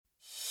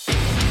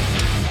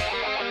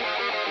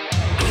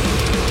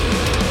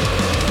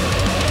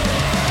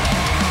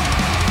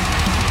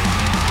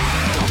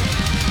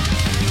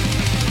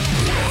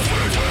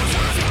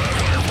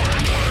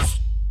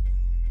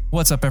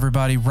What's up,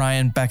 everybody?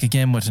 Ryan back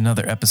again with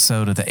another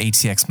episode of the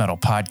ATX Metal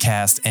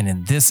Podcast. And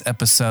in this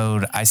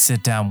episode, I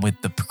sit down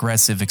with the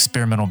progressive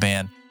experimental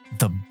band,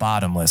 The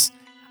Bottomless.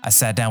 I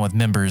sat down with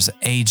members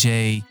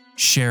AJ,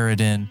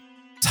 Sheridan,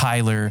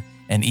 Tyler,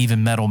 and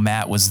even Metal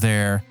Matt was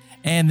there.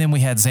 And then we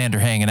had Xander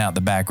hanging out in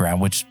the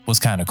background, which was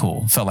kind of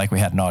cool. Felt like we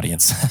had an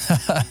audience.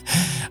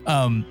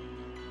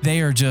 They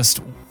are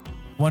just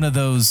one of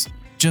those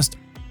just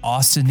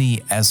Austin-y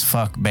as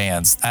fuck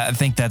bands. I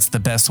think that's the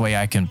best way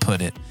I can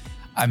put it.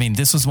 I mean,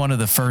 this was one of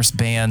the first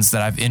bands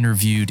that I've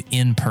interviewed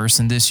in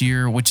person this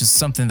year, which is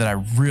something that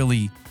I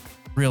really,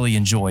 really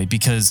enjoy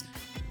because,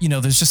 you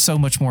know, there's just so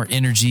much more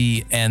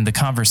energy and the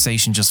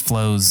conversation just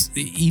flows,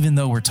 even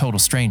though we're total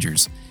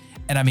strangers.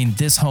 And I mean,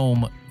 this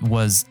home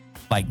was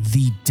like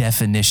the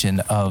definition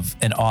of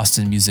an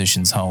Austin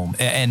musician's home.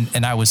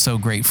 And I was so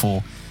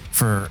grateful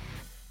for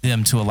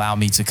them to allow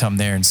me to come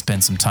there and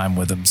spend some time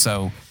with them.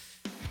 So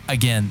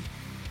again,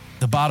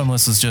 The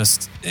Bottomless is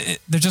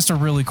they're just a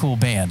really cool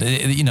band,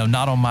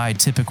 not on my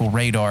typical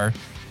radar.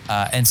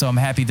 And so I'm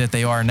happy that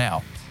they are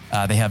now.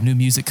 They have new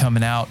music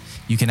coming out.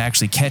 You can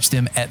actually catch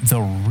them at the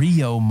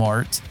Rio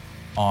Mart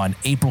on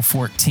April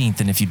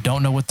 14th. And if you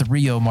don't know what the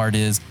Rio Mart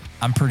is,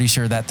 I'm pretty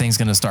sure that thing's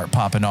going to start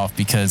popping off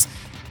because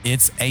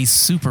it's a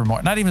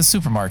supermarket, not even a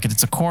supermarket.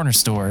 It's a corner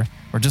store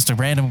or just a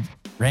random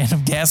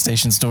gas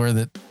station store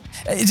that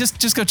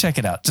just go check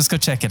it out. Just go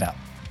check it out.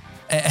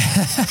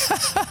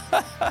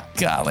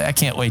 Golly, I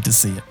can't wait to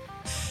see it.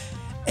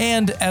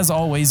 And as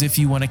always, if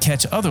you want to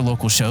catch other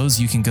local shows,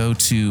 you can go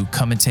to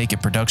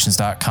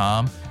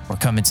comeandtakeitproductions.com or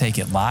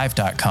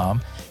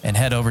comeandtakeitlive.com and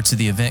head over to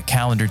the event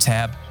calendar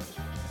tab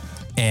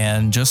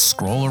and just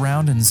scroll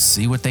around and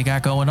see what they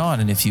got going on.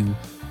 And if you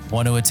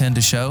want to attend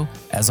a show,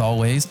 as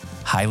always,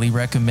 highly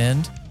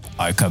recommend,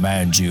 I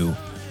command you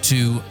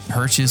to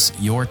purchase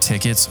your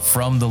tickets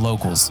from the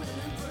locals.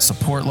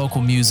 Support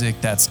local music.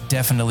 That's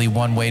definitely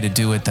one way to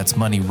do it. That's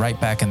money right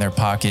back in their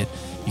pocket.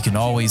 You can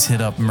always hit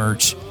up the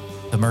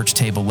merch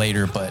table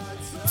later. But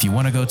if you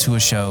want to go to a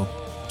show,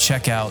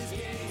 check out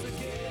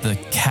the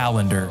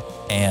calendar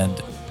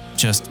and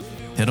just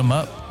hit them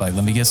up. Like,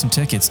 let me get some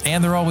tickets.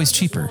 And they're always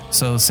cheaper.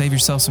 So save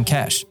yourself some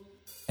cash.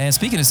 And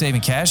speaking of saving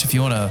cash, if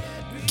you want to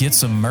get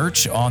some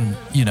merch on,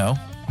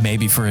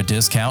 maybe for a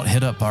discount,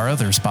 hit up our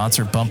other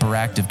sponsor,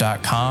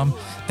 bumperactive.com.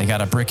 They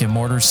got a brick and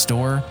mortar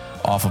store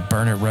off of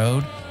Burnett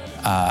Road.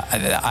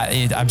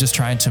 I'm just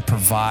trying to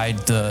provide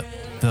the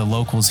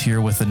locals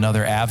here with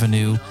another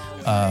avenue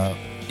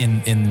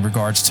in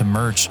regards to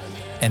merch,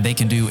 and they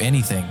can do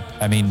anything.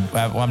 I mean,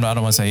 I don't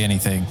want to say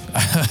anything.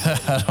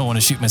 I don't want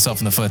to shoot myself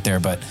in the foot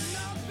there, but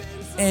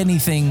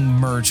anything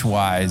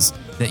merch-wise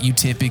that you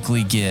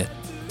typically get,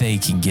 they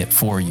can get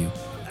for you.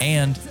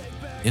 And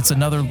it's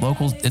another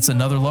local.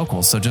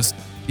 So just,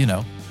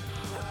 y'all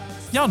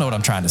know what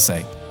I'm trying to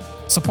say.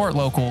 Support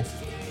local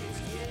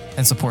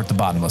and support The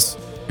Bottomless.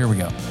 Here we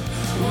go.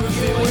 When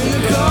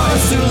the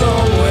car's too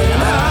long, when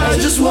I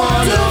just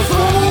wanna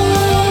fall.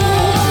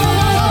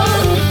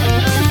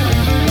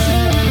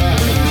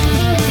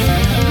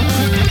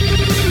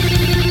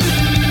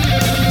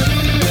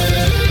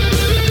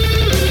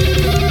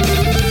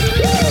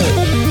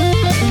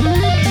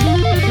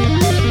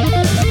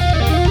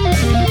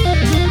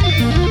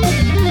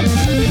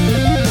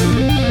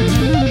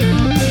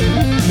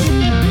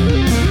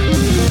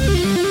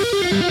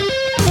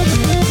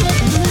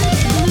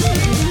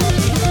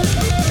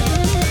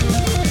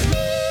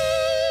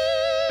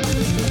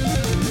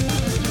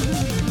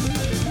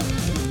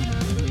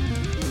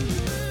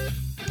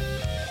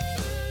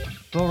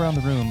 Go around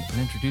the room and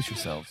introduce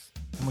yourselves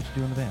and what you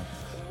do in the band.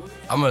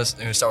 I'm gonna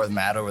start with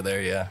Matt over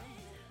there. Yeah,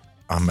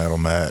 I'm Metal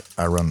Matt.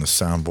 I run the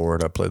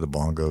soundboard. I play the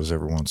bongos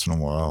every once in a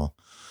while.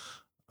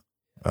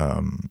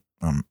 I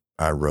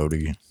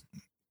roadie.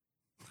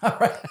 All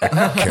right.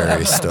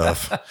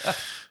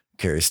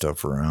 Carry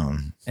stuff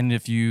around. And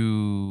if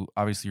you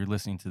obviously you're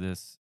listening to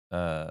this,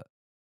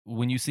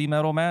 when you see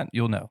Metal Matt,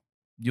 you'll know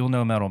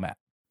Metal Matt.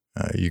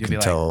 You can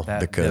tell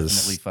that because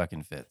definitely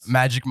fucking fits.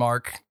 Magic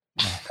Mark.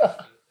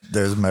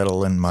 There's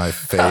metal in my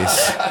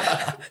face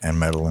and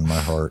metal in my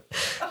heart.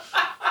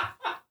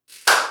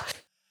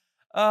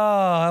 Oh,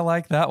 I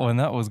like that one.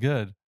 That was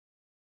good.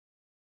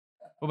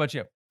 What about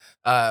you?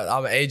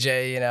 I'm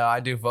AJ. I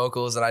do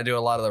vocals and I do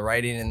a lot of the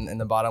writing in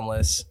The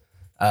Bottomless.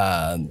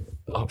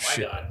 Oh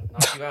shit! God.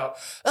 Knock you out.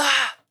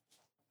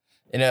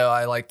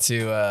 I like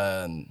to.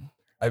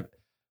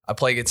 I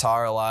play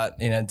guitar a lot.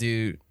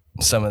 Do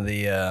some of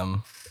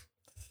the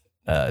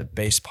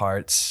bass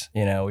parts.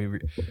 We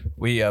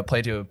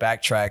play to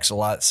backtracks a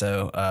lot,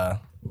 so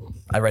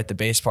I write the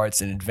bass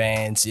parts in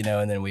advance.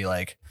 And then we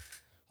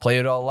play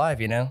it all live.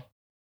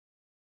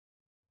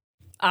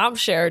 I'm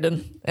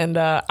Sheridan, and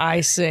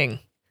I sing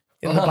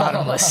in The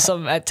Bottomless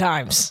at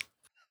times.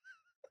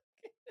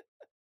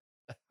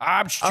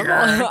 I'm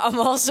Sheridan. I'm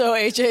also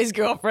AJ's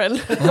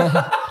girlfriend.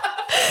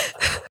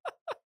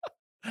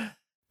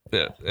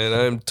 Yeah, and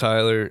I'm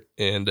Tyler,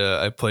 and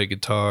I play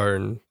guitar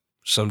and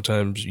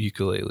sometimes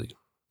ukulele.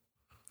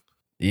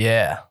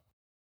 Yeah.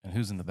 And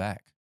who's in the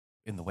back?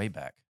 In the way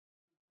back?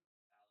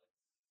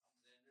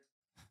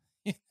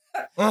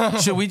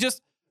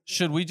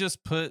 Should we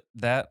just put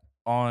that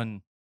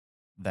on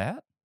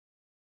that?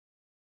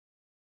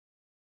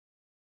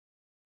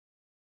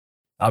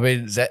 I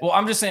mean, Well,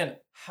 I'm just saying,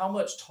 how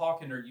much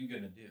talking are you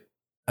gonna do?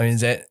 he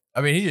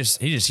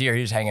just here.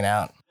 He's hanging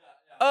out.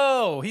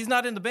 Oh, he's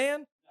not in the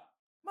band,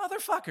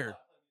 motherfucker.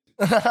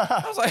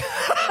 I was like,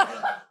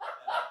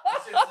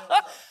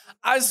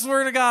 I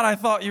swear to God, I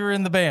thought you were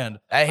in the band.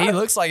 Hey, he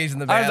looks like he's in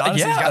the band.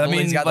 Honestly,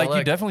 he's got the you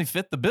look. definitely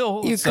fit the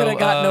bill. You could have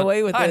gotten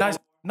away with hi, it.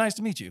 Nice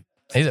to meet you.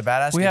 He's a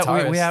badass We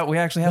guitarist.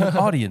 actually have an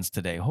audience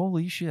today.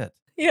 Holy shit.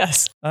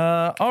 Yes.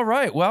 All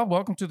right. Well,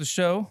 welcome to the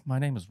show. My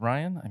name is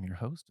Ryan. I'm your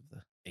host of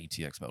the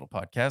ATX Metal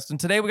Podcast, and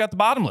today we got the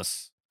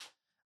Bottomless.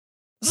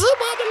 The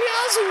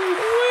Bottomless.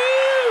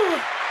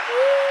 Woo!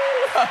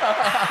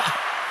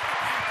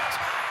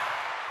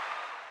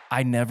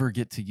 I never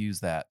get to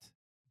use that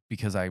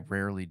because I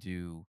rarely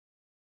do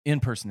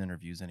in-person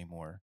interviews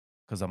anymore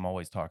because I'm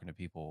always talking to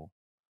people.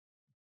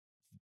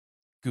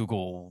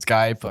 Google,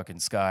 Skype. fucking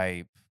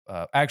Skype.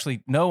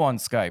 Actually, no on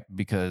Skype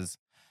because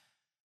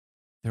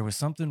there was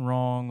something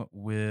wrong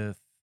with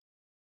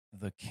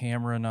the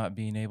camera not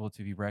being able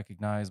to be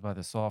recognized by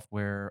the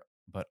software,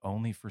 but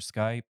only for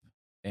Skype.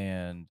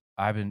 And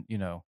I've been,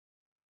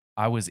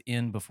 I was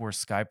in before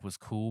Skype was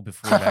cool,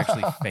 before it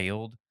actually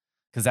failed.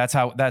 Because that's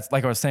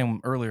like I was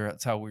saying earlier,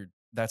 that's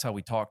how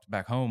we talked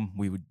back home.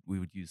 We would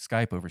use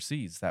Skype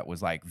overseas. That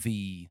was like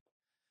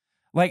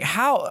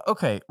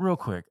okay, real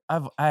quick.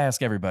 I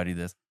ask everybody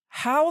this.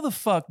 How the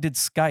fuck did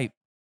Skype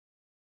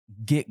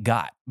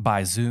got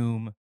by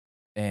Zoom?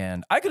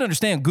 And I could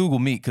understand Google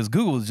Meet because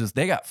Google is just,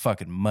 they got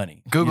fucking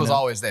money. Google's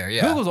always there.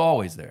 Yeah. Google's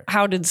always there.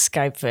 How did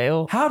Skype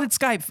fail? How did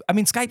Skype? I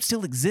mean, Skype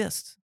still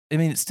exists. I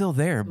mean, it's still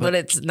there, But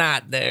it's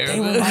not there.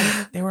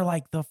 they were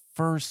like the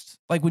first,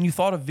 like when you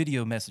thought of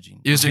video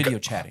messaging, video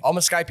chatting. I'm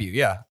gonna Skype you.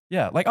 Yeah.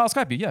 Yeah, like I'll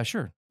Skype you. Yeah,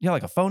 sure. Yeah,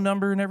 like a phone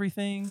number and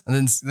everything. And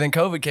then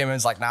COVID came in.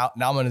 It's like now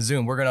I'm on a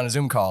Zoom. We're going on a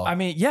Zoom call. I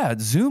mean, yeah,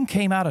 Zoom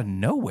came out of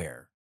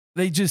nowhere.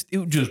 It just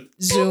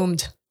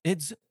zoomed.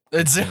 It's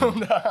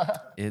Zoomed.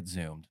 It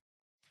zoomed.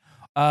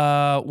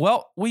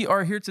 Well, we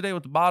are here today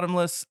with the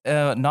Bottomless,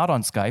 not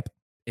on Skype,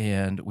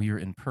 and we are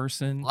in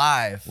person,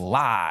 Live.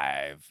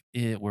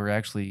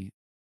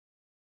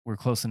 We're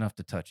close enough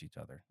to touch each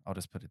other. I'll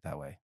just put it that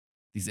way.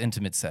 These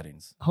intimate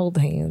settings. Hold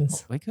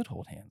hands. They could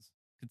hold hands.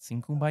 Could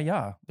sing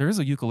Kumbaya. There is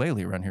a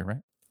ukulele around here,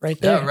 right? Right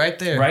there. Yeah, right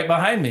there. Right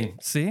behind me.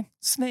 See?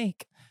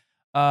 Snake.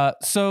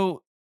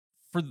 So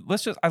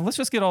let's just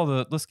get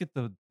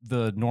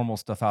the normal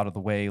stuff out of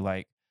the way,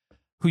 like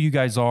who you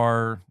guys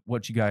are,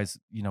 what you guys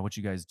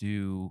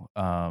do.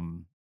 I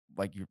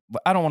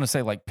don't want to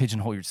say like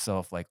pigeonhole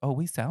yourself, like, oh,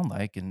 we sound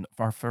like and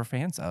our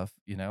fans of,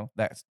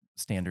 that's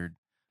standard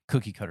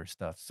cookie cutter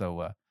stuff.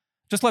 So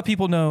just let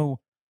people know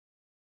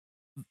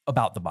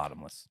about the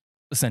Bottomless,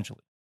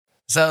 essentially.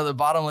 So the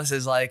Bottomless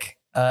is like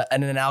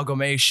an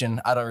amalgamation.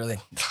 I don't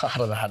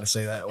know how to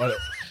say that.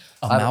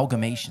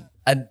 Amalgamation.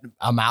 I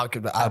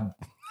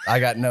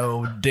got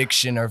no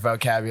diction or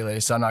vocabulary,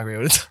 so I'm not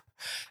going to.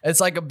 It's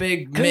like a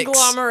big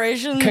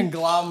conglomeration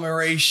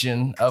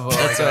of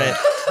a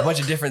bunch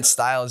of different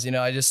styles.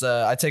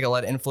 I take a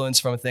lot of influence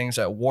from things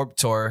that Warped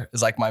Tour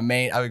is like my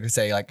main. I would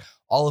say like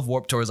all of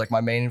Warped Tour is like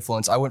my main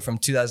influence. I went from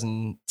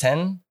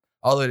 2010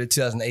 all the way to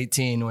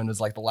 2018 when it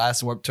was like the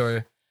last Warped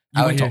Tour.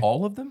 You went to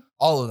all of them?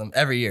 All of them,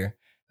 every year.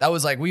 That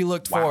was like, we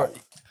looked for.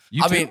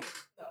 You too?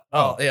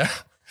 Yeah.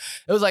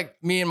 It was like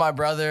me and my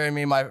brother and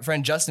me and my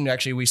friend Justin,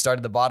 actually, we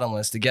started the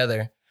Bottomless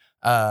together.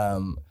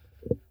 Sorry.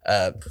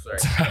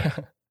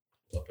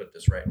 I'll put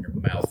this right in your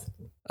mouth.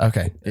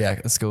 Okay. Yeah,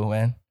 that's cool,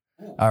 man.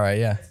 All right.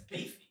 Yeah. It's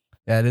beefy.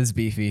 Yeah, it is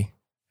beefy.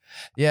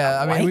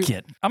 Yeah. I like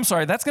it. I'm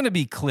sorry. That's going to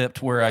be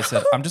clipped where I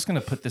said, I'm just going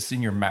to put this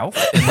in your mouth.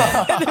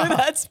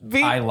 That's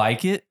beefy. I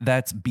like it.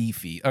 That's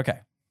beefy. Okay.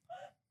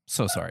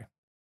 So sorry.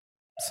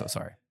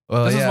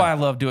 Well, this is why I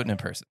love doing it in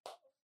person.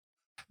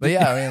 But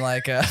yeah, I mean,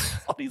 like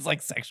all these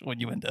like sexual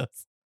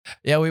innuendos.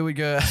 Yeah, we would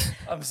go.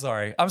 I'm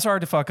sorry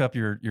to fuck up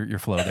your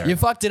flow there. You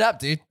fucked it up,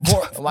 dude.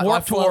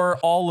 Warped Tour,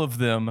 all of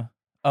them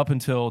up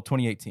until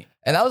 2018.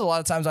 And that was a lot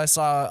of times I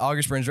saw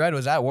August Burns Red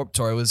was at Warped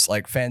Tour. It was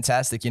like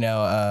fantastic, and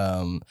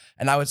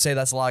I would say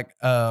that's like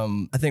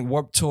I think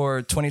Warped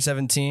Tour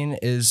 2017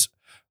 is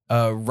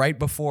right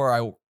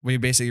before we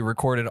basically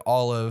recorded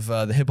all of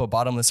the Hippo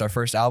Bottomless, our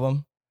first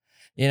album.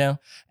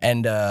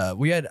 And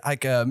we had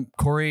like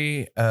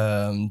Corey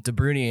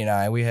DeBruni and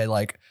I, we had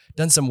like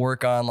done some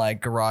work on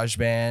like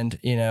GarageBand,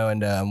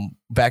 and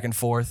back and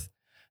forth.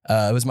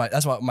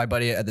 That's what my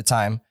buddy at the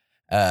time,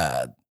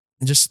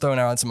 just throwing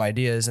out some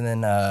ideas. And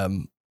then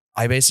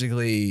I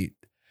basically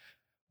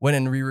went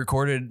and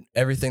re-recorded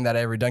everything that I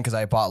ever done because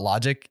I bought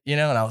Logic,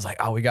 and I was like,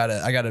 oh, I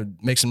gotta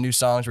make some new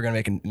songs. We're gonna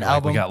make an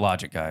album. We got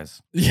Logic,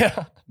 guys.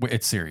 Yeah,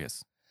 it's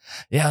serious.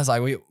 Yeah, I was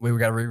like, we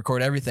got to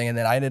re-record everything, and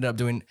then I ended up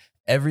doing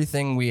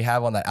everything we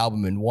have on that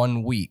album in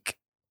 1 week.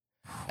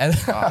 And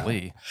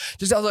golly.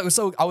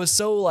 I was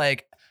so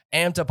like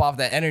amped up off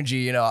that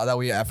energy, that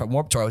we had from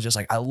Warped Tour. I was just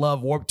like, I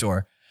love Warped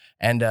Tour.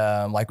 And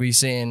like we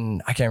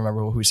seen, I can't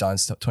remember who we saw in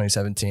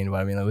 2017, but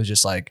I mean, it was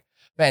just like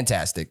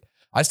fantastic.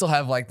 I still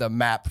have like the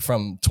map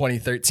from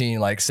 2013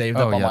 like saved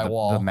up on my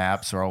wall. The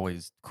maps are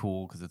always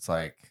cool because it's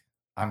like,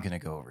 I'm going to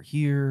go over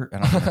here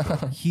and I'm going to go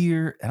over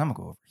here and I'm going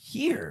to go over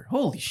here.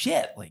 Holy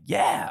shit. Like,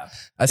 yeah.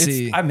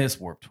 I miss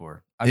Warped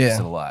Tour. I miss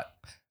it a lot.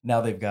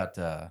 Now they've got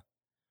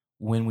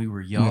When We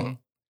Were Young.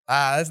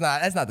 That's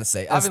not the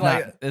same.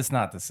 It's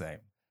not the same.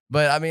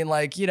 But I mean,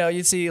 like, you know,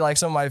 you see like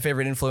some of my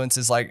favorite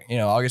influences, like, you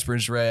know, August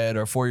Burns Red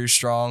or 4 Years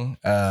Strong,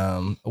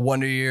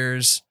 Wonder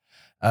Years.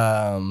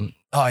 Oh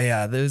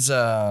yeah, there's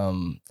I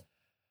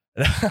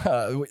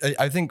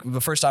think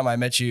the first time I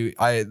met you,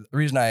 the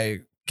reason I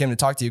came to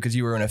talk to you because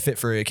you were in a Fit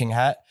for a King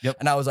hat. Yep.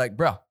 And I was like,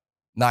 bro,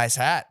 nice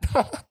hat.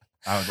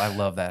 I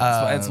love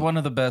that. It's one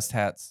of the best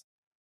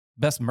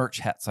merch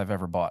hats I've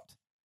ever bought.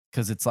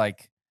 Because it's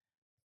like,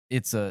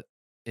 it's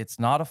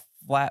not a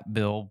flat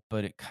bill,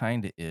 but it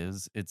kind of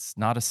is. It's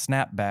not a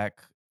snapback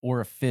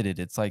or a fitted.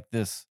 It's like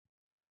this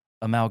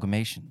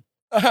amalgamation,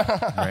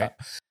 right?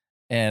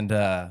 And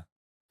I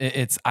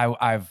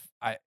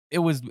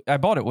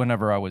bought it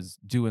whenever I was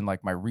doing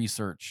like my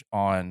research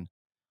on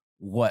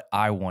what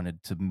I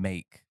wanted to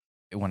make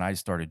when I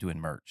started doing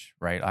merch,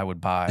 right? I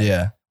would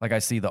buy, like I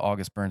see the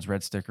August Burns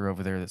Red sticker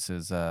over there that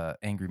says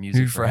angry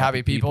music for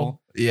happy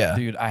people. Yeah.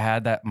 Dude, I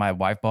had that. My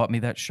wife bought me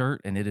that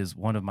shirt and it is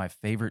one of my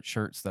favorite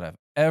shirts that I've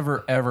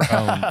ever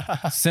owned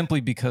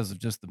simply because of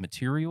just the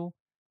material,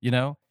 you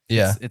know?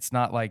 Yeah. It's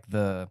not like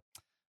the,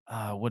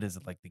 what is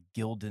it? Like the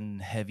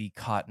Gildan heavy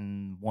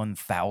cotton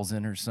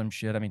 1000 or some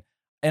shit. I mean,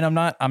 and I'm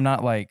not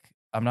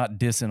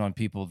dissing on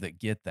people that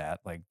get that.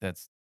 Like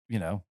that's, you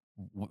know,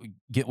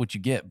 get what you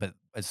get. But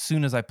as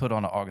soon as I put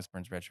on an August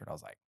Burns Red shirt, I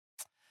was like,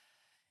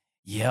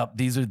 yep,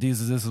 this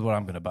is what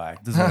I'm going to buy.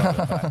 This is what I'm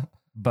going to buy.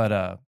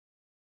 But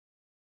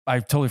I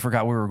totally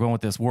forgot where we were going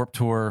with this. Warped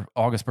Tour,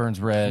 August Burns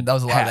Red. That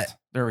was a lot of it.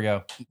 There we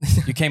go.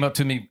 You came up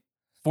to me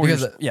 4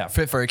 years. Yeah.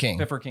 Fit for a King.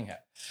 Fit for a King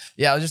hat.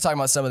 Yeah, I was just talking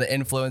about some of the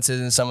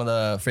influences and some of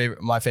the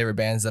my favorite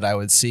bands that I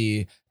would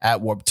see at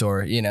Warped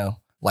Tour, you know,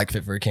 like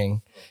Fit for a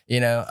King. You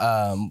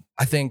know,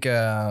 I think,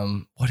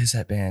 what is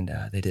that band?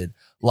 They did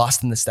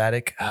Lost in the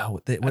Static.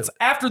 That's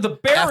After the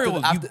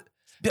Burial. You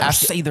better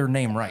say their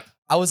name right.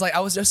 I was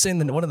just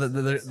saying one of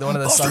the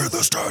songs.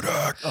 The Static.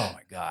 Oh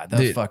my God.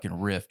 That fucking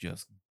riff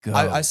just goes.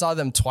 I saw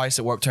them twice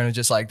at Warped Tour and it's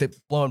just like, it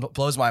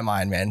blows my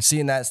mind, man.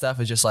 Seeing that stuff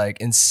is just like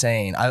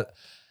insane. And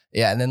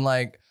then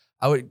like,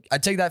 I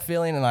take that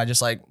feeling and I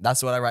just like,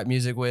 that's what I write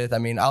music with. I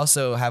mean, I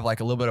also have like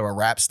a little bit of a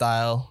rap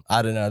style.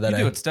 I don't know that.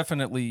 It's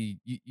definitely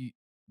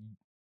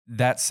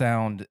that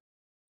sound.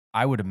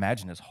 I would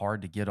imagine is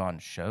hard to get on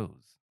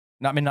shows.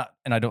 And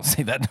I don't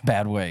say that in a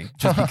bad way,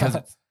 just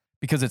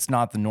because it's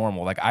not the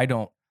normal. Like I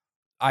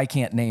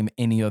can't name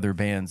any other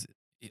bands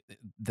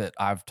that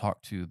I've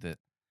talked to that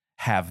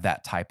have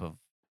that type of,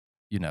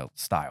 you know,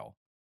 style.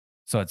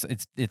 So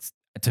it's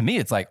to me,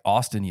 it's like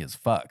Austin-y as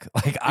fuck.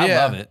 Like I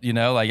love it, you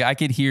know. Like I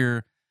could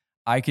hear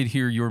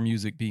your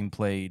music being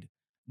played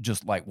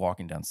just like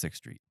walking down 6th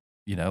Street.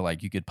 You know,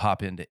 like you could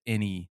pop into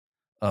any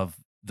of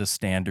the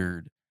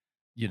standard,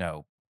 you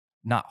know,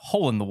 not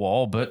hole in the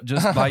wall, but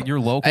just like your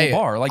local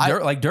bar,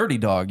 like Dirty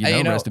Dog.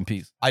 You know, rest in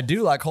peace. I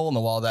do like hole in the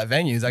wall. That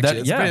venue is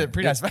actually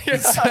pretty nice.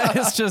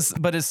 It's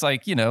just, but it's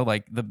like, you know,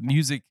 like the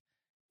music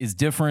is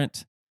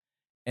different,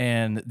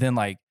 and then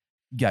like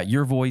you got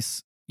your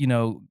voice, you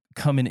know,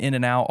 coming in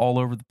and out all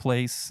over the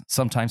place,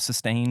 sometimes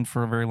sustained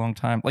for a very long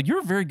time. Like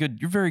you're very good.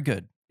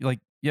 Like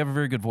you have a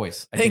very good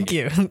voice. Thank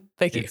you.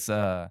 Thank you. It's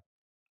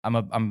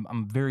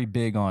I'm very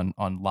big on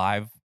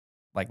live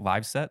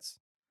sets,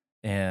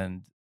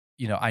 and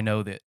you know, I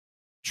know that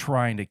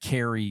trying to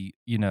carry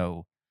a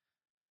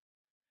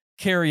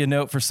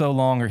note for so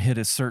long or hit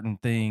a certain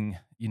thing,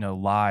 you know,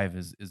 live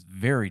is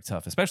very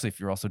tough, especially if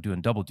you're also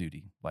doing double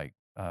duty, like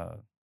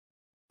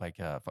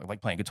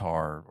playing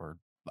guitar, or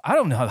I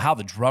don't know how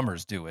the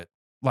drummers do it.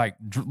 Like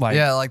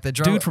the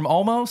drummer dude from the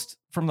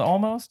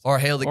Almost, or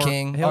Hail the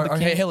King, or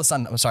Hail the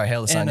Sun. I'm sorry,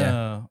 Hail the Sun.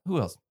 And, who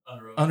else?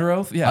 Under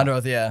Oath. Yeah. Under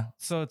Oath. Yeah.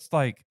 So it's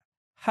like,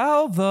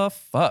 how the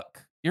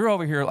fuck you're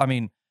over here? I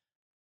mean,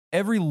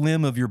 every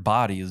limb of your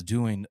body is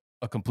doing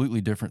a completely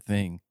different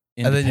thing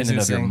independent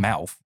of your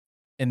mouth.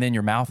 And then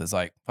your mouth is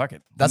like, fuck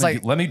it.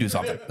 Let me do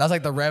something. That's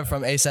like the Rev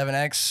from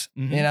A7X,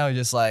 you know,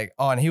 just like,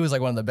 and he was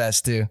like one of the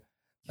best too.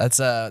 That's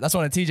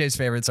one of TJ's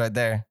favorites right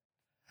there.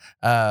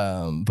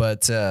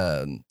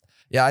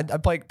 Yeah, I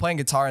playing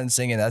guitar and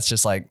singing. That's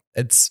just like,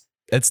 it's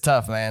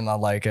tough, man.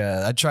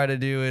 I try to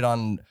do it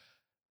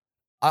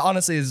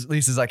honestly, as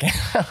least as I can.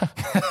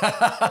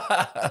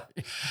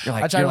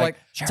 I try to like,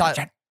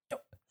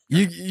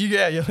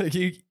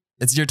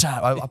 it's your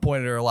time. I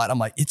pointed at her a lot. I'm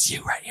like, it's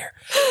you right here.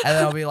 And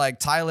then I'll be like,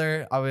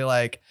 Tyler,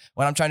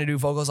 when I'm trying to do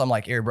vocals, I'm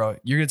like, here, bro,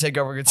 you're going to take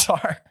over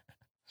guitar.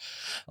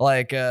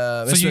 Like,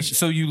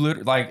 so you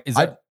literally, like, is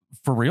that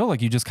for real?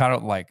 Like, you just kind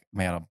of like,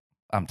 man,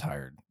 I'm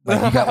tired.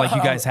 Like,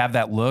 you guys have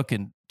that look,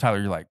 and Tyler,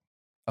 you're like,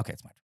 okay,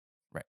 it's my turn.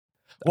 Right.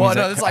 Well,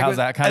 no, it's like, how's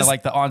that kind of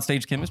like the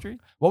onstage chemistry?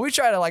 Well, we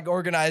try to like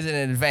organize it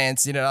in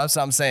advance. You know, that's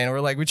what I'm saying. We're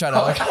like, we try to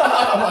like,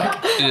 oh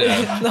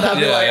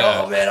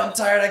man, I'm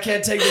tired. I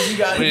can't take this. You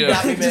got me,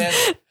 man.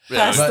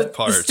 Pass the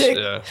parts. stick.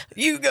 Yeah.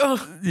 You go.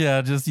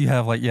 Yeah, just you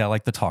have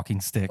like the talking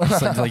stick.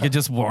 So, like it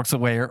just walks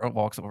away or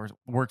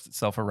works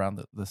itself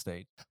around the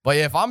stage. But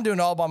yeah, if I'm doing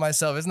it all by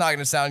myself, it's not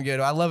gonna sound good.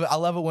 I love it. I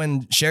love it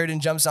when Sheridan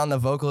jumps on the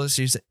vocals.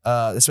 She's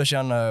especially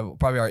on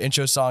probably our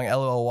intro song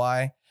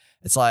LOLY.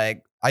 It's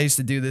like I used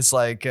to do this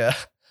like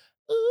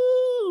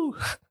ooh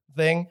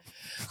thing,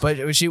 but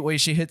when she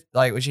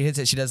hits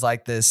it, she does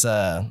like this.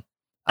 Okay,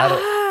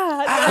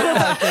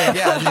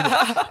 yeah, dude,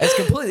 it's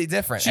completely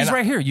different. She's And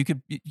right here. You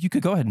could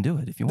go ahead and do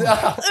it if you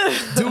want.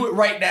 do it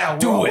right now.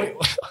 Do it.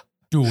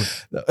 Do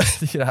it. You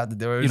don't have to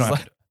do it. You don't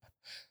have to.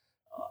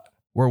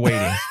 We're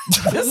waiting.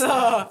 There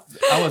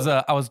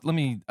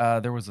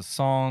was a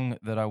song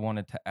that I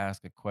wanted to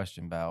ask a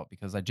question about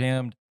because I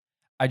jammed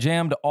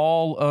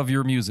all of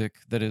your music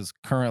that is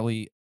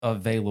currently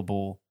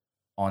available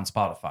on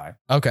Spotify.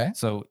 Okay.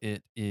 So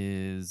it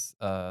is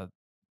the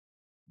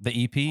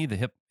EP, the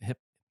hip.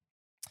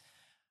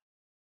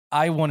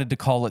 I wanted to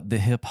call it the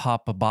hip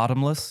hop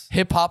bottomless.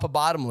 Hip hop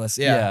bottomless.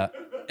 Yeah.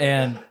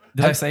 And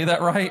did I say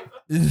that right?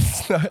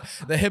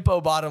 The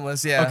hippo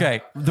bottomless. Yeah.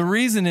 Okay. The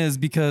reason is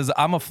because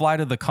I'm a Flight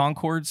of the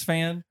Conchords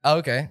fan.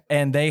 Okay.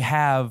 And they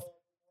have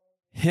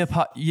hip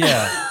hop.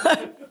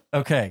 Yeah.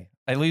 Okay.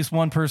 At least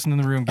one person in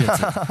the room gets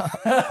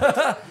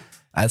it.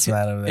 That's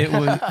mad over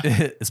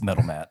there. It's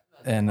Metal Matt.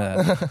 And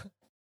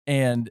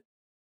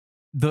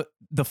the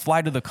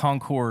Flight of the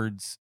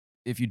Conchords,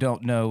 if you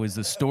don't know, is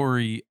the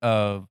story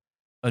of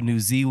a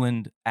New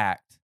Zealand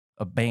act,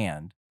 a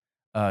band,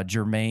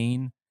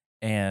 Jermaine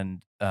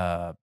and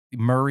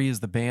Murray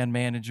is the band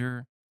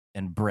manager,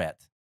 and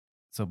Brett.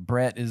 So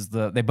Brett is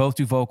they both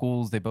do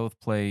vocals. They both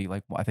play,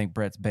 like, I think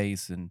Brett's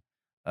bass. And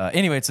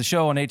anyway, it's a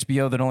show on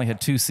HBO that only had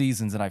 2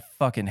 seasons, and I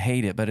fucking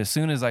hate it. But as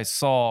soon as I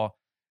saw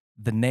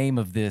the name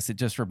of this, it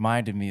just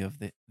reminded me of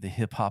the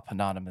Hip Hop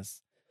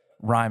Anonymous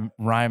rhyme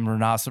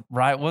rhinoceros.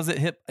 Right? Was it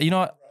hip? You know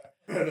what?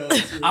 I'm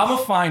gonna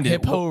find it.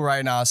 Hippo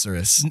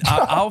rhinoceros.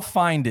 I'll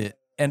find it,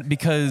 and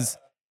because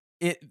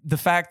the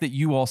fact that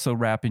you also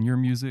rap in your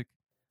music,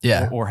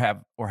 yeah, or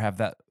have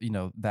that,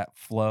 that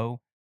flow,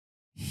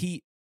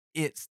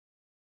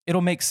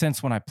 it'll make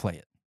sense when I play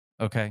it.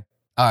 Okay,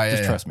 all right,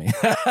 just trust me.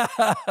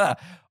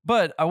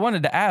 But I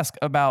wanted to ask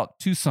about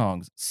 2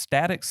 songs,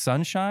 Static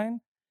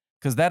Sunshine,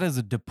 because that is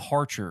a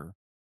departure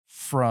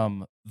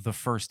from the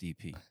first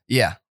EP.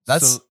 Yeah,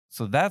 that's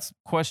so that's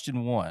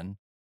question 1,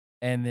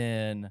 and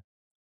then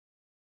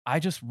I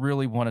just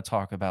really want to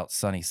talk about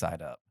Sunny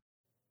Side Up.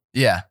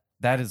 Yeah.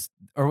 That is,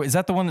 or is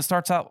that the one that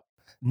starts out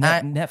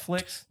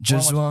Netflix?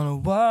 Just want to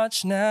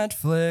watch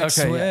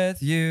Netflix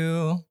with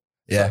you.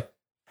 Yeah.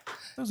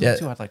 Those are the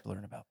 2 I'd like to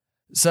learn about.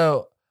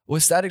 So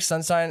with Static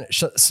Sunshine,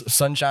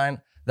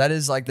 that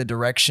is like the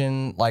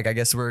direction, like, I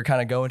guess we're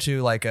kind of going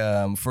to, like,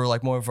 for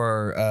like more of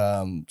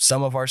our,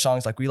 some of our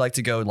songs, like we like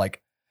to go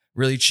like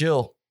really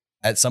chill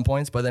at some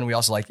points, but then we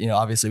also like,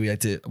 obviously we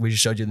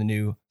just showed you the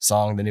new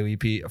song, the new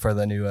EP for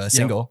the new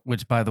single.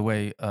 Which, by the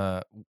way,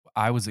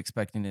 I was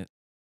expecting it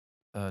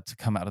to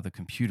come out of the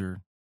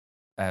computer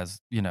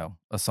as, a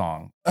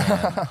song.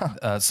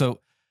 And,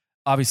 so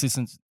obviously,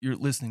 since you're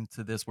listening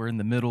to this, we're in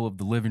the middle of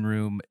the living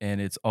room,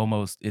 and it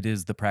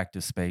is the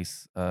practice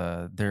space.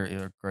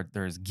 There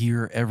is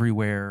gear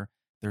everywhere.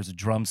 There's a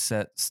drum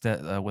set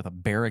with a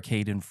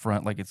barricade in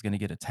front, like it's going to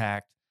get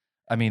attacked.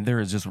 I mean, there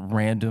is just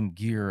random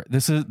gear.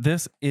 This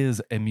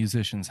is a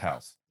musician's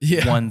house.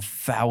 Yeah.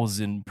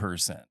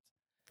 1000%.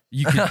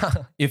 You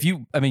could,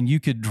 you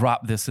could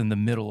drop this in the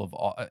middle of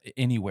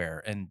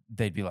anywhere, and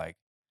they'd be like,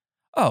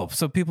 "Oh,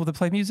 so people that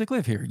play music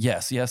live here?"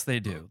 Yes, they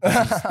do.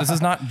 This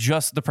is not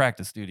just the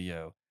practice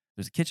studio.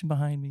 There's a kitchen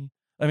behind me.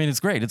 I mean, it's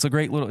great. It's a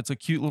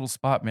cute little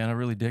spot, man. I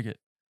really dig it.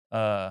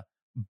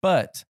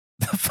 But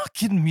the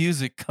fucking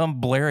music come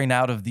blaring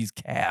out of these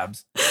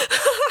cabs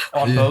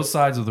on both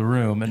sides of the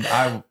room,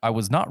 and I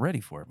was not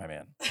ready for it, my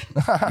man.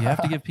 You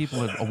have to give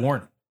people a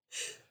warning.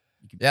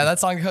 Yeah, that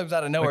song comes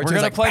out of nowhere. Like, we're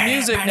gonna play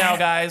music now,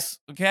 guys.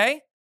 Okay,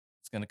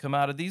 it's gonna come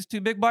out of these 2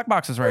 big black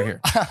boxes right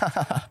here.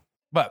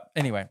 But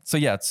anyway, so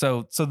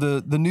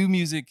the new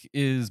music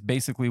is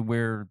basically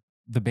where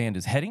the band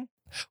is heading.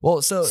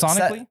 Well, so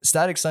sonically,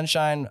 Static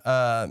Sunshine,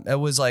 it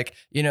was like,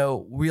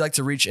 we like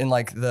to reach in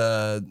like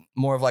the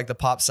more of like the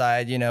pop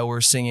side.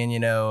 We're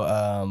singing,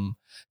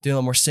 doing a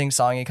little more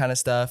sing-songy kind of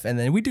stuff, and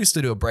then we do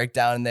still do a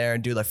breakdown in there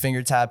and do like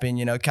finger tapping,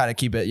 kind of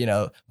keep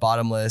it,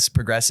 bottomless,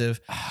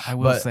 progressive. I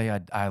will say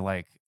I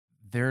like.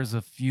 There's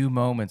a few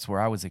moments where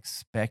I was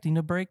expecting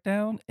a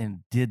breakdown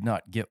and did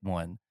not get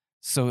one,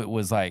 so it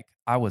was like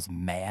I was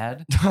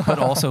mad, but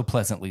also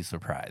pleasantly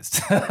surprised.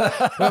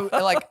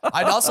 Like,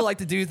 I'd also like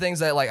to do things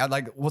that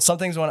some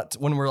things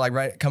when we're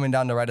like coming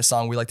down to write a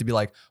song, we like to be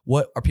like,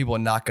 what are people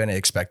not going to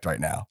expect right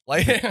now?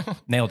 Like,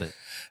 nailed it.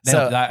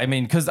 I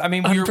mean,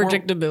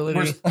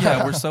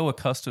 unpredictability. We're so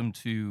accustomed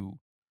to,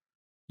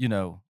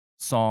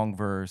 song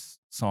verse,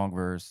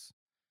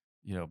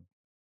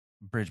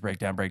 bridge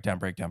breakdown,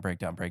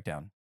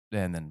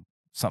 and then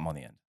something on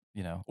the end,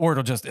 or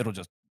it'll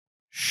just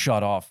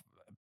shut off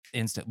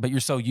instant. But you're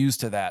so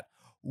used to that.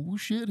 oh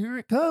shit, here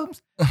it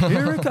comes.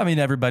 Here it comes. I mean,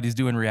 everybody's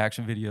doing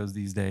reaction videos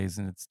these days,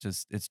 and it's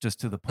just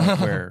to the point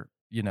where,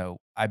 you know,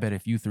 I bet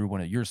if you threw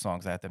one of your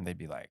songs at them, they'd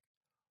be like,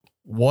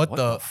 What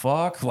the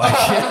fuck?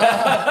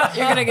 Like,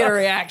 You're gonna get a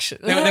reaction.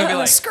 they'll be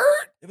like, skirt.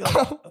 they'd be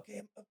like,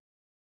 okay,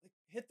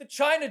 hit the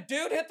China,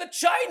 dude, hit the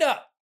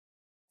China.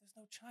 There's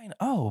no China.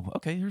 Oh,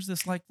 okay. Here's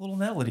this like little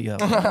melody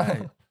of it.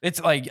 Right.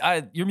 It's like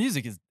your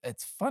music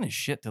it's fun as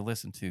shit to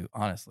listen to,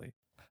 honestly.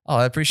 Oh,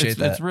 I appreciate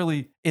that. It's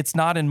really, it's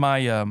not in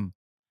my well,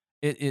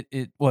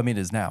 I mean,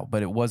 it is now,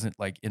 but it wasn't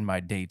like in my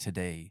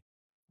day-to-day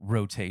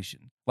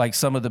rotation. Like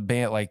some of the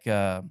band, like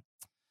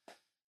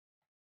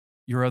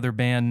your other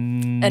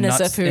band,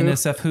 NSF Who.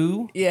 NSF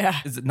Who? Yeah.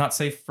 Is it Not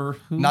Safe for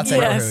Who? Not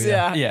Safe for Yes, Who,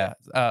 yeah. Yeah.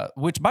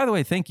 Which, by the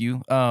way, thank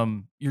you.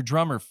 Your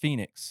drummer,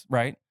 Phoenix,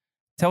 right?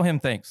 Tell him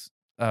thanks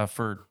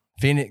for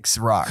Phoenix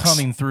rocks.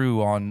 coming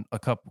through on a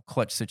couple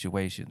clutch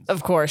situations.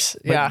 Of course.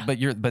 But,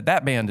 Yeah. but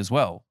that band as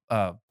well.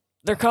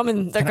 They're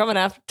coming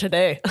after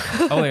today.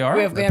 Oh, they are?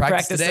 We have They band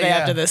practice practice today, today yeah.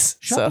 after this.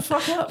 Shut So the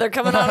fuck up. they're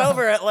coming on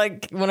over at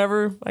like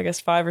whenever, I guess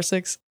 5 or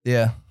 6.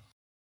 Yeah.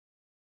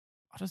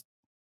 I'll just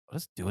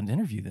do an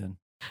interview then.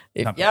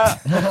 Not- Yeah.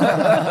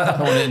 I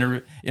don't want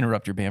to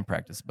interrupt your band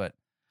practice, but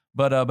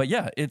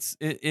yeah, it's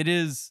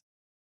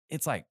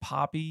like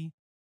poppy.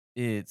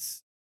 I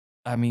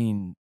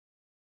mean,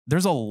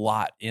 there's a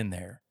lot in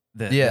there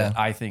that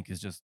I think is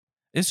just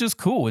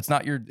cool. It's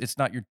not your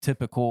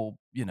typical,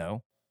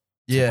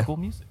 typical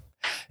music.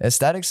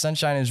 Static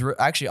Sunshine is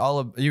actually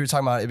you were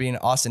talking about it being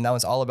Austin. That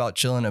was all about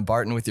chilling in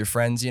Barton with your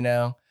friends, And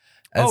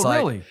it's like,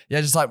 really?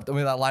 Yeah, just like, I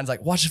mean, that line's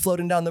like, watch it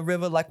floating down the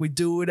river like we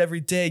do it every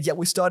day. Yeah,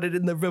 we started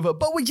in the river,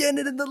 but we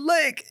ended in the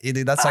lake.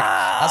 Dude, that's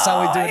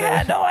how we do it. I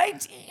had no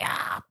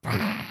idea.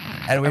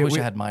 And I wish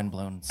I had mind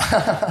blown.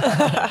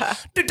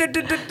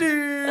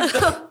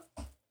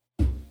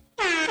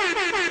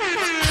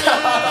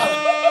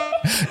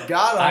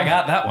 Got him. I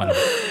got that one.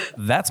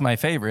 That's my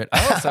favorite.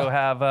 I also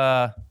have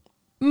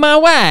My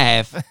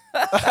wife.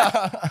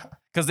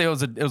 because it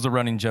was a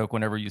running joke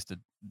whenever we used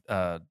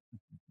to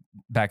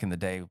back in the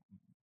day,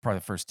 probably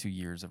the first 2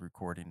 years of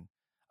recording,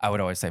 I would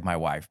always say my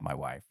wife,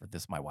 or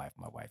this my wife.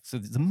 So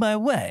this is my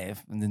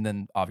wife, and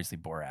then obviously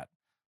Borat.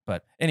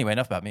 But anyway,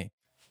 enough about me.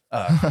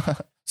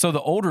 So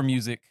the older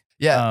music,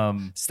 Yeah.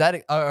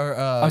 Static.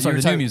 I'm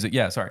sorry, the new music.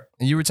 Yeah, sorry.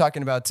 You were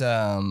talking about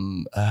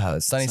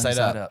Sunny Side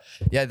Up.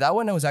 Yeah, that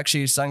one was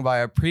actually sung by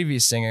a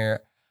previous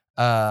singer.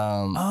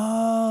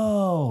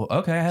 Oh,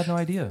 okay. I had no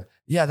idea.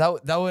 Yeah,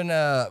 that one.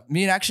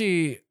 Me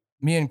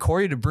and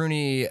Corey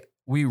DeBruni,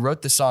 we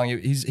wrote the song.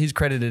 He's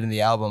credited in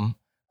the album.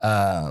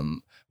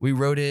 We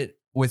wrote it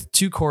with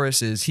 2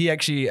 choruses. He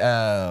actually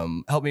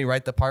helped me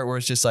write the part where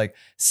it's just like,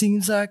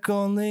 seems like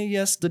only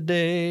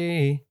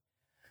yesterday.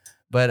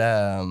 But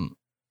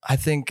I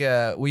think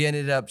we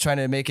ended up trying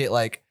to make it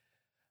like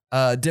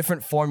a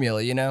different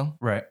formula,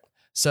 Right.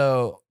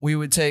 So we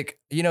would take,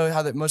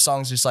 how that most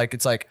songs just like,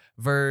 it's like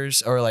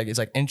verse or like, it's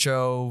like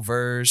intro,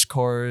 verse,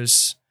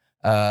 chorus,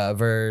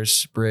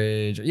 verse,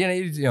 bridge, what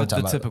I'm The talking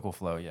about. typical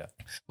flow, yeah.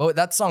 But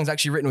that song's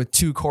actually written with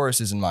 2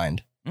 choruses in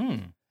mind.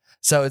 Mm.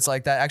 So it's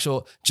like that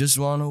actual just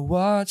want to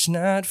watch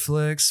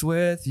Netflix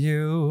with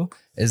you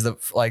is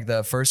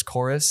the first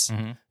chorus.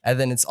 Mhm. And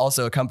then it's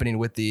also accompanied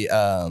with the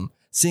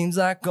seems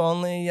like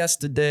only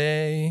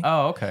yesterday.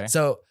 Oh, okay.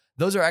 So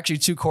those are actually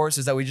 2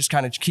 choruses that we just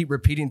kind of keep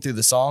repeating through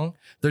the song.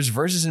 There's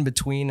verses in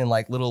between and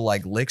like little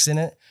like licks in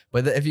it.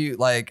 But if you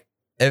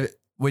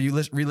when you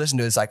re-listen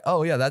to it, it's like,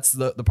 oh yeah, that's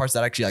the parts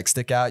that actually like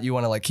stick out. You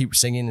want to like keep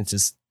singing. It's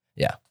just,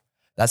 yeah,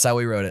 that's how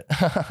we wrote it.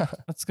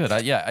 That's good.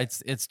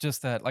 It's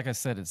just that, like I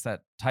said, it's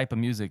that type of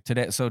music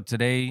today. So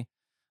today,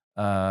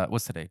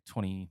 what's today?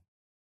 20.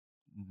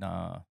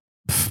 Nah.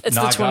 It's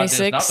Nah, the God, it's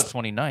 26th. not the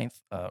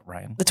 29th,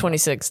 Ryan. The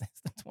 26th.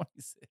 It's the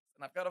 26th.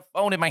 And I've got a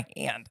phone in my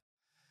hand.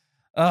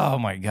 Oh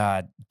my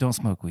God. Don't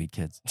smoke weed,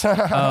 kids.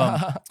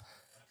 But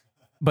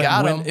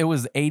Got when 'em. it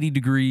was 80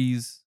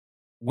 degrees,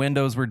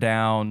 windows were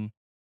down.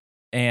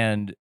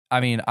 And I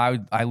mean,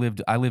 I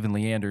live in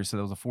Leander, so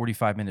there was a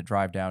 45-minute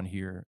drive down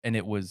here. And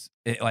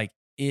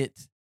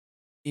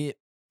it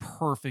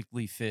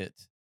perfectly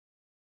fit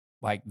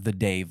like the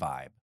day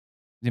vibe.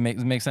 Does it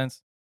make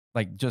sense?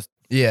 Like just,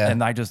 Yeah.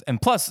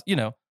 and plus,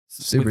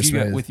 Super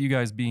smooth. with you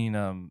guys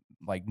being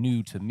like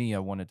new to me, I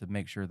wanted to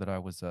make sure that I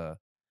was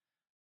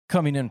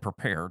coming in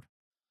prepared,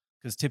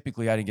 because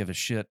typically I didn't give a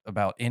shit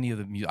about any of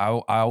the music. I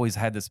always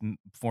had this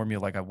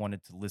formula, like I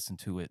wanted to listen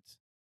to it,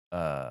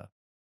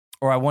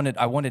 or I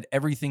wanted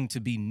everything to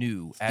be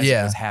new as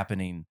it was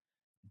happening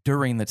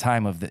during the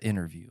time of the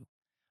interview.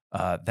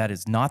 That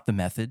is not the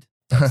method.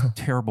 That's a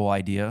terrible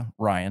idea,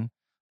 Ryan.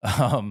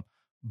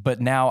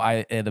 But now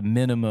I, at a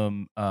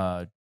minimum,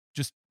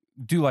 just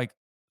do like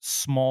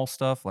small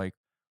stuff, like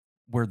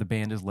where the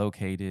band is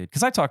located.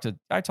 Because I talked to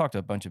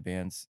a bunch of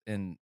bands,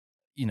 and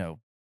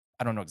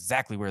I don't know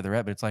exactly where they're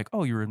at, but it's like,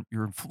 oh, you're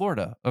in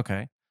Florida,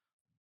 okay,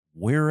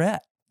 where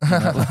at?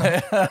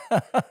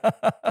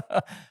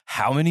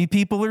 How many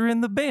people are in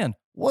the band?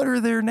 What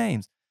are their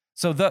names?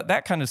 So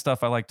that kind of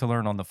stuff I like to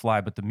learn on the fly.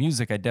 But the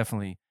music, I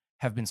definitely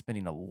have been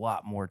spending a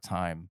lot more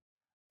time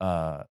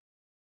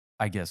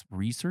I guess,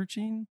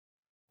 researching.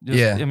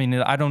 Yeah. I mean,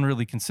 I don't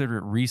really consider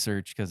it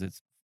research because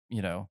it's,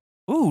 ooh,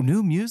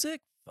 new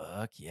music?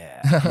 Fuck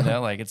yeah.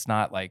 Like it's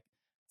not like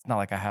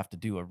I have to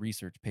do a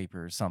research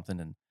paper or something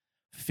and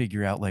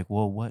figure out like,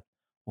 what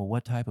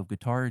type of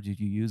guitar did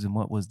you use and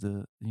what was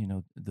the,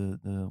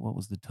 what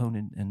was the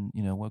tone and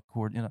what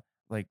chord,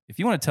 like if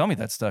you want to tell me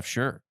that stuff,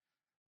 sure.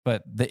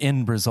 But the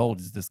end result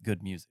is this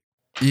good music.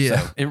 Yeah.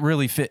 So it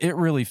really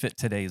fit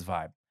today's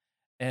vibe.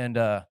 And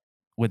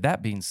with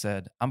that being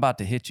said, I'm about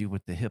to hit you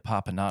with the Hip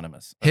Hop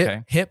Anonymous.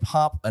 Okay. Hip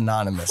Hop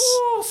Anonymous.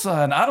 Ooh,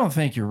 son, I don't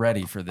think you're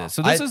ready for this.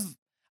 So this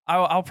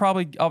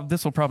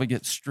will probably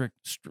get strict.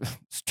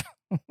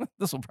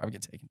 This will probably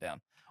get taken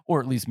down or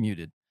at least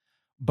muted.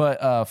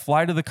 But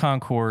Flight of the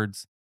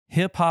Conchords,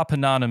 Hip Hop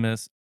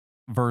Anonymous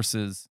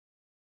versus.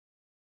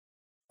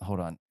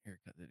 Hold on. Here,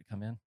 did it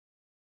come in?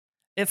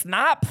 It's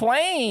not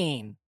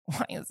playing.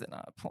 Why is it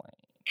not playing?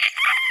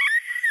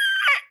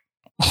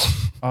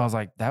 I was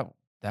like, that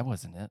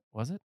wasn't it,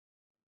 was it?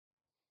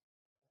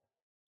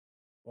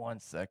 1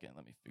 second.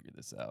 Let me figure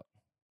this out.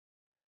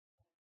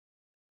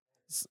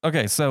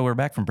 Okay, so we're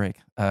back from break.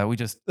 We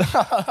just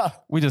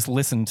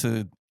listened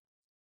to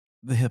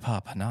the Hip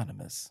Hop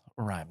Anonymous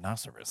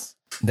Rhymenoceros.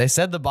 They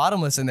said the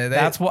Bottomless in there.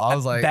 That's what I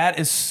was like. That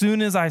as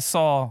soon as I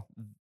saw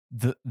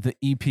the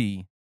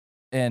EP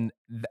and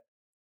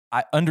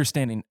I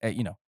understanding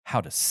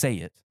how to say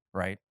it,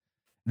 right?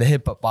 The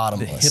Hip Hop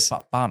Bottomless. The Hip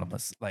Hop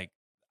Bottomless. Like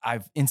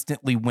I've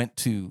instantly went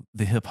to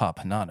the Hip Hop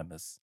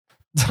Anonymous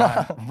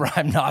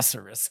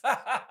Rhymenoceros.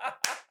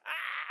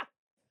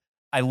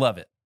 I love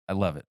it.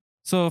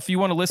 So if you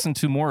want to listen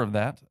to more of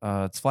that,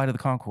 it's Flight of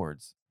the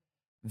Conchords.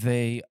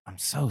 I'm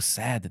so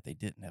sad that they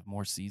didn't have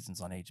more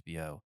seasons on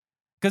HBO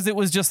because it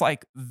was just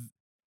like,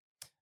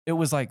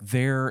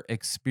 their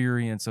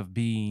experience of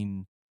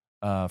being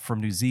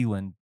from New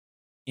Zealand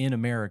in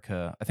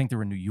America. I think they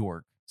were in New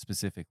York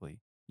specifically.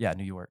 Yeah,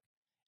 New York.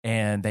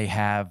 And they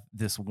have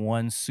this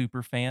one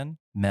super fan,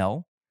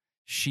 Mel.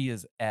 She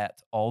is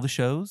at all the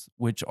shows,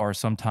 which are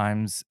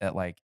sometimes at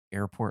like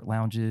airport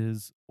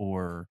lounges,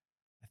 or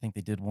I think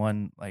they did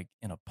one like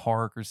in a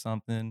park or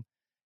something.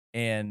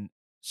 And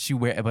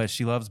but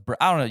she loves,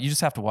 I don't know. You just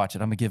have to watch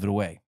it. I'm gonna give it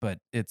away, but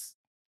it's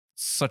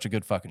such a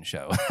good fucking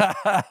show.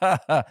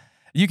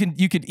 You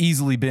could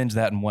easily binge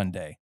that in one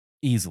day,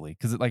 easily,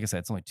 because like I said,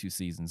 it's only 2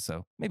 seasons,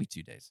 so maybe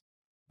 2 days.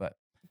 But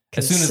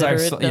as soon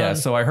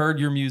as so I heard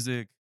your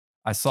music,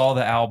 I saw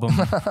the album,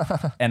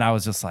 and I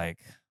was just like,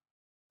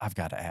 I've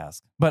got to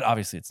ask. But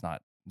obviously, it's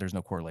not. There's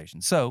no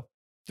correlation, so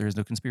there is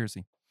no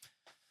conspiracy.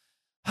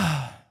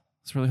 I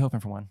was really hoping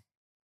for one,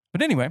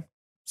 but anyway.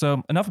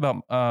 So enough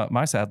about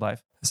my sad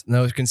life.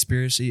 No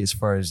conspiracy as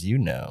far as you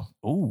know.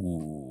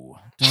 Ooh.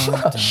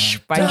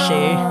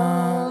 Spicy.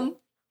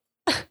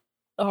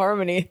 The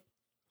harmony.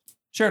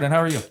 Sheridan, how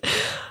are you?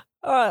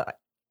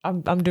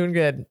 I'm doing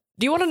good.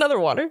 Do you want another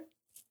water?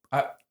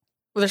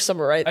 There's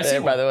some right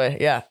there, by the way.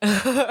 Yeah.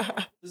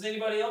 Does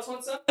anybody else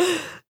want some?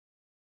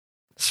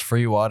 It's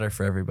free water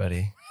for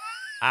everybody.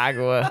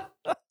 Agua.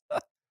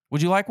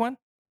 Would you like one?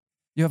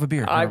 You have a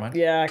beer. Never mind.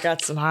 Yeah, I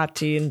got some hot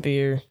tea and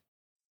beer.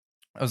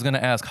 I was going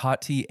to ask,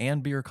 hot tea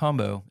and beer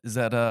combo. Is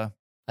that I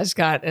just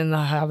got in the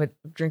habit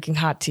of drinking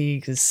hot tea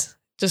because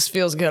it just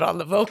feels good on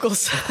the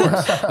vocals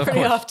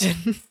pretty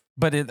often.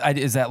 But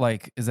is that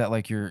like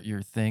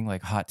your thing,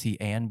 like hot tea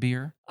and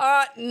beer?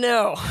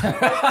 No.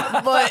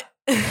 But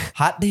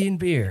hot tea and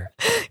beer.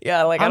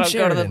 Yeah, like I don't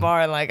go to the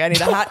bar and like I need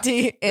a hot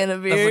tea and a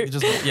beer.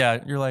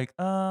 You're like,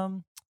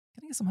 can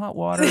I get some hot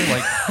water?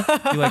 Like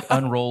you like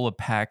unroll a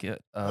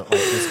packet of like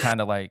this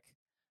kind of like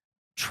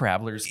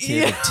traveler's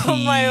kit of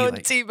tea. My own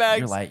like, tea bags.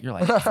 You're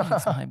like,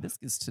 some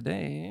hibiscus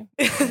today.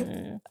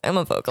 I'm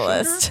a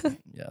vocalist.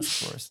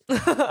 Yes, of course.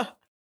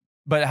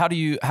 But how do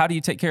you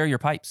take care of your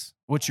pipes?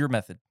 What's your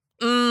method?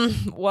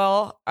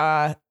 Well,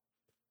 I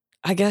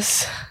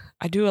guess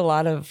I do a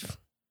lot of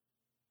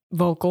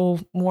vocal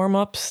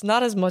warm-ups,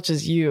 not as much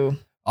as you.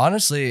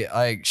 Honestly,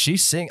 like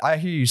I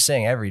hear you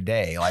sing every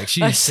day. Like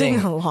I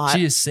sing a lot. She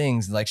just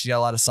sings. Like she got a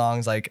lot of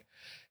songs. Like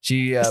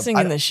she sing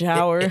in the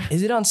shower.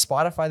 Is it on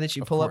Spotify that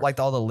you pull up like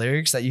all the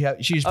lyrics that you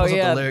have? She just pulls up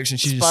the lyrics and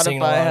she's just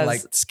singing along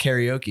like it's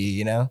karaoke,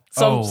 you know?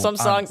 Some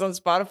songs on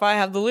Spotify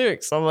have the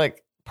lyrics. So I'm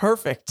like,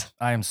 perfect.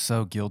 I am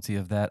so guilty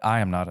of that. I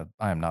am not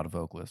a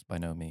vocalist by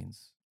no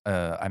means.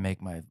 I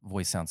make my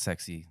voice sound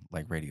sexy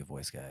like radio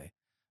voice guy.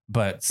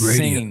 But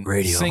singing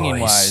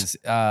wise,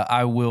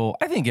 I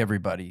think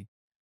everybody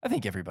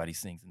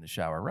sings in the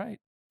shower, right?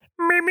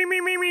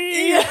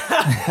 Me. Yeah.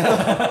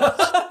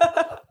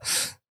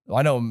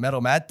 I know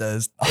Metal Matt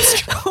does.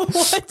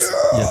 What?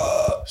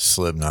 Yeah.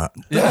 Slipknot.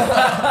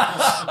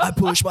 I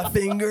push my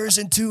fingers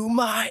into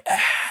my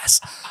ass.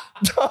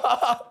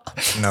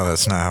 No,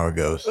 that's not how it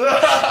goes.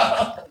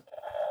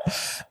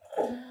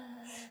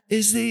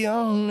 Is the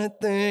only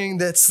thing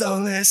that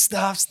slowly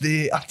stops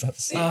the.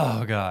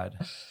 Oh God.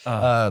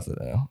 I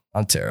don't know.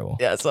 I'm terrible.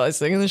 Yeah, so I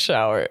sing in the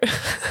shower.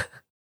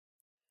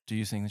 Do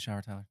you sing in the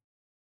shower, Tyler?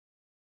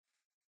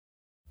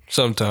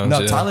 Sometimes. No,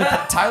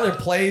 yeah. Tyler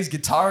plays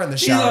guitar in the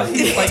shower.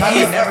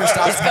 Tyler never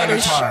stops playing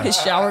guitar. His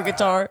shower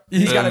guitar.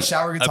 He's got a And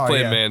shower guitar. I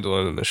play yeah.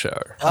 mandolin in the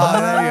shower. Oh,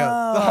 there you go.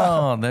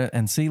 Oh,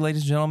 and see,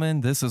 ladies and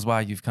gentlemen, this is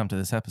why you've come to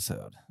this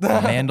episode.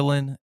 A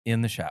mandolin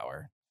in the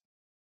shower.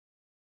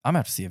 I'm gonna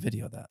have to see a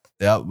video of that.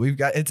 Yeah, we've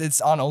got it's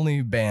on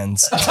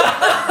OnlyBands.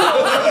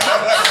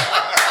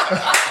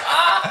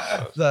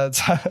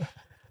 That's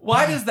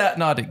Why does that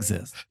not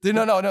exist? dude.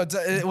 No. What's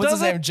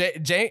his name? What's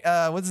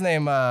his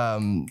name?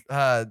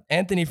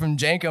 Anthony from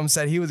Jankum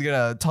said he was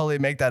gonna totally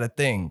make that a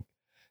thing.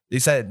 He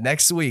said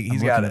next week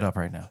he's I'm got looking it. up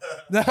right now.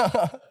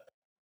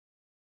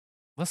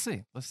 Let's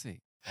see.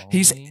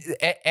 He's Only-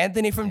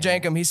 Anthony from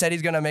Band. Jankum. He said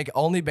he's gonna make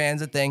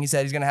OnlyBands a thing. He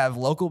said he's gonna have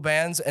local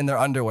bands in their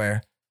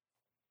underwear.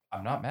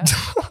 I'm not mad.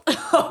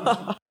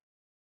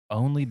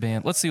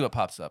 OnlyBand. Let's see what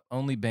pops up.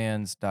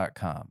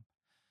 Onlybands.com.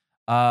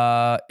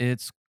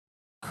 It's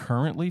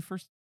currently for.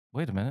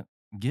 Wait a minute.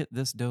 Get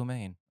this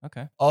domain.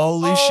 Okay.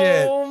 Holy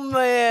shit! Oh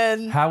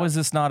man. How is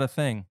this not a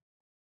thing?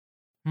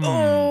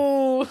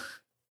 Oh.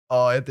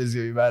 Oh, Anthony's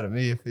gonna be mad at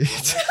me if he.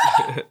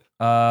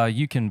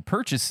 You can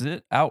purchase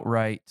it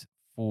outright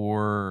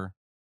for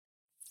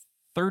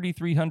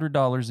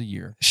 $3,300 a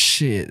year.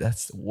 Shit,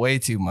 that's way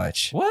too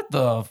much. What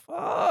the?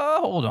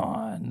 Hold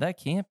on. That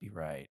can't be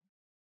right.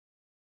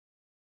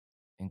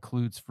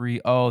 Includes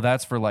free. Oh,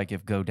 that's for like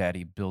if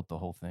GoDaddy built the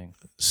whole thing.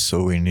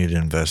 So we need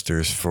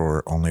investors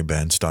for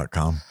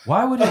onlybands.com.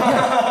 Why would it?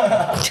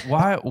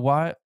 Yeah.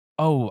 Why?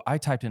 Oh, I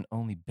typed in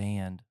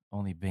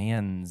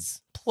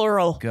OnlyBands.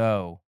 Plural.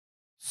 Go.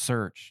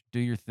 Search. Do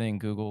your thing,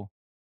 Google.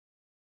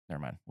 Never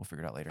mind. We'll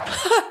figure it out later.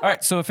 All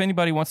right. So if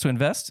anybody wants to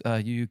invest,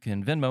 you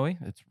can Venmo me.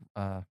 It's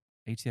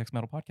ATX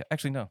Metal Podcast.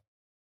 Actually, no.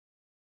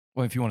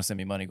 Well, if you want to send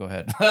me money, go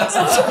ahead. Would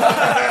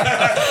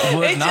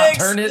not ATX.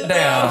 turn it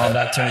down.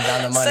 Not turning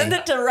down the money. Send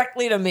it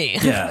directly to me.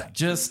 Yeah.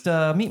 Just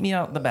meet me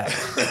out in the back.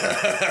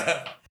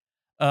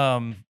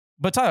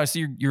 But Tyler, I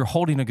see you're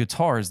holding a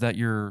guitar. Is that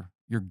your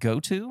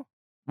go-to?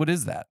 What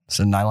is that?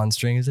 So nylon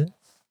string, is it?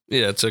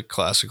 Yeah, it's a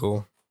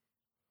classical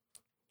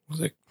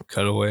like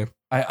cutaway.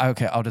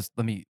 Okay,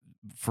 let me,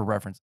 for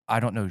reference,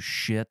 I don't know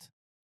shit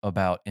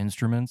about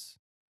instruments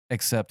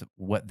except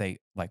what they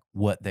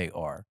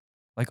are.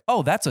 Like,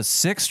 oh, that's a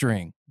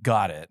 6-string.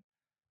 Got it.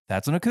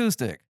 That's an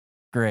acoustic.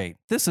 Great.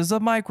 This is a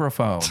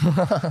microphone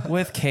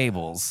with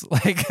cables.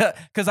 Like,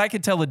 because I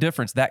can tell the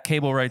difference. That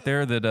cable right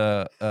there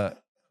that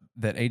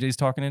AJ's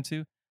talking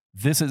into,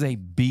 this is a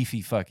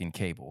beefy fucking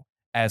cable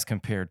as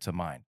compared to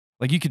mine.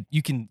 Like you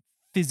can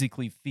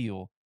physically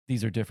feel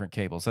these are different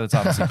cables. So it's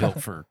obviously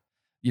built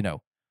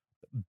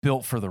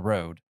for the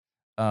road.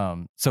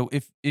 So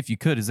if you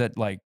could, is that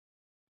like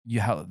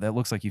that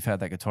looks like you've had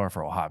that guitar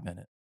for a hot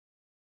minute.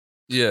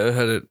 Yeah, I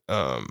had it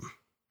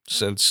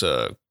since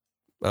I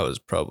was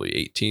probably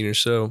 18 or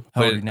so.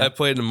 How old are you now? I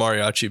played in a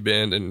mariachi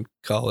band in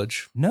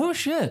college. No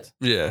shit.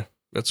 Yeah,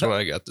 that's when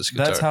I got this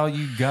guitar. That's how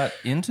you got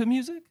into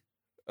music?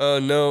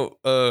 No,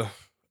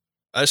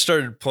 I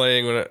started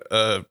playing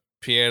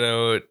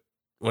piano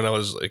when I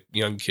was like a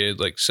young kid,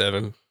 like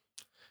 7,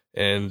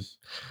 and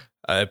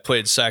I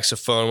played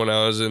saxophone when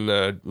I was in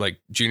like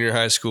junior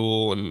high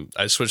school, and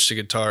I switched to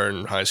guitar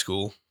in high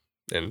school,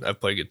 and I've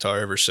played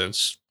guitar ever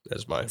since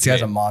as my This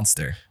guy's a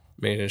monster.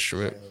 main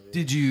instrument.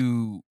 Did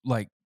you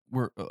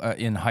were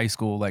in high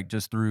school like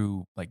just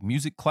through like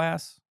music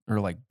class or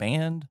like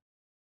band?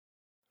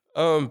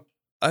 I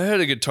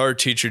had a guitar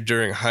teacher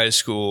during high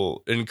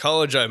school. In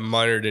college, I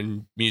minored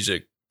in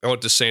music. I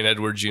went to St.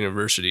 Edward's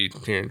University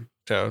here in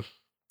town.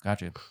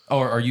 Gotcha. Oh,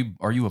 are you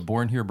a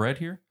born here, bred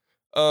here?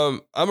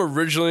 I'm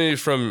originally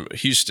from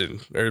Houston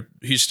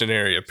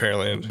area,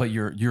 Pearland. But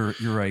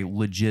you're a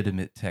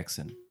legitimate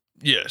Texan,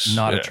 Yes,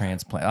 not yeah. a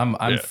transplant. I'm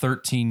Yeah.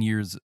 13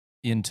 years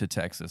into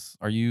Texas.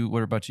 Are you?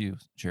 What about you,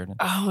 Sheridan?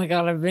 Oh my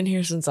god, I've been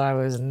here since I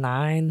was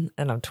 9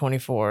 and I'm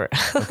 24.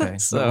 Okay.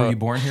 So But were you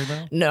born here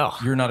though? no.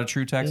 You're not a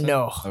true Texan?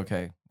 No.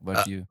 Okay.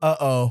 But you.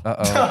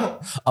 Uh-oh.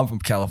 I'm from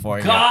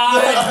California.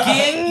 God,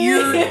 get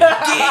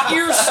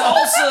your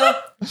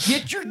salsa.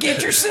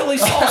 Get your silly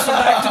salsa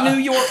back to New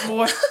York,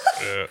 boy.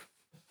 Yeah.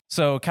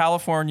 So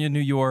California, New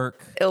York,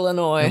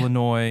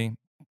 Illinois.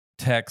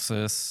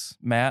 Texas,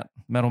 Metal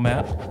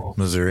Matt,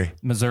 Missouri.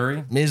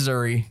 Missouri.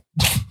 Misery.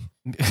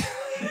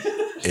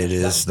 It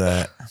is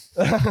that.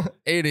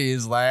 It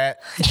is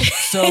that.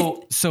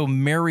 So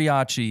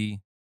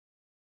mariachi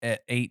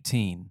at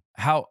 18.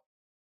 How'd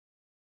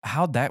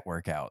that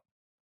work out?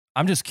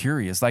 I'm just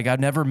curious. Like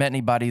I've never met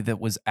anybody that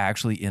was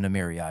actually in a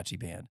mariachi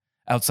band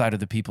outside of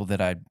the people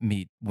that I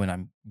meet when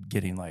I'm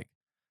getting like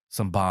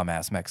some bomb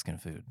ass Mexican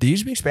food. Do you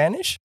speak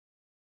Spanish?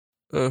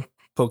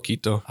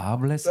 Poquito.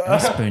 Hables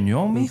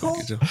español, mijo?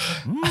 Poquito.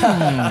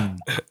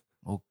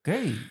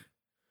 Okay.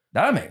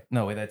 Dame.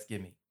 No, wait, that's give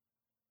me.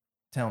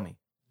 Tell me.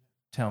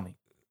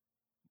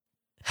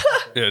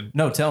 Yeah,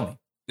 No, tell me.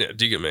 yeah,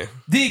 dígame.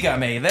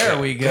 Dígame. There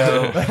we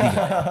go.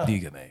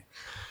 Dígame.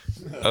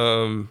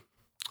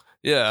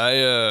 Yeah,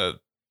 I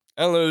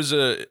don't know. It was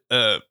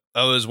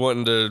I was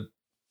wanting to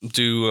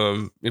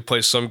do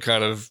play some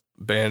kind of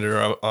band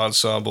or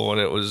ensemble,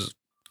 and it was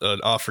an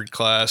offered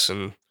class,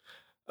 and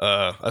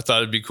I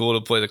thought it'd be cool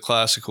to play the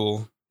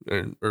classical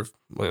or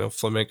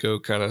flamenco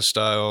kind of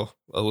style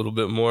a little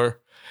bit more.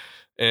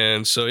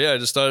 And so, yeah, I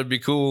just thought it'd be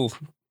cool.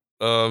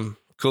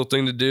 Cool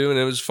thing to do. And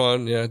it was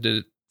fun. Yeah, I did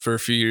it for a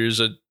few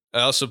years. I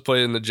also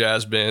played in the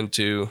jazz band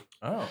too.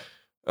 Oh.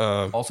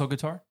 Also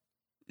guitar?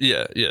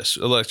 Yeah, yes.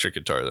 Electric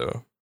guitar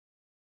though.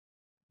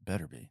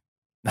 Better be.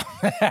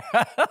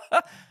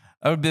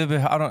 I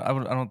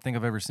don't think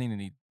I've ever seen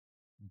any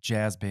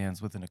jazz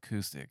bands with an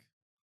acoustic.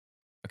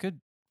 It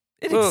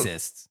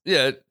exists.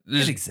 Yeah,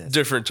 there's It exists.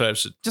 different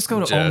types of Just go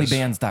to jazz.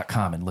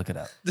 onlybands.com and look it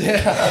up.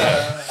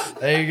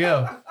 There you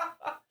go.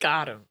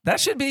 Got him. That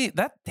should be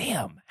that.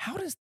 Damn. How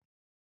does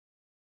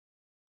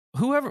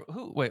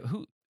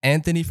who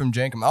Anthony from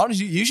Jankum.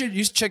 Honestly, you should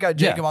check out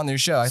Jankum on their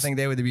show. I think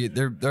they're a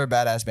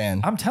badass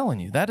band. I'm telling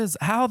you, that is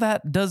how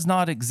that does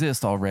not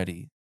exist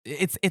already.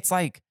 It's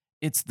like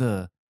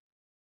the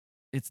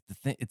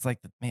thing. It's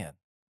like the man.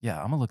 Yeah,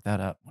 I'm gonna look that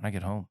up when I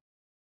get home.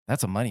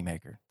 That's a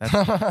moneymaker.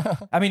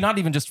 I mean, not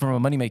even just from a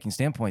money-making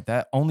standpoint,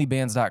 that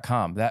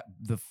onlybands.com, that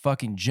the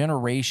fucking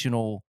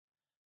generational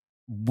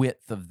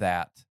width of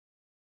that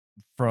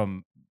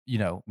from,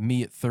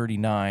 me at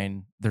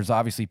 39, there's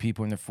obviously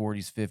people in their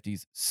 40s,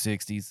 50s,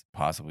 60s,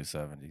 possibly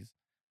 70s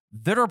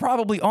that are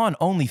probably on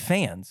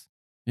OnlyFans,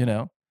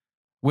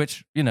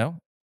 which,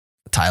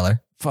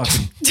 Tyler.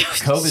 fucking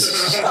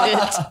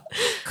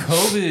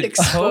COVID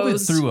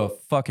Exposed. threw a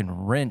fucking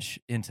wrench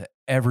into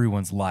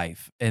everyone's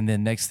life. And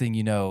then next thing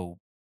you know,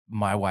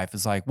 my wife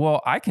is like,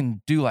 well, I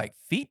can do like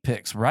feet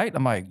pics, right?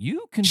 I'm like,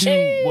 you can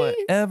do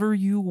whatever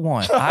you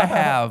want. I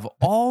have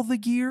all the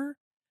gear.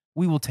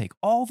 We will take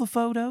all the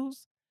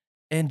photos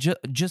and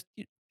just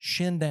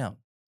shin down,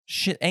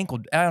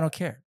 ankle. I don't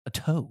care. A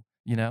toe,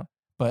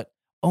 but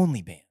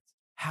OnlyBands.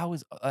 How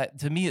is,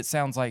 to me, it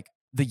sounds like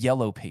the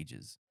yellow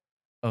pages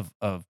of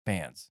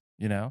bands,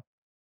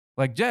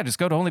 Like, yeah, just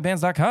go to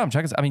onlybands.com.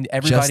 Check us. I mean,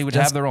 everybody would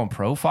have their own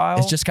profile.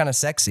 It's just kind of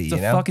sexy, it's a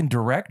fucking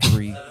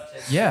directory.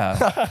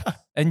 Yeah.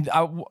 And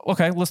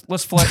okay,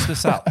 let's flesh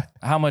this out.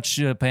 How much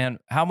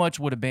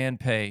would a band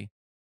pay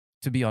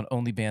to be on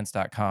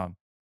onlybands.com?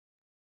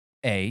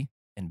 A,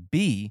 and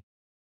B,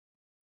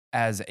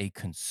 as a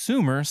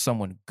consumer,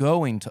 someone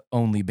going to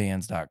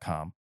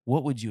onlybands.com,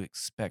 what would you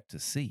expect to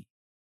see?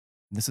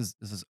 This is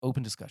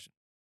open discussion.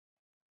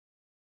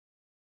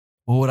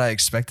 What would I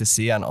expect to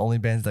see on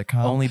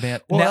onlybands.com?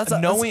 OnlyBand. Well, Now,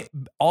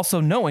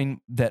 knowing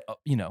that,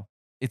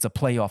 it's a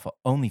play off of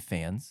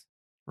OnlyFans,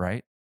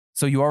 right?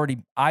 So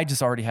I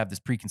just already have this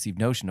preconceived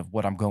notion of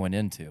what I'm going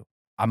into.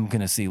 I'm going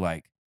to see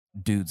like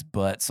dudes'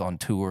 butts on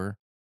tour.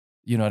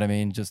 You know what I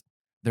mean? Just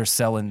they're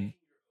selling.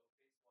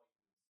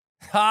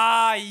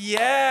 Ah,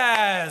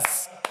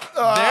 yes.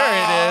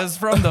 There it is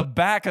from the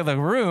back of the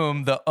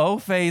room. The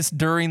O-face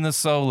during the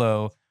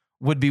solo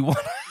would be one.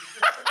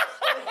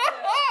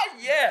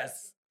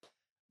 Yes.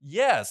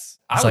 Yes.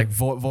 It's like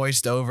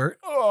voiced over.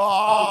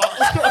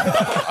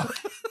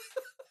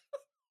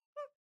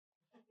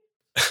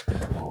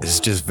 It's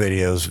just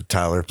videos of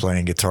Tyler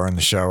playing guitar in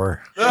the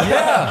shower.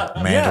 Yeah.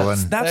 Mandolin.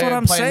 Yes, that's what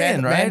I'm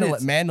saying,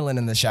 right? Mandolin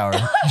in the shower.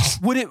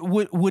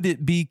 Would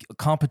it be a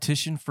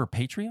competition for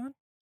Patreon?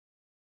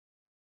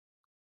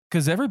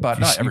 Because not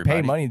everybody. You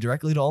pay money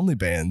directly to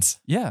OnlyBands.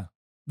 Yeah.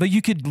 But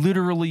you could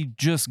literally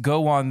just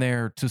go on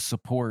there to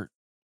support.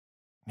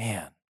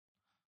 Man,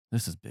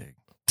 this is big.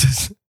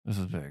 This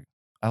is big.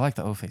 I like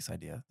the O-face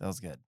idea. That was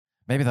good.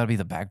 Maybe that'll be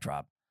the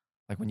backdrop.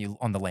 Like when you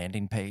on the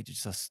landing page,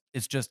 it's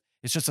just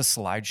a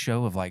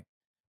slideshow of like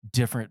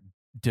different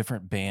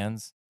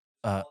bands.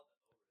 Yeah,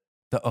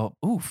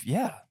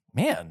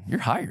 man, you're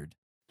hired.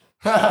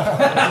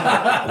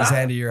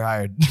 Andy, you're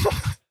hired.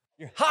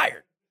 You're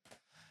hired.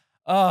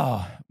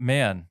 Oh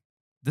man,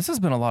 this has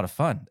been a lot of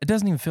fun. It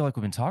doesn't even feel like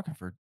we've been talking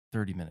for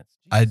 30 minutes.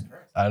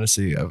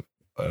 Honestly,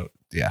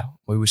 yeah,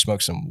 we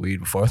smoked some weed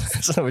before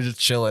this, so we're just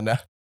chilling now.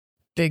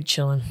 Big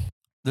chilling.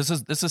 This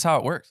is how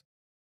it works.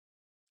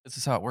 This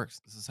is how it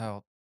works. This is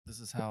how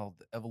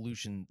the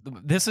evolution.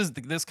 This is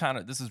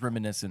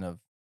reminiscent of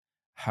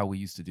how we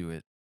used to do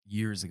it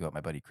years ago at my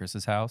buddy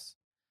Chris's house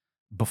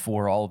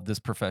before all of this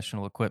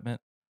professional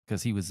equipment.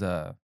 Because he was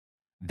that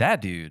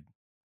dude.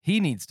 He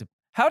needs to.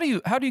 How do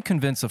you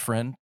convince a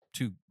friend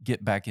to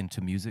get back into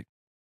music?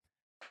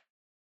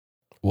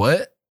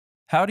 What?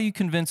 How do you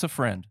convince a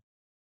friend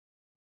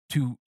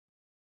to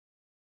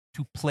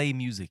play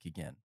music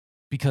again?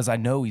 Because I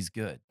know he's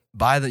good.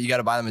 You got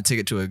to buy them a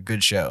ticket to a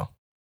good show.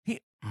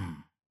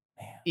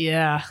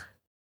 Yeah.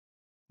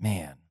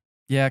 Man.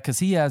 Yeah, because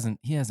he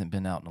hasn't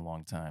been out in a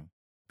long time.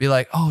 Be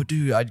like, oh,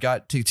 dude, I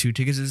got 2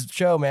 tickets to the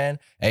show, man.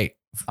 Hey,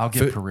 I'll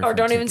get periphery. Or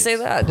don't even say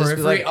tickets. that. Just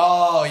be Periphery. like,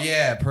 Oh,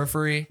 yeah,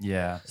 periphery.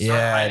 Yeah. Start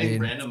hiding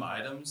dude. random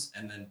items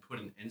and then put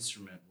an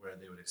instrument where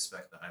they would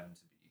expect the item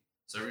to be.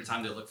 So every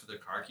time they look for their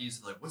car keys,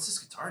 they're like, what's this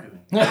guitar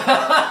doing?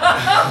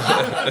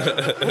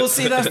 Well,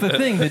 see, that's the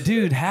thing. The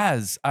dude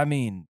has,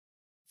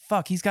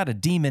 he's got a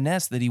Demon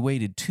S that he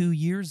waited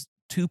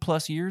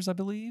 2+ years, I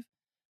believe.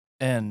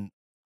 And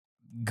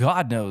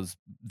God knows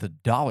the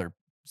dollar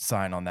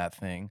sign on that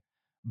thing.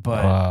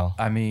 But Wow.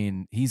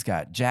 he's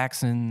got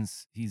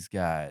Jacksons, he's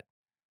got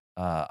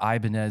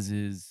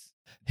Ibanez's.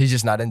 He's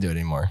just not into it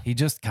anymore. He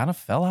just kind of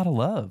fell out of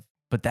love.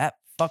 But that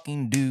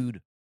fucking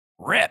dude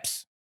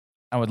rips.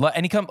 I would love,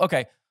 and he come.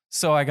 Okay,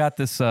 so I got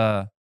this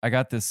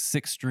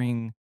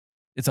 6-string.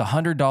 It's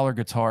 $100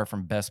 guitar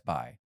from Best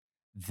Buy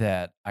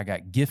that I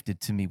got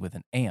gifted to me with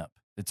an amp.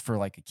 It's for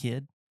like a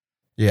kid.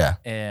 Yeah.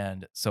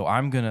 And so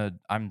I'm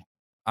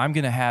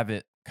gonna have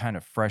it kind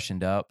of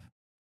freshened up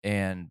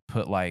and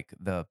put like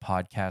the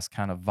podcast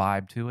kind of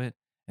vibe to it,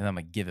 and I'm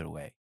gonna give it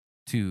away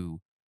to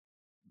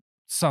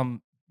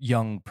some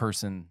young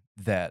person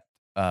that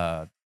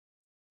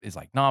is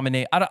like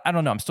nominate. I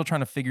don't know. I'm still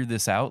trying to figure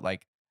this out.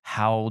 Like,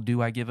 how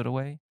do I give it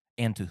away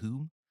and to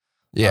whom?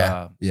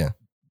 Yeah.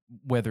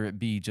 Whether it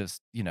be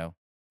just,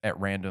 at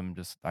random,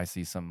 just I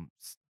see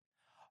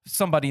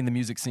somebody in the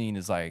music scene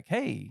is like,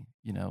 hey,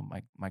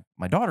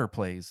 my daughter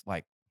plays,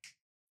 like,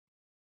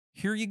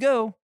 here you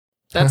go.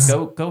 That's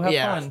Go have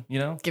fun,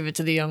 Give it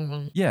to the young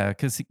one. Yeah,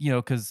 because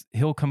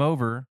he'll come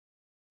over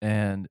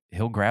and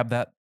he'll grab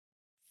that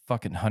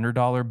fucking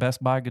 $100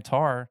 Best Buy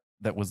guitar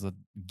that was a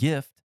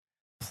gift,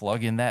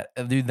 plug in that,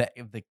 dude,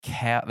 the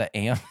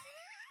amp.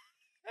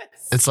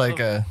 It's like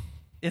a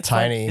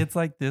tiny. It's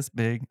like this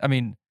big. I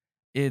mean,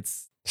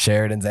 it's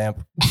Sheridan's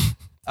amp.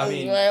 I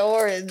mean, my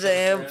orange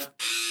amp.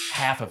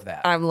 half of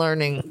that. I'm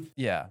learning.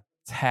 Yeah,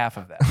 it's half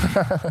of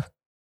that.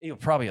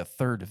 Probably a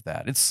third of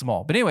that. It's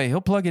small. But anyway,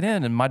 he'll plug it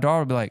in and my daughter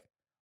will be like,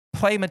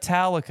 play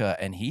Metallica.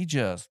 And he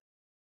just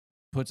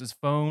puts his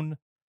phone,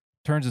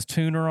 turns his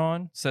tuner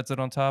on, sets it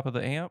on top of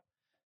the amp.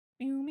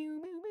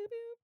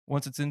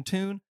 Once it's in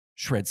tune,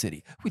 Shred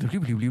City.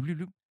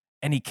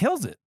 And he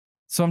kills it.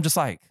 So I'm just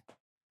like,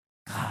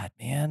 God,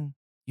 man,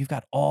 you've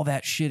got all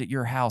that shit at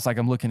your house. Like,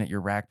 I'm looking at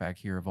your rack back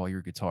here of all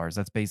your guitars.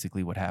 That's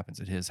basically what happens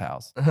at his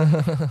house.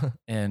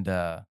 And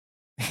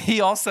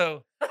he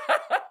also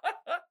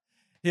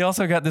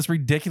got this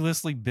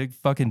ridiculously big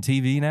fucking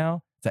TV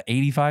now. It's an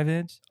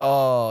 85-inch.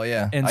 Oh,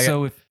 yeah. And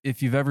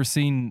if you've ever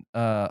seen,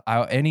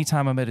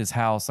 anytime I'm at his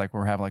house, like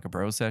we're having like a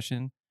bro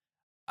session,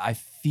 I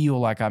feel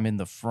like I'm in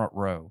the front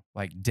row,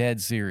 like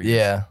dead serious.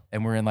 Yeah.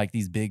 And we're in like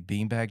these big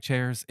beanbag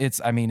chairs. It's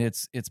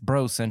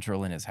bro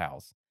central in his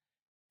house.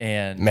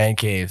 And Man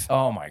cave.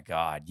 Oh my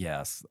God,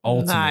 yes.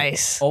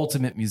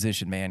 Ultimate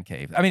musician man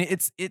cave. I mean,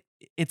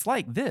 it's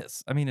like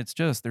this. I mean, it's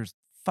just, there's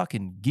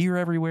fucking gear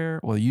everywhere.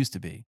 Well, it used to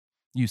be.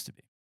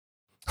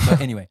 But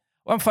anyway,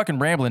 well, I'm fucking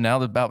rambling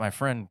now about my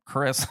friend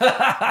Chris.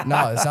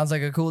 No, it sounds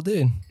like a cool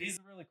dude. He's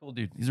a really cool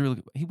dude.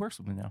 He works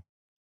with me now.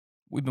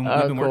 We've been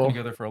working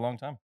together for a long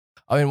time.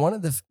 I mean, one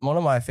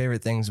of my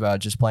favorite things about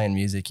just playing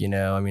music,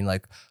 I mean,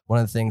 like one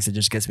of the things that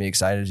just gets me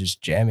excited is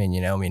just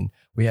jamming, I mean,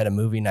 we had a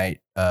movie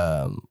night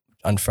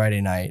on Friday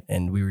night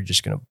and we were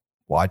just going to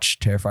watch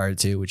Terrifier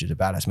 2, which is a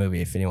badass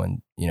movie. If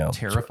anyone,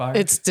 Terrifier?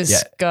 It's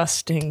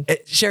disgusting.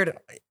 Sheridan.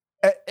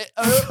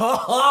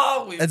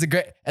 It's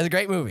a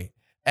great movie.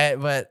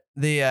 But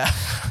the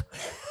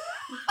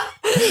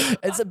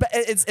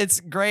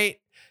it's great.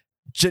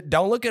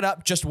 Don't look it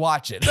up. Just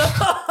watch it.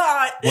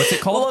 What's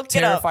it called?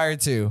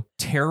 Terrifier 2.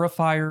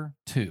 Terrifier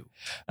 2.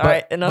 All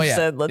right, enough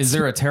said. Is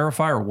there a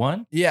Terrifier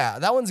 1? Yeah,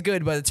 that one's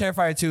good, but the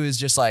Terrifier 2 is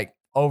just like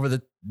over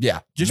the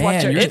Just Man,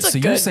 watch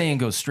it. You're saying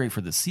go strate for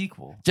the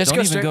sequel. Just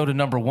Don't go to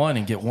number 1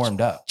 and get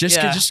warmed up.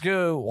 Just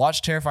go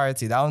watch Terrifier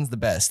 2. That one's the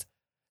best,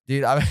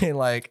 dude. I mean,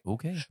 like,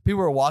 okay. People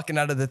were walking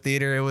out of the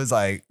theater. It was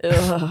like,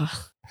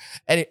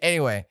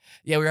 anyway,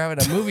 yeah, we were having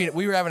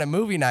a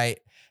movie night.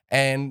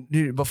 And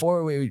dude,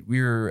 before we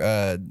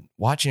were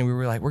watching, we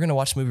were like, we're gonna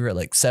watch the movie at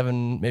like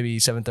 7, maybe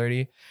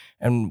 7:30,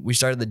 and we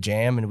started the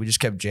jam, and we just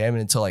kept jamming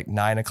until like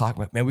 9 o'clock.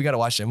 Like, man, we gotta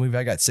watch that movie.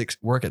 I got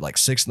work at like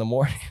 6 in the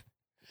morning.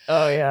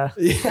 Oh yeah,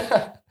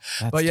 yeah,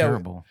 that's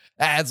terrible.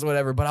 That's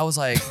whatever. But I was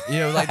like,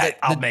 like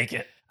I'll make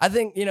it. I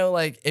think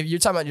like if you're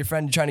talking about your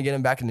friend trying to get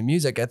him back into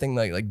music, I think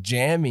like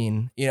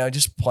jamming,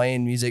 just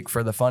playing music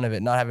for the fun of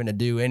it, not having to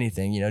do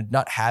anything,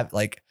 not have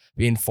like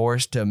being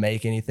forced to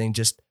make anything,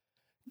 just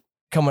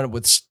coming up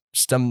with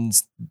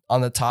stems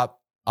off the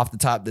top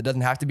that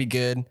doesn't have to be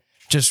good,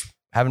 just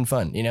having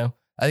fun.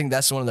 I think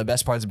that's one of the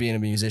best parts of being a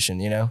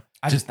musician.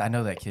 I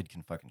know that kid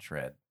can fucking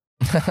shred.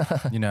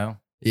 Yeah,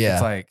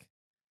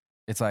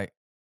 it's like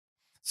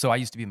so I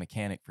used to be a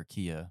mechanic for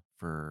Kia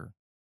for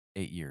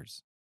 8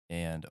 years,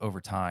 and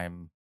over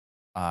time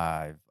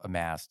I've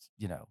amassed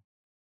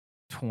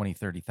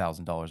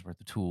 $20,000-$30,000 worth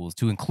of tools,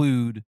 to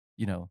include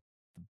the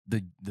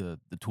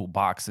tool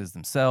boxes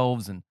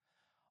themselves and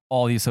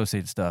all the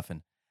associated stuff,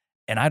 and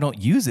I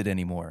don't use it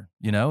anymore.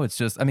 It's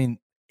just,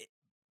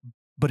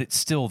 but it's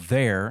still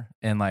there.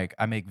 And like,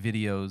 I make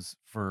videos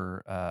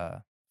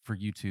for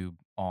YouTube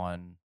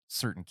on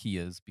certain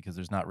Kias because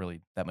there's not really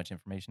that much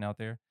information out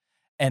there.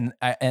 And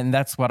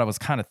that's what I was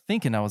kind of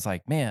thinking. I was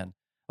like, man,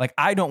 like,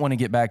 I don't want to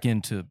get back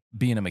into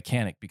being a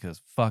mechanic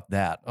because fuck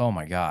that. Oh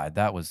my God.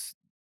 That was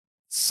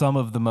some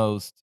of the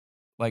most,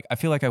 like, I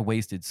feel like I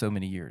wasted so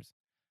many years,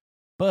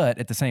 but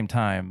at the same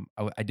time,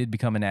 I did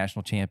become a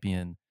national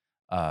champion,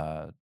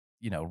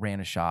 ran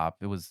a shop.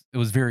 It was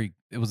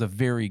a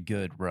very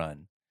good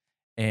run.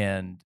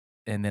 And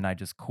then I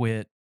just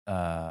quit.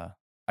 I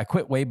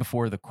quit way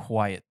before the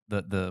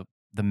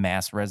the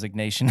mass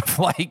resignation of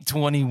like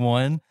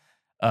 21.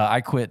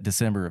 I quit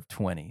December of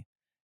 20,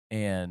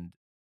 and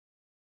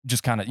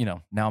just kind of,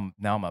 now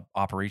I'm a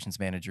operations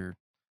manager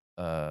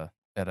at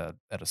a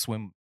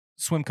swim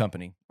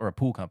company, or a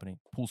pool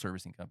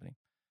servicing company,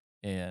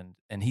 and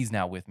he's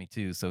now with me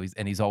too. So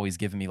he's always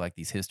giving me like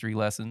these history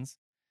lessons.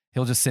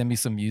 He'll just send me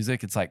some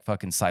music. It's like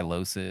fucking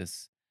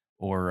Silosis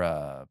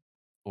or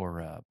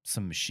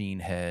some Machine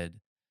Head,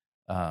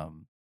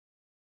 and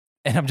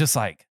I'm just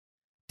like,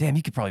 damn,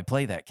 you could probably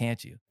play that,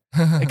 can't you?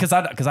 Because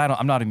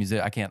I'm not a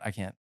musician. I can't I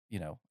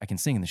can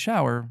sing in the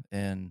shower,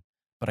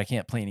 but I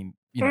can't play any.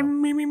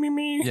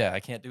 Me. Yeah, I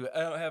can't do it.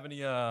 I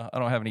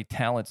don't have any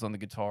talents on the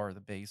guitar or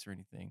the bass or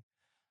anything.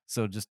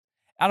 So just,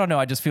 I don't know.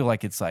 I just feel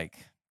like it's like,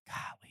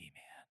 golly,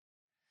 man,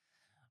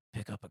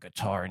 pick up a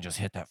guitar and just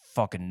hit that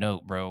fucking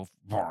note, bro.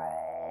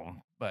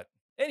 But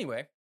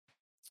anyway,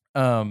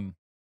 I don't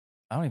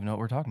even know what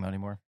we're talking about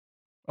anymore.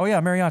 Oh yeah,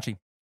 mariachi,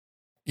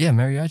 Yeah,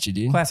 mariachi,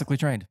 dude. classically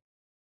trained.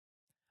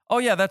 Oh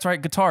yeah, that's right.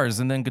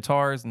 Guitars and then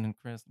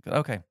Chris.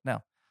 Okay,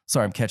 now,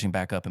 sorry, I'm catching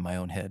back up in my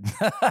own head.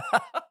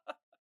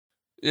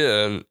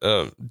 Yeah,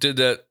 and did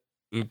that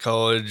in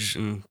college,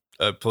 and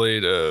I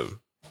played,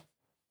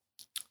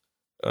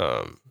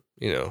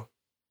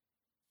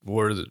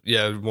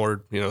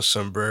 more,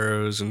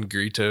 sombreros and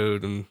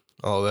gritoed and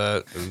all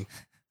that, and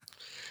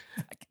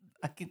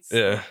I can see.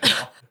 yeah,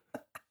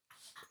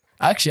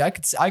 Actually,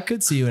 I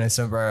could see you in a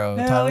sombrero,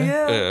 Hell Tyler.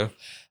 yeah.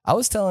 I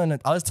was telling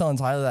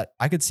Tyler that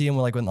I could see him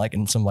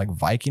in some like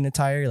Viking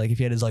attire, like if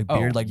he had his like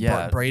beard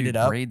braided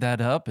up. Braid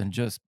that up and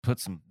just put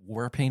some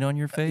war paint on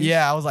your face.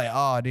 Yeah, I was like,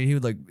 oh, dude, he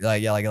would look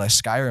like a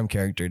Skyrim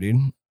character, dude.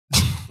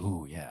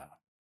 Ooh, yeah.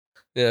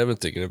 yeah. I've been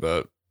thinking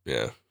about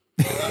doing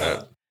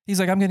that.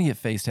 He's like, I'm gonna get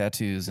face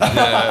tattoos and,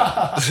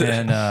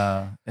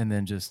 Yeah. and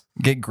then just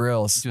Get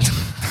grills.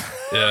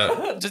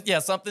 Yeah,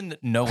 something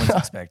that no one's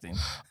expecting.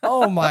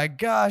 Oh my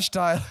gosh,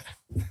 Tyler.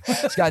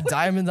 He's got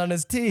diamonds on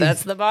his teeth.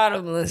 That's the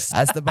bottomless.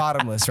 That's the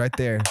bottomless right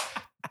there.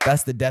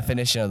 That's the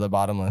definition of the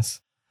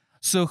bottomless.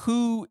 So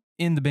who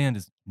in the band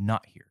is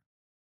not here?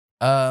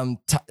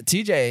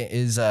 TJ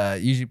is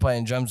usually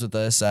playing drums with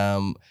us.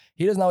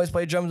 He doesn't always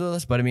play drums with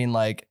us, but I mean,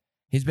 like,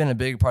 he's been a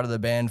big part of the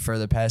band for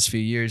the past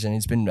few years, and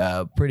he's been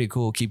pretty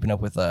cool keeping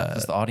up with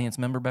Is the audience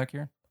member back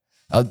here?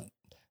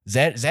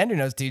 Xander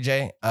knows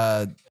TJ.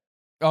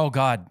 Oh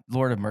God,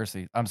 Lord of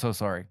mercy. I'm so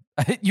sorry.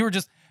 you were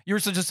just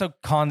so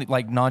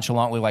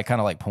nonchalantly, like, kind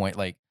of like point,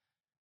 like,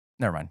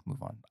 never mind,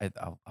 move on.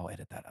 I'll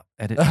edit that out.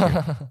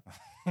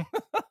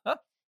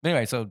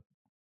 Anyway, so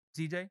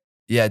TJ?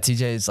 Yeah,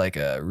 TJ is like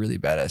a really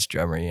badass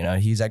drummer.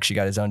 He's actually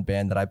got his own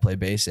band that I play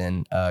bass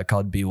in,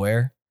 called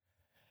Beware,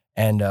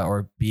 and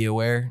or Be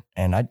Aware.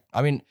 And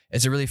I mean,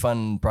 it's a really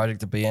fun project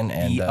to be in.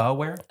 And Be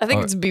aware? I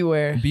think it's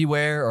beware.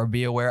 Beware or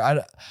Be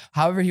Aware.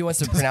 However he wants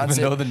to pronounce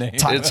it. Know the name.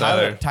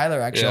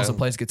 Tyler actually also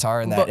plays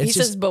guitar in that. He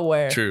says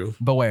beware. true.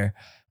 Beware.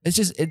 It's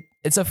just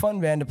it's a fun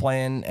band to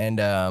play in, and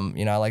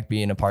I like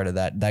being a part of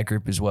that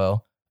group as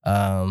well.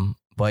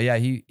 But yeah,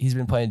 he's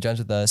been playing drums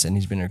with us, and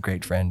he's been a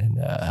great friend and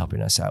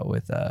helping us out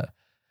with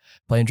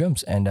playing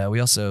drums. And we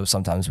also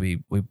sometimes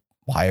we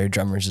hire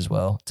drummers as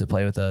well to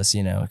play with us,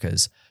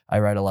 because I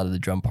write a lot of the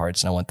drum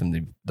parts, and I want them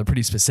to, they're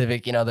pretty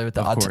specific, they're with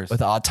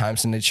the odd time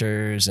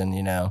signatures and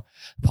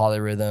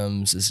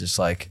polyrhythms. It's just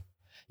like,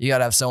 you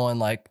gotta have someone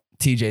like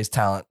TJ's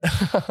talent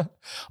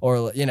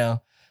or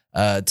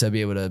to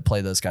be able to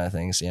play those kind of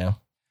things.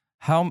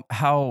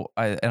 How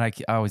I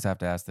always have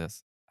to ask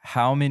this.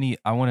 I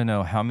want to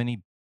know how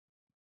many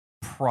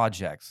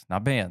projects,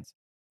 not bands,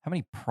 how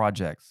many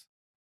projects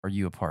are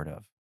you a part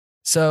of?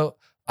 So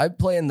I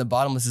play in the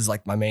Bottomless is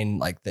like my main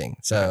like thing.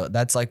 So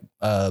that's like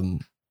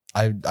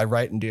I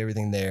write and do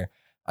everything there.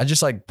 I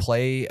just like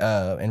play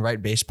and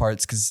write bass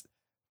parts because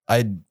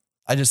I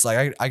just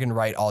like I can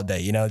write all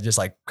day, just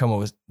like come up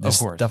with this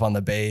stuff on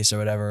the bass or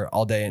whatever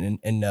all day in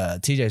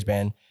TJ's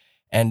band.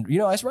 And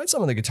I write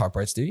some of the guitar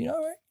parts too,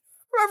 right?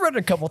 I've written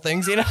a couple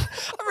things, I've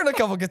written a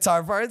couple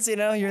guitar parts, here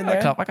and there.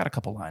 I got a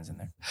couple lines in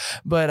there.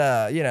 But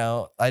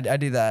I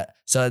do that.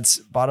 So it's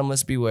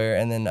Bottomless, Beware,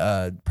 and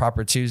then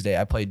Proper Tuesday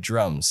I play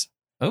drums.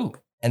 Oh.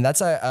 And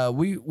that's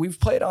we've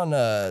played on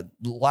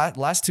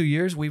last 2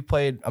 years. We've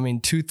played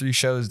 2-3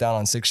 shows down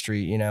on 6th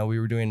Street. We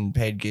were doing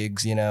paid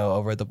gigs,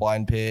 over at the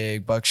Blind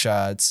Pig,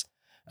 Buckshots,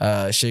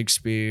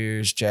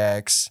 Shakespeare's,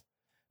 Jack's.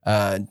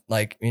 That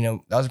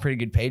was a pretty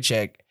good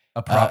paycheck.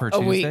 A Proper a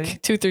Tuesday?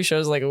 week, 2-3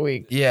 shows like a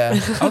week. Yeah,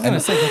 I was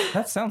gonna say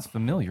that sounds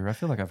familiar. I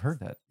feel like I've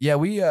heard that. Yeah,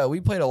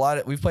 we've played a lot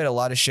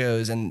of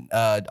shows, and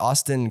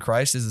Austin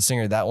Christ is the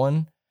singer of that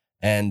one,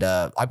 and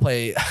I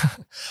play.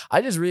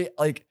 I just really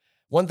like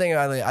one thing.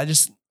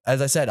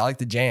 As I said, I like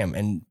to jam,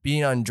 and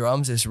being on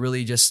drums is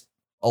really just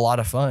a lot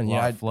of fun.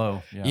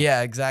 Flow.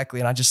 Yeah,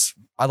 exactly. And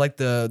I like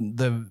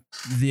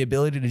the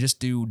ability to just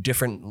do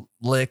different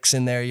licks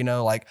in there.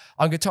 Like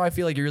on guitar, I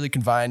feel like you're really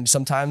confined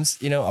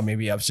sometimes. Or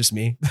maybe it's just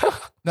me.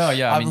 No,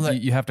 yeah. I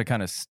mean, you have to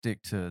kind of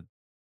stick to,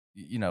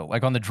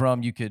 like on the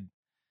drum,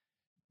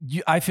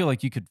 I feel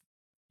like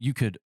you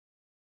could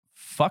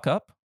fuck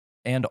up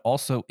and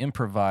also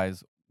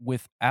improvise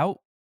without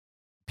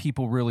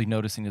people really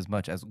noticing as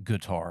much as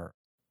guitar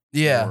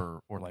Yeah,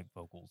 or like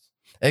vocals.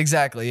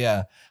 exactly.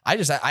 Yeah, I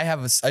just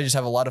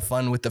have a lot of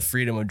fun with the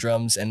freedom of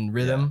drums and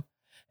rhythm,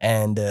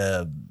 and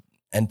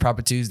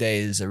Proper Tuesday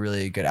is a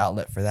really good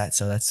outlet for that.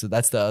 So that's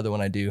the other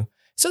one I do.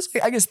 So it's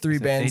like, I guess 3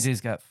 So bands.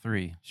 AJ's got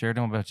 3.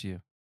 Sheridan, what about you?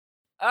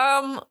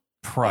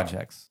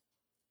 Projects.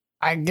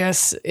 I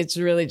guess it's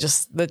really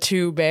just the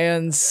 2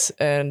 bands,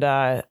 and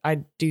I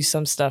do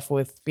some stuff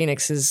with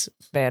Phoenix's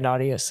band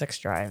Audio Sex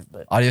Drive,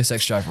 but Audio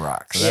Sex Drive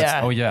rocks. So that's,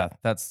 Yeah. Oh yeah,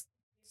 that's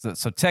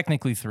so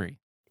technically 3.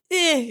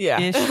 yeah,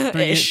 Ish,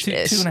 3, Ish.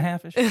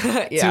 2.5 ish.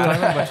 Yeah. What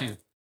about you?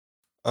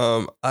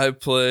 I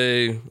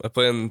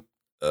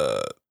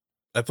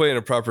play in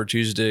a Proper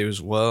Tuesday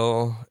as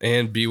well,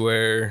 and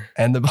Beware,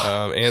 And the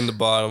and the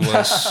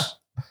Bottomless.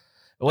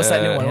 what's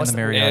that new one? And What's the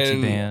the, mariachi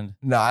and- band.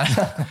 nah.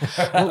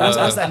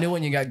 what's that new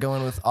one you got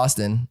going with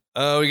Austin?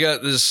 We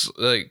got this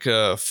like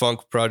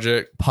funk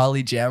project.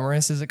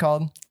 Polygamorous is it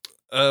called?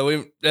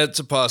 That's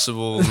a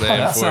possible name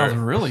That for sounds it.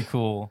 really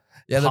cool.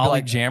 Yeah, they'll be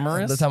like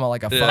Polygamorous? They're talking about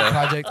like a Yeah. funk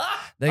project.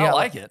 They I got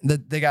like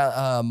it. They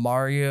got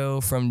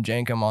Mario from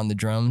Jankum on the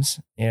drums.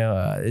 You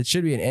know, it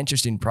should be an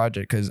interesting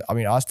project because I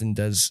mean Austin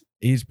does.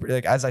 He's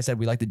like as I said,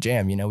 we like to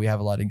jam. You know, we have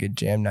a lot of good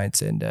jam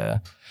nights, and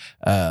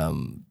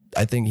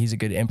I think he's a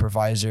good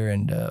improviser.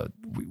 And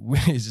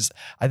he's just.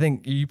 I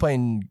think you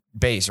playing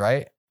bass,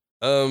 right?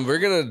 We're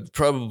gonna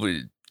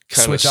probably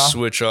kind of Switch off?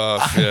 switch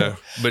off, yeah.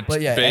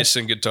 But yeah, bass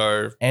and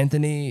guitar.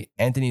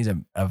 Anthony's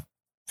a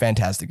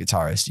fantastic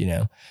guitarist, you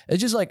know. It's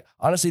just like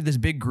honestly this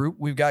big group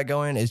we've got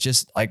going is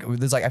just like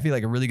there's like I feel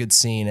like a really good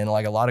scene and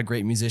like a lot of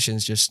great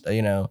musicians just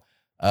you know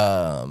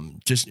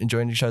just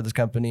enjoying each other's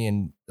company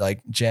and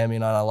like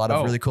jamming on a lot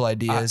of Oh, really cool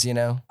ideas, you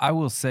know. I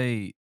will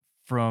say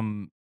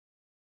from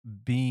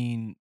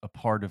being a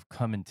part of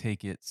Come and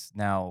Take It's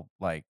now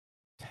like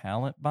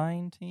talent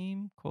buying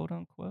team, quote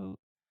unquote.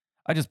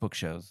 I just book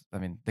shows. I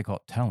mean, they call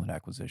it talent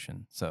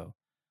acquisition. So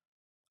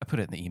I put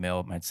it in the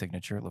email, my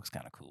signature. It looks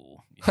kind of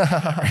cool. You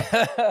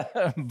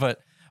know,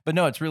 but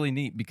no, it's really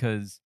neat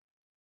because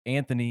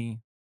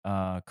Anthony,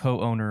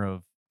 co-owner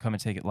of Come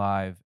and Take It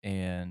Live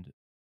and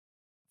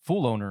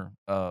full owner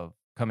of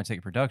Come and Take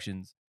It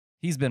Productions,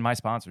 he's been my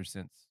sponsor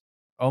since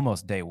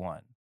almost day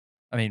one.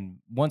 I mean,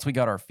 once we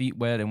got our feet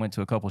wet and went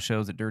to a couple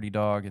shows at Dirty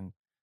Dog and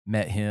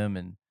met him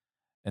and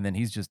then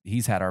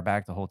he's had our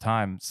back the whole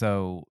time.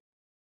 So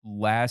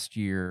last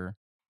year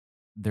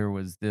there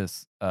was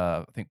this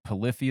I think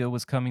Polyphia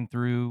was coming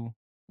through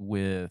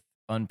with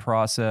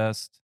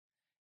Unprocessed,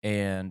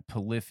 and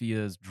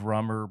Polyphia's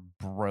drummer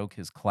broke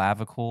his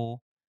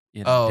clavicle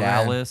in Oh,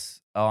 man.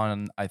 Dallas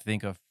on I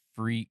think a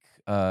freak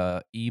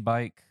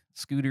e-bike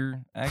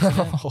scooter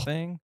accident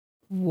thing.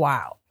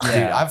 Wow. Dude,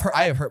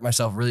 I have hurt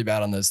myself really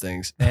bad on those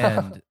things.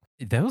 And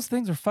those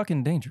things are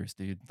fucking dangerous,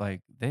 dude.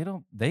 Like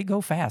they go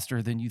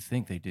faster than you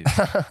think they do.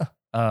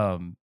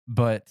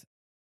 But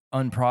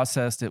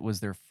Unprocessed, it was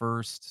their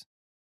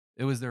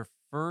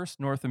first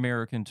North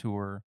American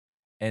tour,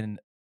 and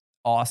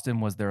Austin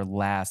was their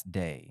last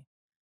day.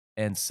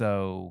 And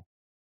so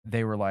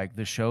they were like,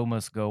 the show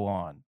must go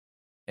on.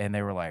 And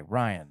they were like,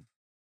 Ryan,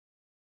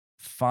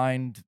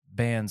 find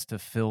bands to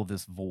fill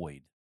this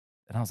void.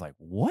 And I was like,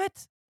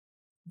 what?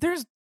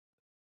 There's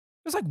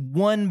like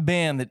one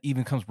band that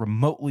even comes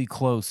remotely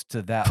close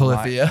to that.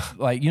 Polyphia.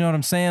 Like, you know what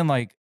I'm saying?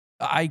 Like,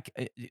 I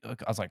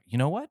was like, you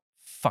know what?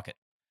 Fuck it.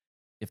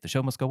 If the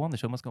show must go on, the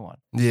show must go on.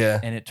 Yeah.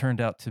 And it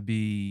turned out to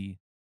be,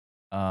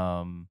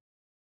 God,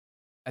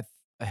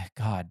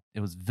 it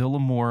was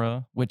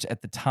Villamora, which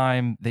at the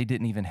time they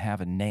didn't even have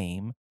a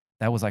name.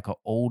 That was like an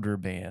older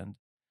band.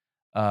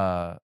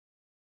 And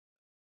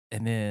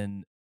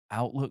then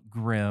Outlook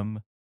Grim,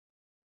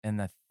 and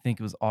I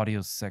think it was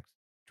Audio Sex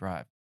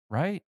Drive,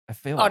 right? I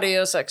feel like,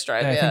 Audio Sex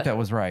Drive. I Yeah. think that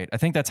was right. I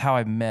think that's how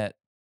I met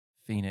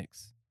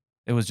Phoenix.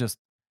 It was just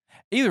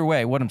either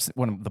way.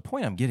 The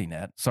point I'm getting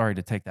at. Sorry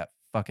to take that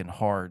fucking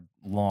hard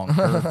long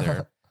curve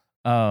there.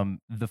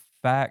 The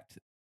fact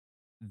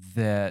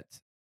that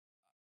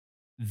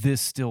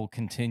this still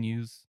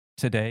continues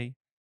today,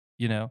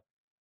 you know,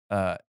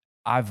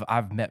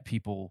 I've met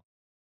people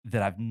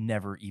that I've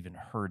never even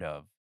heard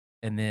of,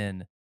 and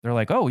then they're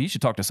like, "Oh, you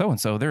should talk to so and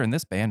so. They're in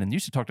this band, and you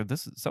should talk to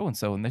this so and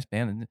so in this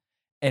band."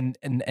 And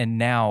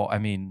now, I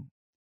mean,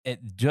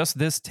 at just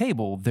this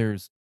table,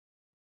 there's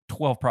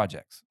 12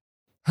 projects.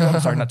 I'm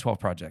sorry, not 12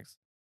 projects.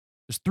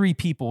 There's 3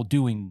 people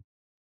doing.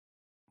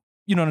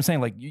 You know what I'm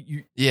saying? Like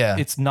you Yeah.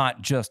 it's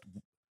not just,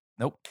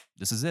 nope,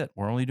 this is it.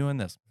 We're only doing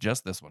this.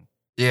 Just this one.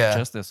 Yeah.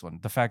 Just this one.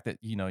 The fact that,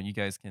 you know, you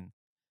guys can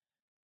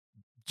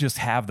just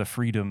have the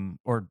freedom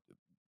or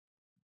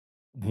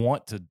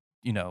want to,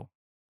 you know,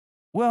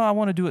 well, I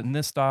want to do it in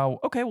this style.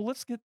 Okay, well,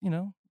 let's get, you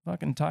know,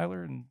 fucking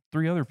Tyler and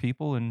 3 other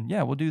people and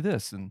yeah, we'll do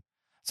this. And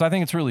so I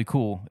think it's really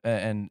cool.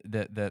 And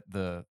that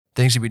the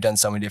Things should be done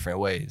so many different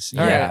ways.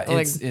 All yeah, right,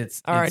 like,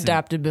 it's Our it's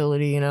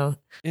adaptability, you know.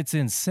 it's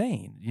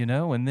insane, you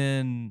know, and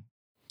then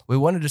We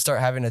wanted to start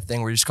having a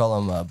thing where we just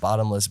call them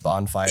bottomless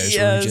bonfires. Where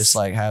we Yes. just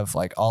like have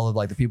like all of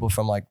like the people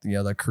from like, you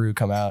know, the crew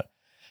come out,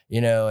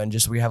 and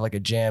just we have like a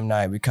jam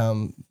night. We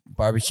come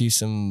barbecue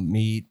some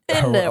meat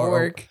And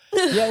network.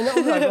 yeah,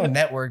 no, like no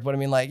network, but I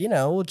mean, like,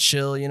 we'll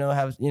chill,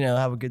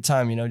 have a good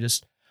time,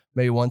 just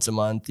maybe once a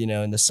month,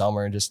 in the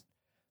summer, and just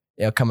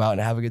come out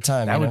and have a good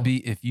time. That would be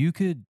if you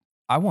could.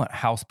 I want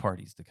house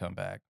parties to come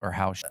back, or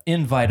house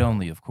invite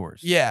only, of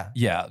course. Yeah.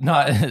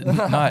 Not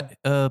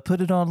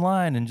put it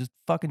online and just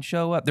fucking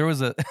show up. There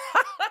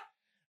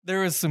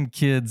was some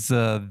kids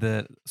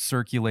that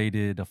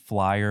circulated a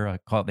flyer.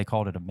 They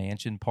called it a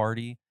mansion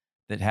party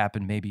that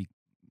happened maybe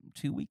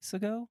 2 weeks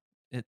ago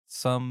at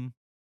some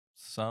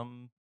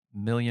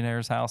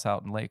millionaire's house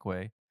out in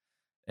Lakeway,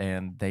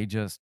 and they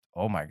just,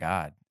 oh my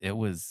God, it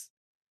was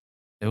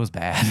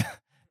bad.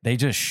 They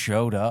just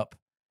showed up.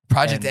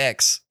 Project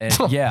X. And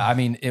yeah, I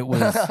mean, it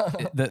was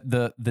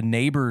the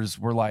neighbors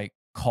were like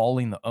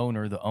calling the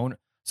owner.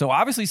 So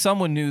obviously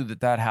someone knew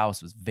that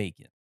house was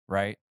vacant,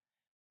 right?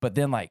 But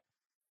then like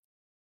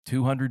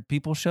 200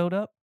 people showed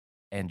up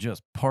and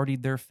just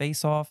partied their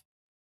face off,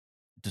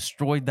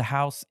 destroyed the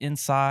house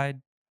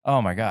inside.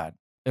 Oh my God.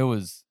 It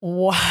was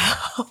Wow.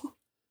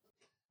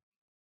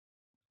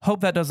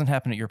 Hope that doesn't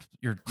happen at your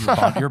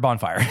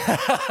bonfire.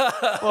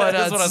 Well,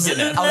 That's what I was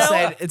getting at. I was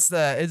saying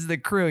it's the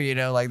crew,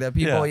 like the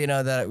people,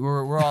 that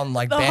we're on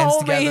like The bands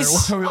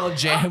homies. together. We all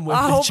jam with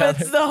I hope each other.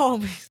 it's the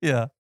homies.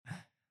 Yeah.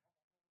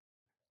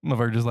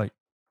 Motherfucker just like,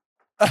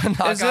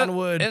 Knock on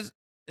wood.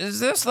 Is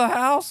this the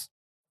house?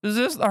 Is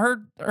this? I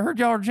heard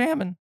y'all are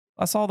jamming.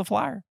 I saw the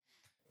flyer.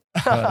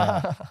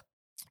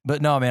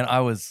 But no, man, I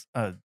was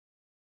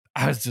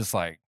just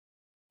like,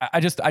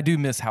 I do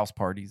miss house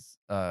parties.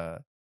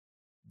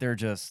 They're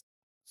just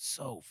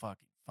so fucking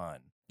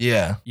fun.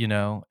 Yeah.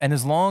 And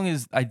as long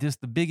as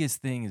the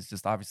biggest thing is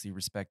just obviously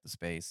respect the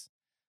space.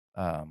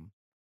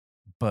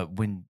 But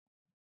when,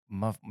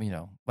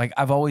 like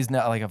I've always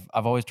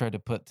tried to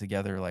put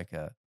together like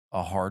a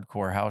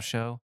hardcore house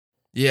show.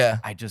 Yeah.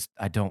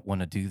 I don't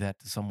want to do that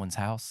to someone's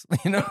house.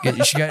 You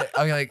should get,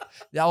 I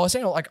was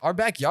saying, like, our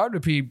backyard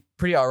would be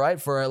pretty all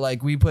right for it.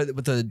 Like, we put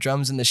the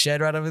drums in the shed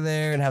right over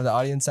there and have the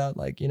audience out,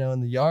 like, in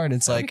the yard.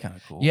 It's That'd like, be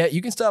kinda cool. yeah,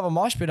 you can still have a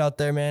mosh pit out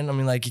there, man. I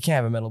mean, like, you can't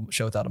have a metal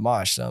show without a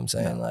mosh. So I'm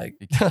saying, like,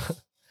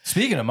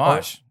 Speaking of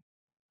mosh,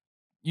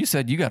 you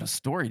said you got a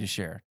story to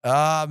share.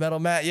 Metal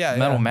Matt. Yeah.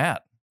 Metal yeah.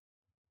 Matt.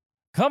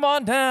 Come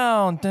on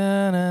down.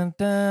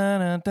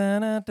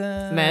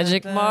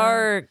 Magic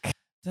Mark.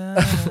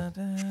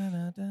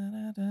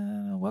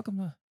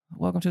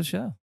 Welcome to the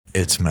show.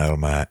 It's Metal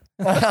Matt.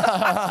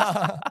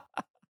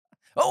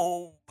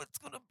 Oh, it's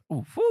gonna.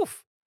 Oof,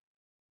 oof.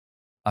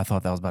 I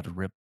thought that was about to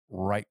rip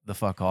right the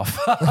fuck off.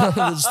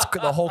 Just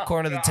the whole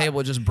corner of the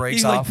table just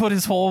breaks He off. like put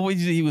his whole.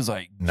 He was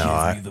like, No,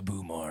 "Give me the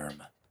boom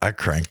arm." I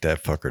cranked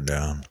that fucker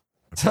down.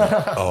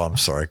 Oh, I'm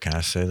sorry. Can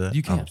I say that?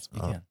 You can. You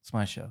can. It's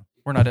my show.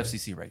 We're not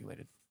FCC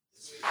regulated.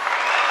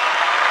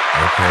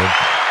 Okay.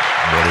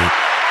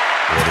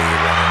 What do you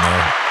want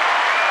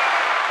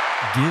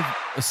to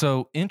know?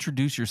 So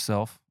introduce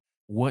yourself,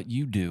 what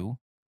you do,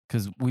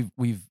 because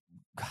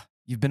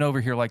you've been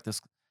over here like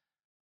this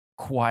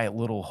quiet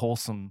little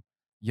wholesome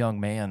young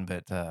man,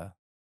 but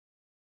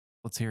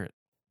let's hear it.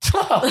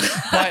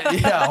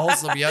 Yeah,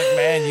 wholesome young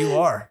man, you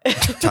are.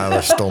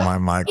 Tyler stole my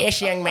mic.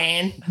 Yes, young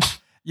man.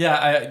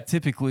 Yeah,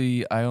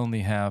 I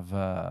only have.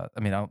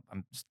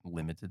 I'm just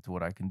limited to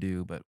what I can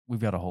do, but we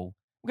got the whole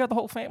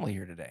family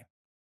here today.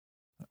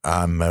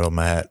 I'm Metal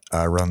Matt.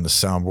 I run the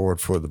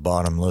soundboard for the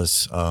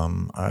Bottomless.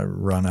 I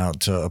run out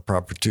to a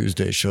Proper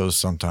Tuesday shows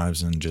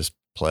sometimes and just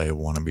play a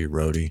wannabe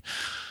roadie.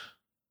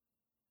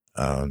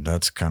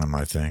 That's kind of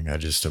my thing. I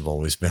just have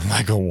always been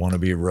like a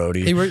wannabe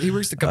roadie. He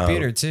works the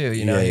computer too.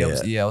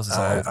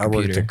 I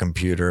work the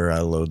computer.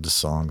 I load the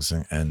songs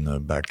and the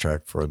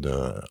backtrack for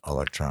the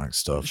electronic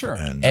stuff. Sure.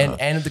 And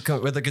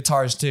with the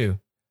guitars too.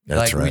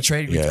 That's like right. we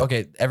trade. Yeah.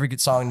 Okay, every good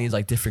song needs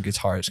like different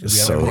guitars because we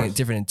have So- everything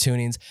different in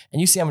tunings.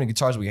 And you see how many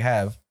guitars we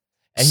have,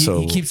 and he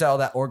So- keeps all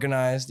that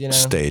organized.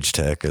 Stage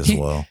tech as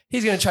well.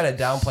 He's gonna try to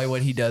downplay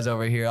what he does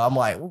over here. I'm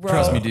like, bro,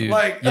 Trust me, dude.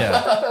 Like,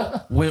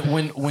 Yeah. When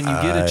you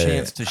get a I-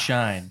 chance to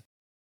shine,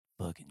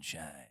 fucking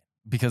shine.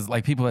 Because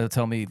like people that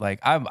tell me like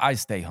I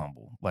stay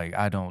humble. Like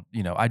I don't,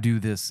 I do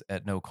this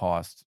at no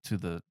cost to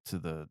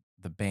the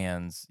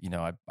bands.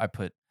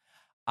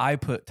 I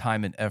put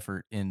time and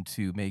effort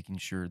into making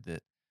sure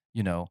that,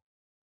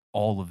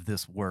 all of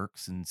this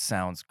works and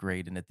sounds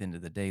great. And at the end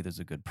of the day, there's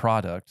a good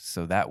product.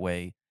 So that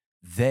way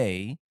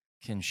they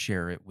can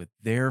share it with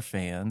their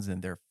fans,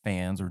 and their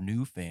fans or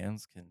new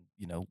fans can,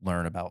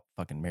 learn about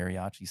fucking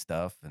mariachi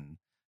stuff and,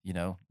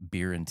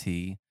 beer and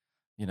tea.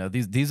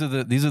 These are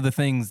the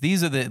things,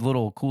 these are the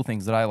little cool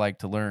things that I like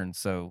to learn.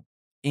 So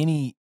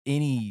any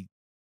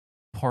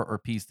part or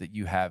piece that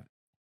you have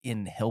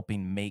in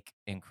helping make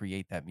and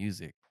create that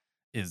music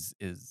is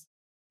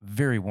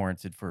very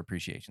warranted for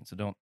appreciation. So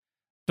don't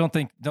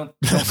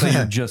say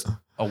you're just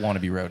a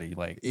wannabe roadie.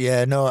 Like,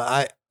 Yeah, no,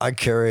 I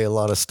carry a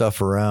lot of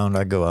stuff around.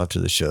 I go out to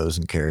the shows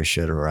and carry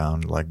shit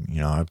around. Like,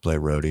 I play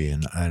roadie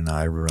and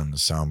I run the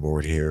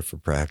soundboard here for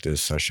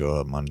practice. I show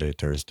up Monday,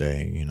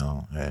 Thursday,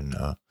 and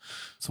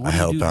so I what do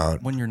you help do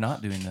out. when you're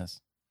not doing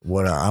this?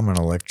 What I'm an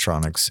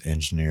electronics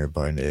engineer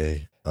by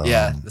day.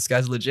 Yeah, this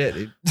guy's legit,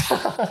 dude.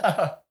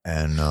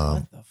 And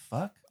What the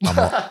fuck?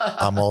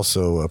 I'm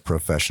also a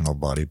professional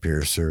body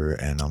piercer,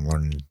 and I'm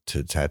learning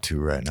to tattoo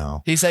right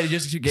now. He said he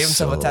just gave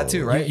himself a So-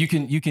 tattoo, right? You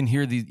can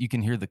hear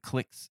the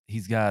clicks.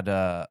 He's got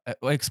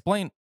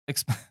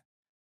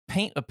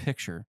paint a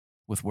picture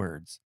with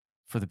words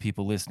for the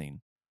people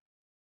listening.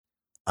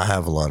 I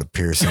have a lot of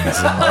piercings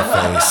in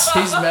my face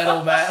He's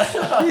metal,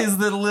 Matt. He's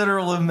the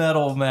literal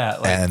metal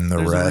Matt. Like, and the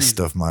there's a rest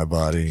reason. of my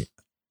body.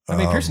 How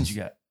many piercings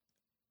you got?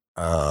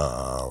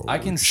 I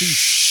can see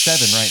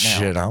 7 right now.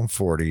 Shit, I'm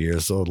 40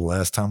 years old.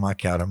 Last time I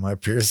counted my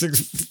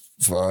piercings,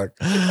 fuck.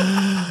 He's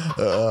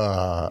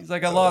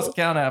like, I lost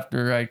count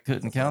after I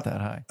couldn't count that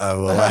high.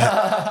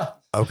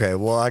 Okay,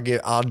 well,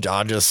 I'll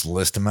just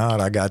list them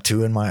out. I got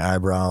 2 in my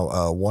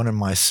eyebrow, 1 in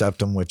my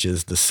septum, which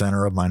is the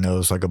center of my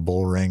nose, like a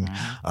bull ring.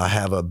 I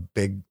have a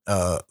big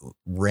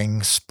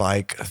ring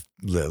spike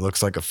that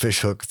looks like a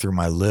fish hook through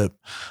my lip.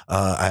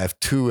 I have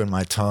 2 in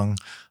my tongue.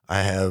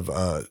 I have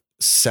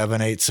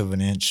 7/8 of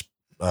an inch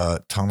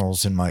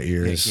tunnels in my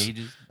ears.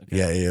 Gauges?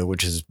 Okay. Yeah,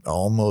 which is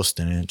almost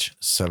an inch,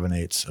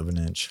 7/8 of an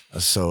inch.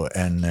 So,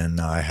 and then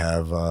I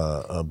have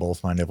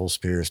both my nipples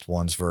pierced.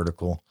 One's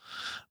vertical.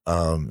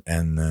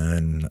 And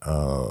then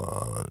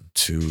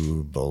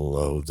 2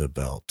 below the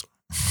belt.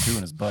 2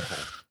 in his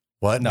butthole.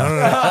 What? No.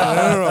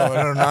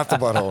 No, not the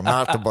butthole,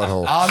 not the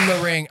butthole.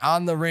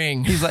 On the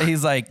ring.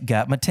 He's like,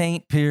 got my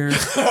taint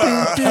pierced.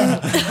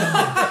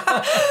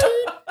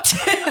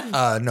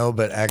 No,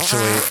 but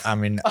actually, I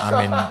mean,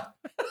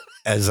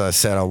 as I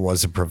said, I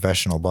was a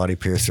professional body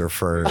piercer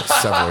for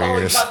several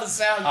years.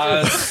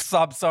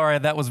 I'm sorry,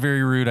 that was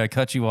very rude. I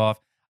cut you off.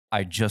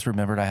 I just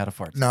remembered I had a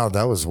fart. No,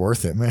 that was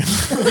worth it, man.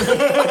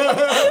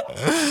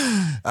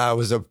 I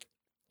was a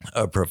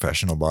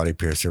professional body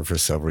piercer for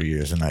several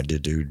years, and I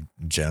did do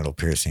genital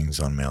piercings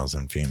on males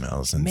and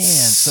females. And Man,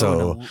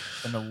 so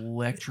an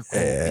electrical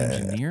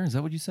engineer? Is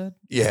that what you said?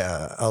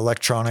 yeah,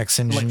 electronics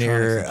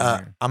engineer.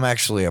 I'm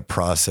actually a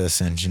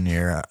process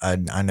engineer.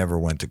 I never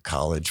went to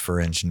college for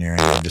engineering.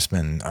 I've just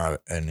been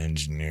an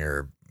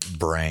engineer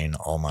brain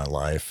all my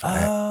life.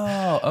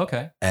 Oh,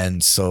 okay.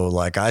 And so,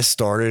 like, I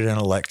started in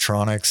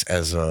electronics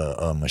as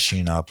a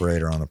machine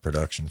operator on the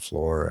production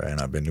floor,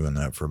 and I've been doing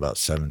that for about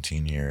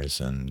 17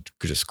 years, and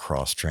just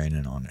cross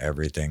training on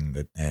everything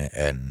that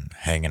and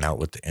hanging out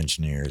with the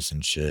engineers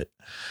and shit.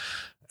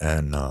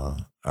 And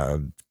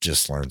I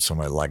just learned so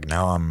much. Like,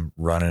 now I'm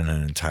running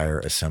an entire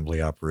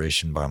assembly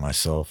operation by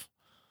myself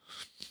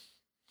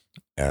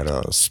at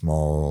a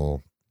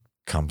small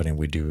company.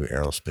 We do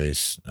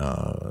aerospace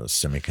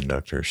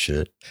semiconductor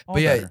shit.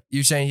 But yeah,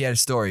 you're saying he had a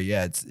story.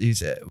 Yeah, he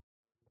said.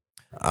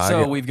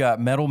 So we've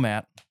got Metal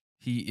Matt.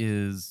 He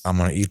is. I'm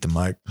gonna eat the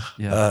mic.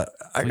 Yeah,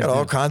 I got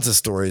all kinds of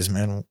stories,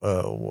 man.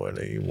 What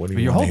do you but you're want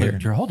to holding hear?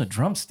 you're holding a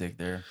drumstick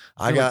there.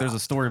 I got. There's a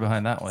story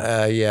behind that one.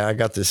 Yeah, I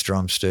got this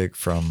drumstick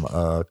from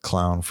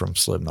Clown from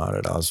Slipknot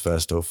at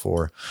Ozfest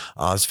 04.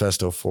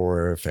 Ozfest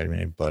 04, if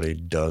anybody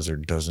does or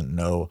doesn't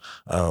know,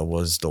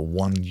 was the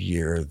 1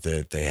 year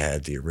that they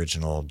had the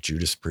original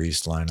Judas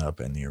Priest lineup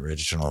and the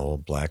original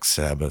Black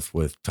Sabbath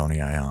with Tony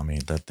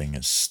Iommi. That thing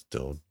is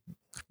still.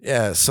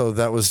 Yeah, so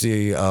that was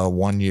the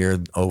 1 year.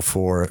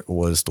 04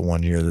 was the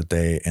 1 year that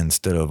they,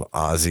 instead of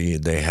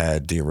Ozzy, they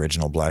had the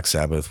original Black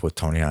Sabbath with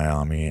Tony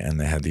Iommi, and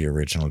they had the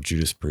original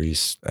Judas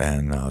Priest,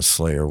 and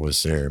Slayer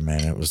was there.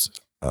 Man, it was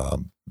a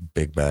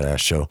big badass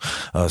show.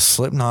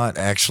 Slipknot,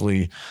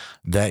 actually,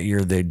 that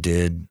year they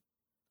did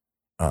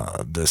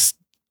this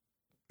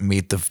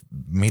meet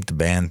the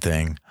band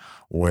thing,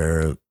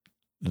 where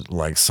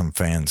like some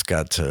fans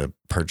got to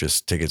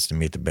purchase tickets to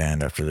meet the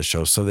band after the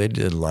show. So they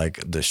did like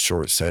the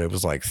short set. It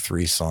was like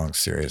 3 songs,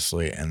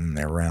 seriously. And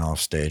they ran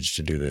off stage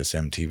to do this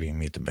MTV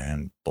Meet the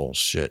Band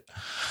bullshit.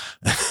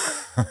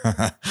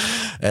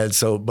 And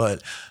so,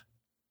 but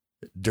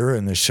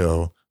during the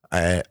show,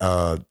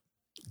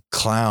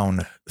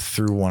 Clown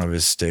threw one of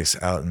his sticks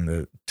out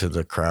to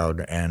the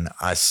crowd, and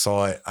I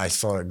saw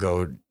it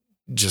go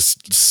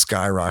just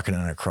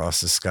skyrocketing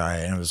across the sky,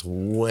 and it was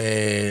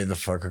way the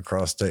fuck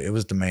across it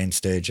was the main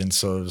stage, and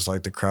so it was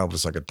like the crowd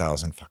was like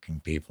 1,000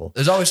 fucking people.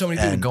 There's always so many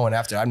people going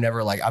after it. I'm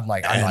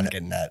not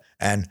getting that.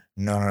 And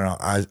no,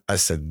 I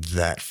said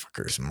that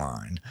fucker's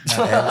mine.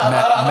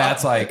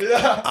 Matt's like,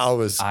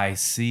 I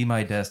see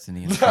my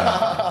destiny in front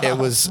of me.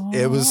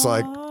 it was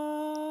like,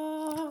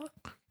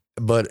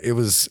 but it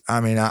was, I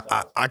mean,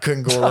 I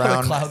couldn't go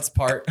around the Clown's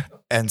part.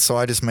 And so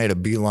I just made a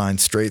beeline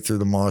straight through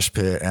the mosh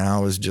pit, and I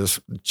was just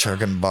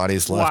chucking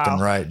bodies left and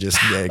right. Just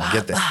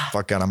get the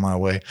fuck out of my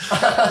way.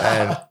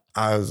 And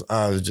I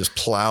was just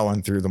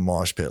plowing through the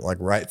mosh pit, like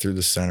right through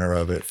the center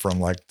of it, from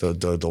like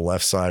the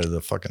left side of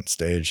the fucking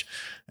stage.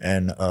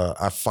 And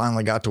I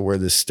finally got to where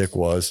this stick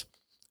was.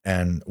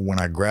 And when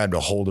I grabbed a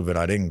hold of it,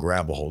 I didn't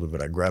grab a hold of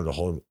it. I grabbed a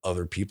hold of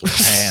other people's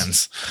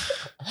hands.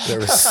 There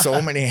were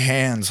so many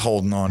hands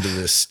holding on to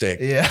this stick.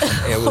 Yeah.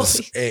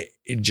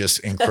 It just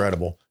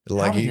incredible.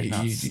 Like did it you,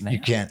 not you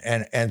snap? can't,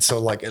 and so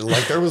like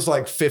there was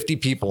like 50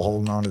 people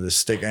holding onto this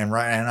stick, and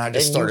I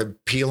just started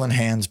peeling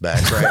hands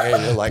back, right?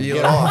 You're like,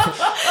 get off,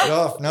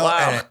 no.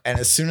 Wow. And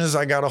as soon as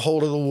I got a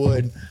hold of the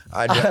wood,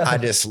 I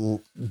just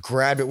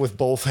grabbed it with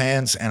both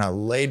hands, and I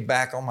laid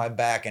back on my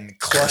back and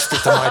clutched it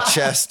to my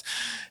chest,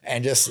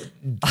 and just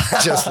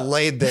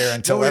laid there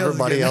until Nobody else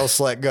everybody else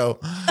let go.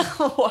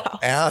 Wow.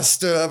 And I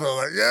stood up and I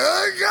was like, yeah,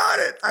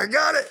 I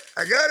got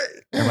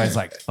it. Everybody's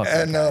like, fuck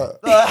that And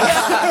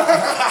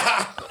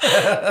guy.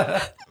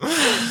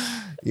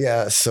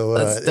 yeah, so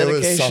That's it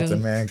was dedication.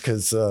 something, man,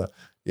 because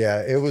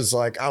it was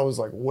like I was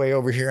like way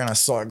over here and I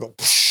saw it go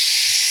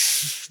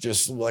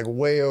just like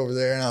way over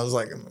there, and I was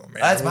like, oh, man,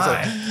 That's it was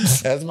like, mine.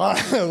 that's mine.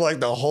 It was like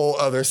the whole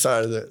other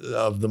side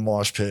of the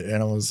mosh pit,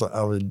 and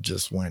I would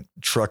just went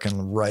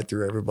trucking right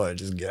through everybody,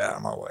 just get out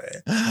of my way.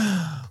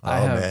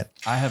 Man.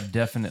 I have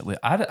definitely.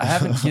 I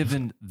haven't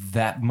given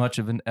that much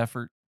of an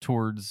effort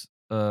towards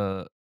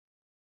a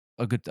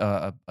good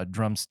a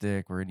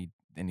drumstick or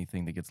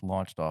anything that gets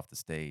launched off the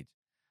stage,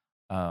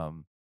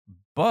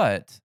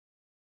 but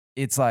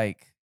it's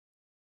like,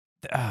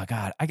 oh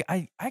God,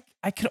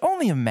 I could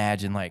only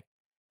imagine like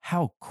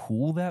how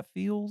cool that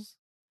feels.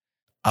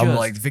 I'm Just-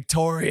 like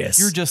victorious.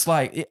 You're just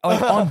like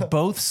on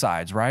both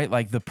sides, right?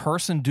 Like the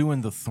person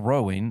doing the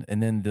throwing,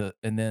 and then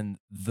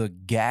the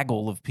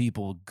gaggle of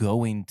people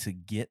going to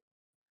get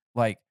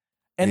like,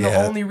 and the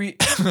Yeah. only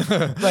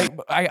like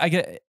I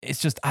get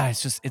it's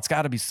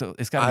got to be so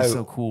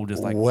cool.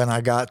 Just like when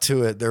I got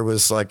to it, there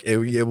was like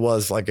it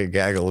was like a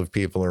gaggle of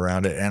people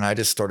around it, and I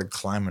just started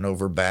climbing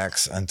over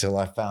backs until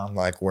I found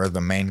like where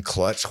the main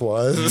clutch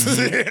was.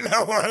 You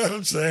know what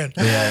I'm saying?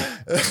 Yeah,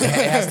 it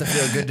has to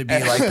feel good to be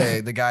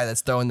like the guy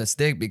that's throwing the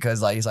stick,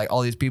 because like he's like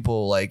all these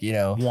people like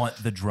want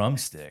the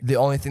drumstick. the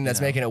only thing that's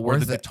you know, making it or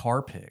worth the it.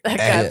 guitar pick. That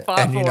guy And, fought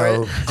and you for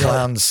know, it.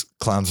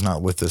 clown's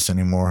not with us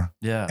anymore.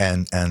 Yeah.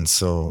 And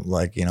so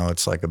like, you know,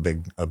 it's like a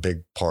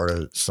big part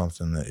of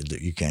something that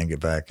you can't get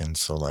back. And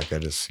so like I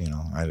just, you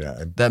know, I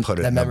That put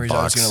it that in a memory's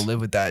always box. gonna live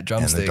with that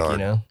drumstick, dark. you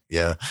know.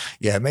 Yeah,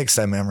 it makes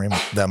that memory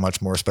that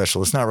much more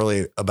special. It's not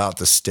really about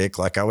the stick.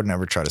 Like I would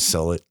never try to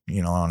sell it,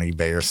 you know, on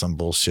eBay or some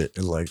bullshit.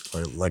 Like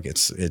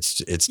it's Yeah,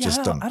 just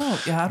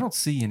I don't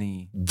see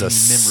any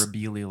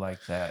memorabilia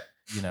like that.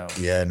 You know.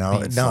 yeah, no,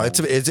 being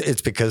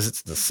it's because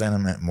it's the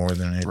sentiment more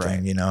than anything.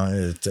 Right. You know,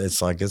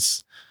 it's like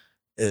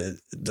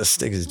the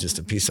stick is just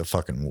a piece of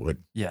fucking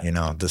wood. Yeah. You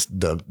know,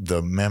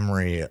 the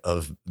memory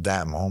of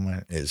that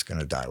moment is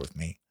gonna die with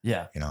me.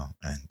 Yeah. You know,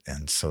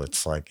 and so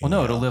it's like, Well, no,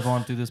 you it'll know, live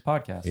on through this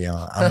podcast. You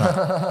know, I'm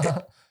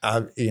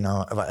not. You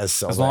know, if I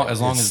sell As long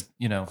that, as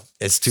you know,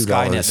 it's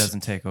Skynet $2.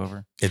 doesn't take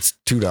over. It's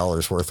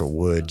 $2 worth of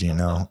wood, you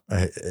know.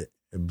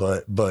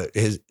 But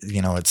his,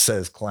 you know, it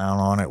says clown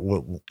on it.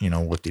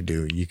 What they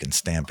do, you can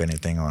stamp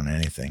anything on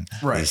anything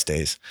these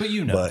days. But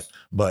you know,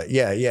 But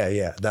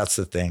yeah. That's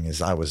the thing,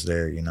 is I was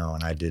there, you know,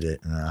 and I did it,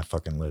 and I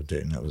fucking lived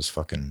it, and it was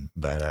fucking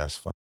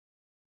badass.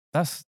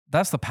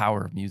 that's the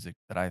power of music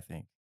that I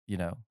think, you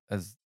know,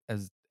 as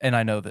and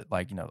I know that,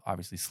 like, you know,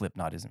 obviously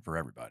Slipknot isn't for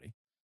everybody.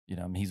 You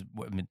know, I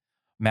mean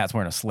Matt's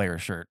wearing a Slayer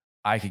shirt.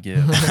 I could give,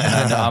 and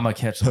I know I'm gonna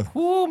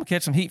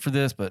catch some heat for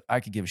this, but I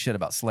could give a shit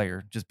about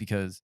Slayer just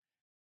because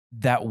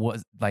that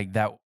was like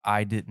that.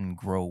 I didn't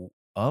grow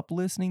up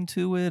listening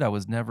to it. I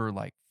was never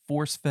like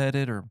force fed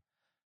it, or,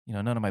 you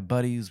know, none of my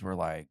buddies were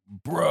like,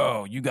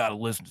 bro, you got to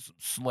listen to some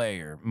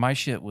Slayer. My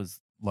shit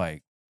was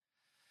like,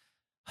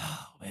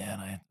 oh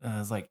man, I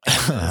was like,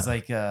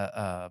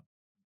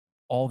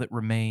 All That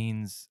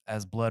Remains,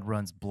 As Blood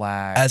Runs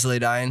Black, As Lay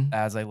Dying.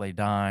 As I Lay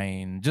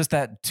Dying, just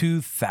that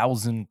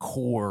 2000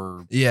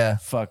 core, Yeah.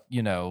 fuck,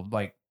 you know,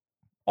 like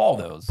all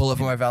those. Bullet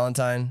for My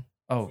Valentine.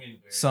 Oh,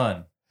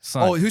 Son.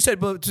 Oh, who said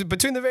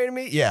Between the Buried and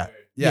Me? Yeah.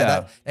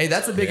 Yeah. Hey,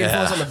 that's a big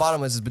influence on the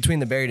Bottomless, is Between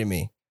the Buried and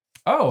Me.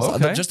 Oh, So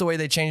okay. just the way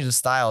they change the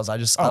styles, I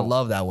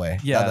love that way.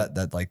 Yeah.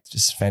 That like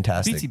just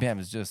fantastic. BT Bam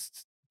is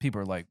just,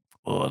 people are like,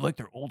 oh, I like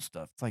their old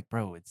stuff. It's like,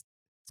 bro, it's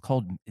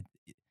called,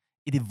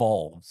 it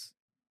evolves.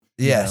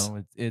 You Yes.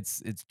 know?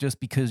 It's just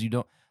because you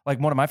don't, like,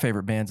 one of my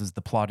favorite bands is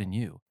The Plot in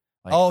You.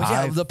 Like, Oh,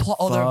 yeah, I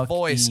their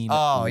voice. fucking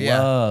Oh, yeah.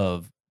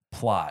 love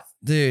Plot.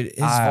 Dude, his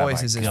Oh,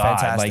 voice my is God.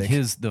 fantastic.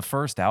 Like the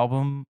first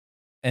album,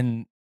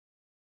 and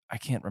I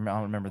don't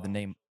remember the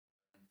name.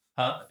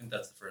 Huh? I think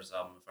that's the first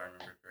album, if I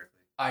remember correctly.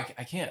 I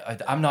can't.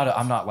 I'm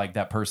not like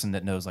that person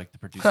that knows like the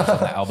producers of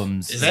the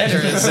albums. Is that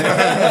true?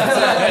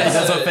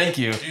 So thank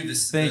you. Dude,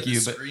 Thank you,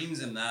 The but-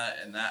 screams in that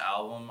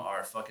album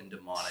are fucking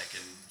demonic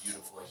and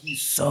beautiful.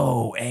 He's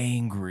so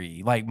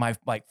angry. Like my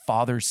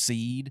father's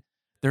seed.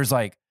 There's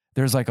like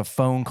a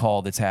phone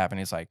call that's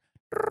happening. It's like,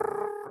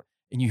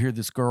 and you hear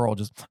this girl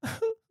just,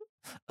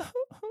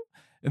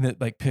 and it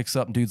like picks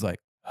up, and dude's like,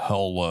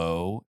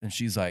 hello, and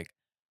she's like,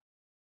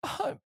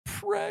 I'm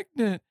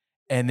pregnant,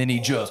 and then he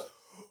just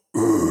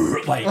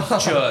like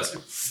just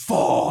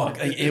fuck.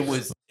 Like,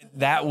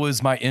 that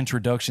was my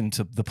introduction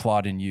to The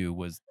Plot in You,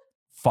 was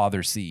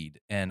Father Seed,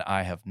 and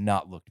I have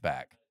not looked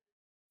back.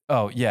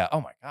 Oh yeah.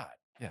 Oh my God.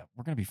 Yeah,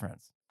 we're gonna be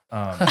friends.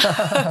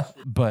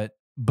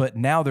 But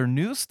now their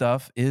new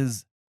stuff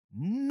is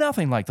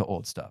nothing like the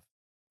old stuff.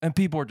 And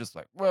people are just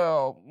like,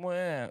 well,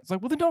 meh. It's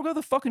like, well, then don't go to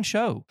the fucking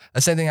show. The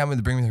same thing happened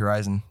with Bring Me the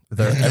Horizon with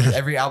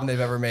every album they've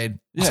ever made.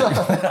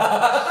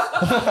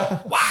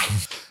 Yeah. Why?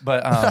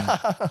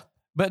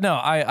 But no,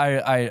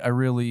 I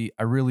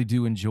really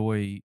do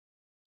enjoy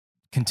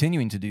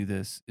continuing to do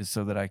this, is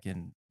so that I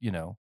can,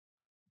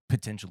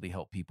 potentially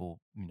help people,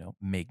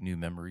 make new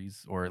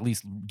memories, or at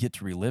least get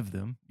to relive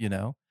them,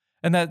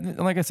 And that,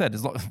 like I said,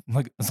 as long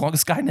as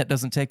Skynet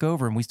doesn't take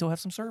over and we still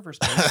have some server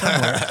space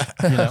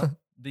somewhere,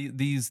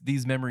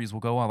 these memories will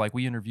go on. Like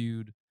we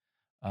interviewed,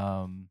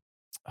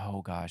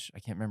 oh gosh, I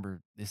can't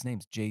remember. His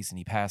name's Jason.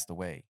 He passed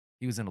away.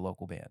 He was in a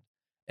local band,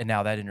 and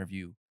now that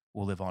interview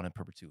will live on in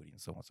perpetuity,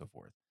 and so on and so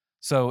forth.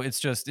 So it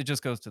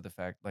just goes to the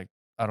fact, like,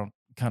 I don't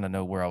kind of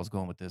know where I was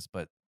going with this,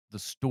 but the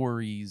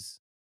stories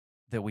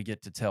that we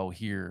get to tell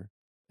here,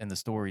 and the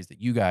stories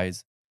that you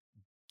guys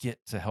get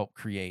to help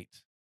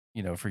create,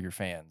 for your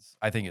fans.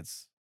 I think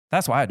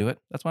that's why I do it.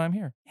 That's why I'm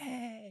here.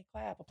 Yay,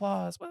 clap,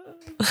 applause. Woo.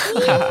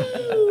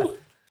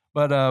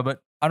 But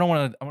I don't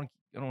want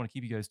to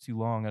keep you guys too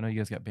long. I know you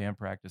guys got band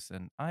practice,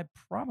 and I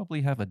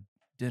probably have a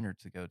dinner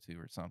to go to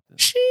or something.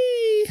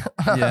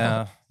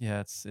 yeah,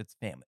 it's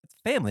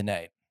family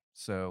night.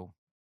 So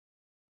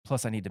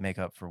plus I need to make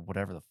up for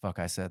whatever the fuck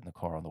I said in the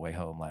car on the way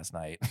home last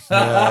night.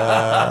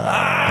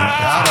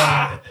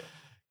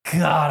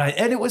 God,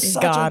 and it was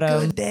such a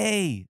good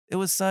day. It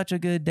was such a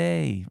good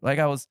day. Like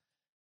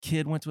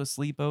kid went to a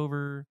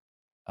sleepover.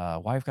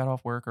 Wife got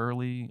off work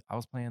early. I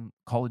was playing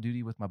Call of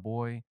Duty with my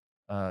boy,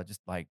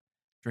 just like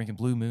drinking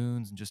Blue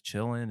Moons and just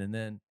chilling. And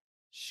then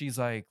she's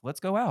like, "Let's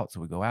go out." So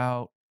we go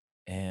out,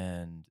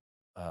 and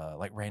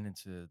like ran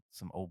into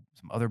some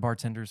other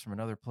bartenders from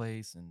another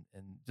place, and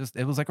just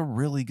it was like a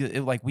really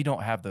good. Like we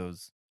don't have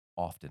those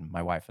often,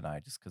 my wife and I,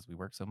 just because we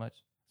work so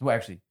much. Well,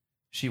 actually,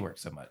 she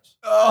works so much.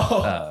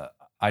 Oh.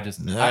 I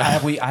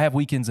have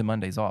weekends and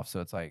Mondays off,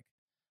 so it's like,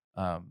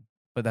 but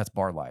that's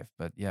bar life.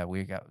 But yeah,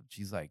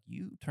 she's like,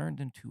 "You turned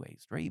into a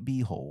straight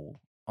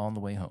b-hole on the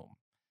way home,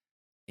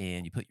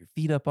 and you put your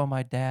feet up on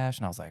my dash,"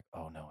 and I was like,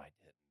 "Oh no, I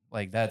didn't."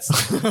 Like that's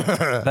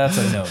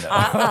a no.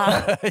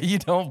 You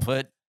don't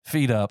put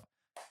feet up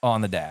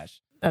on the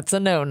dash. That's a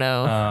no.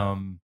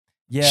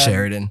 Yeah,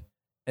 Sheridan.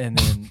 And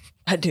then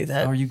I do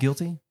that. Are you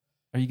guilty?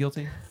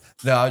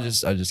 No, I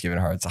was just giving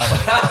a hard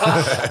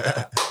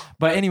time.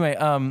 But anyway,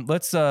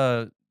 let's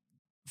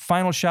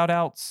final shout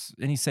outs.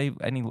 Any save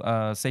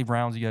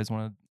rounds you guys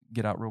want to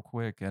get out real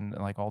quick, and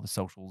like all the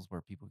socials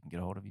where people can get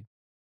a hold of you.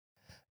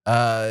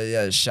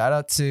 Yeah, shout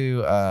out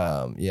to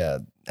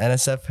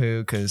NSF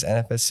Who, because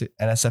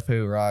NSF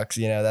Who rocks.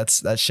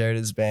 That's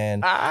Sheridan's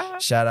band.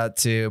 Shout out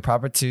to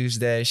Proper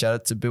Tuesday. Shout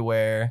out to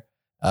Beware.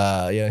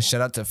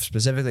 Shout out to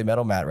specifically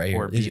Metal Matt right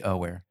here. Or Be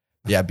Aware.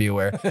 Yeah, Be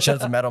Aware. Shout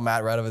out to Metal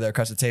Matt right over there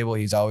across the table.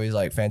 He's always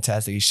like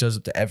fantastic. He shows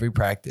up to every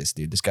practice,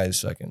 dude. This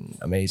guy's fucking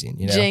amazing.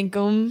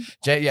 Jankum.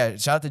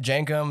 Shout out to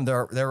Jankum.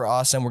 They're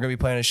awesome. We're gonna be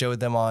playing a show with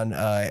them on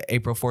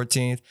April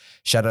 14th.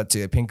 Shout out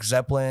to Pink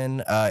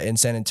Zeppelin in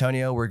San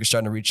Antonio. We're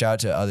starting to reach out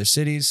to other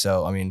cities.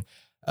 So I mean,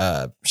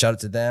 shout out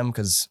to them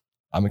because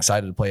I'm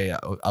excited to play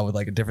out with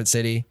like a different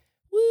city.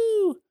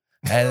 Woo!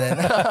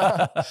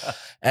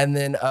 And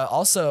then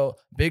also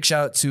big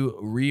shout out to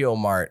Rio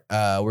Mart.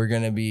 We're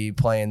gonna be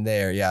playing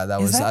there. Yeah,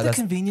 Is that the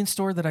convenience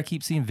store that I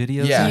keep seeing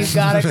videos? Yeah, you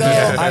gotta go.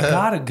 I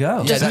gotta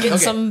go. Just get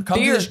some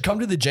beer. Come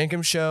to the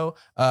Jankum show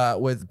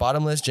with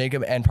Bottomless,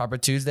 Jankum, and Proper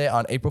Tuesday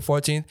on April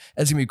 14th.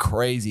 It's gonna be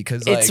crazy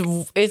because it's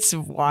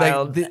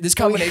wild. Like, this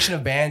combination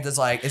of bands is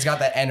like it's got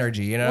that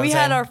energy. You know, we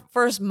had our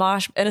first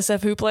mosh.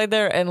 NSF Who played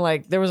there, and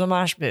like there was a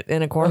mosh pit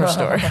in a corner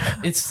store.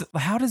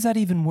 How does that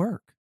even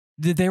work?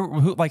 Did they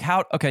like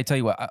how? Okay, tell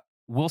you what,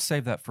 we'll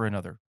save that for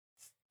another.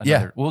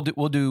 Yeah, we'll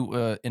do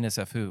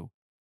NSF Who,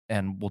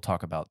 and we'll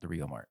talk about the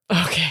Rio Mart.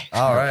 Okay,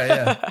 all right,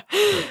 yeah.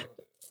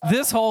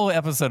 This whole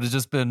episode has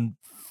just been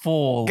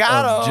full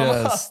of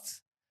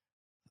just.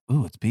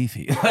 Ooh, it's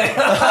beefy.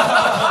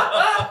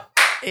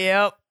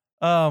 Yep.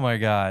 Oh my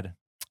god.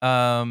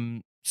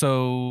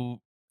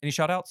 So any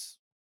shout outs?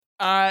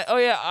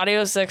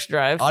 Audio Sex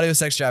Drive.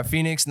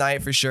 Phoenix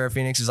Night for sure.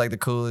 Phoenix is like the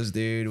coolest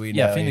dude we know.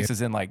 Yeah, Phoenix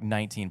is in like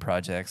 19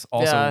 projects.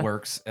 Also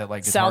works at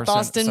like South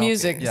Austin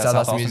Music. Yeah,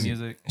 South Austin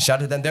Music.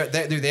 Shout out to them.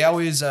 They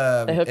always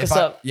they hook us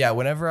up. Yeah,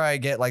 whenever I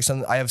get like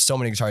I have so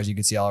many guitars you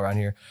can see all around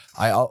here.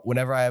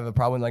 Whenever I have a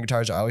problem with my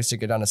guitars, I always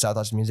take it down to South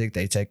Austin Music.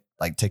 They take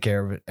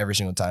care of it every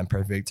single time.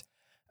 Perfect.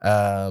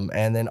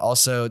 And then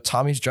also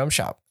Tommy's Drum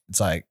Shop. It's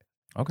like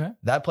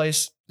that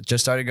place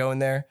just started going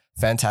there.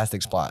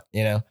 Fantastic spot.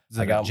 Is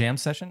it a jam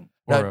session?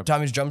 No,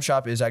 Tommy's Drum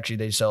Shop is actually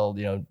they sell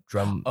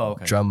drum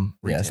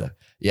retail. stuff.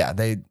 Yeah,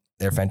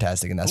 they're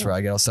fantastic, and that's where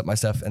I get all my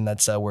stuff, and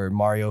that's where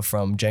Mario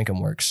from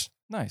Jankum works.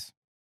 Nice,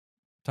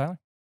 Tyler.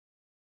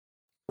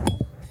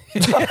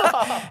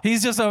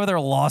 He's just over there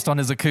lost on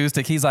his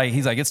acoustic. He's like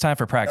it's time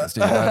for practice,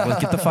 dude.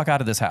 Let's get the fuck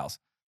out of this house.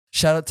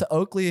 Shout out to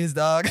Oakley, his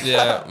dog.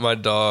 Yeah, my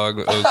dog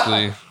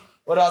Oakley.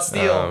 What about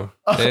Steel?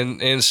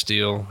 And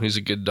Steel. He's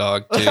a good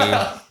dog too.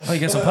 Oh, you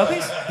got some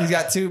puppies? He's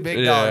got 2 big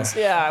Yeah. dogs.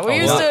 Yeah, we Oh,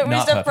 used not- to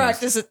not puppies.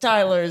 practice at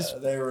Tyler's.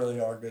 They really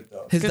are good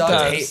dogs. His Good dogs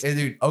dogs. hate,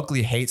 dude.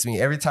 Oakley hates me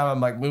every time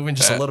I'm like moving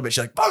just a little bit.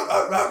 She's like, "Bark,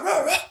 bark, bark,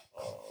 bark, bark."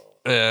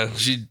 Yeah,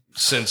 she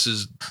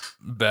senses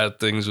bad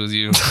things with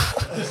you. Her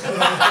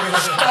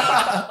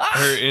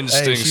Hey,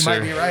 instincts she might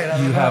are. be right. I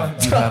don't You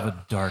know. have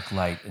a dark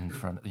light in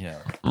front of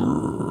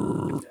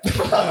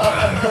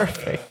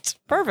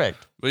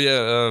Perfect. But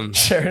yeah,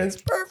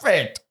 Sheridan's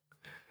perfect.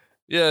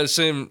 yeah,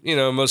 same.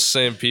 Most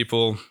same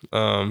people.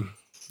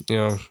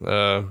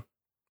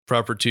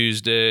 Proper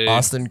Tuesday,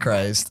 Austin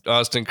Christ.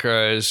 Austin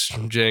Christ,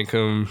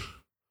 Jankum.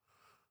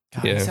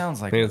 God, Yeah, he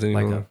sounds like Anthony a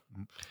Miller.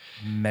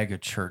 mega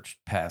church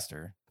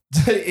pastor.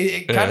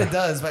 it kind Yeah. of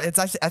does, but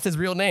that's his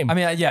real name. I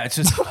mean, yeah, it's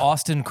just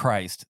Austin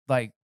Christ.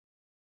 Like,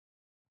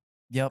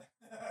 yep.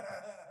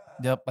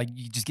 Like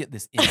you just get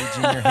this image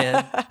in your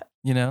head,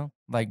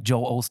 like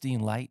Joel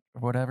Osteen light or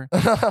whatever.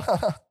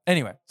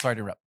 Anyway, sorry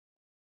to interrupt.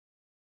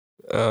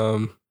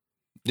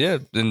 Yeah,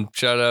 and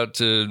shout out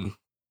to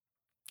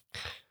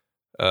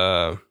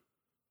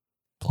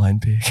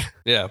Blind Pig.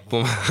 yeah,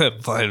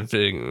 Blind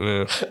Pig.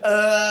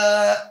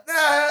 Yeah,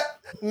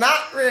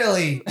 Not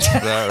really.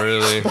 not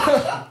really.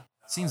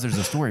 Seems there's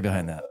a story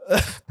behind that.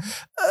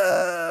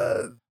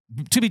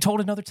 To be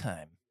told another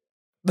time.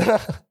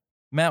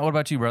 Matt, what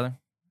about you, brother?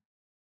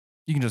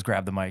 You can just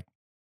grab the mic.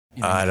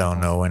 I don't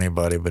know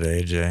anybody but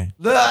AJ.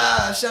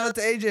 Shout out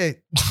to AJ.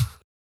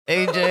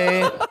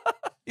 AJ.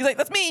 He's like,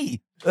 that's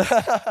me.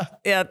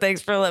 Yeah,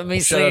 thanks for letting me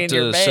Shout sing out in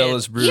your to band.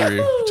 Celis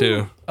Brewery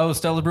too. Oh,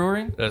 Stella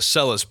Brewing?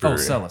 Celis Oh, Brewery.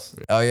 Celis.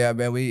 Oh yeah,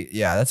 man.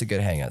 That's a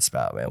good hangout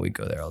spot, man. We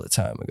go there all the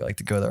time. We like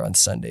to go there on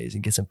Sundays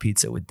and get some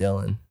pizza with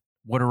Dylan.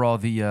 What are all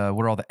the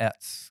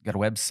ets? Got a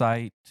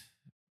website?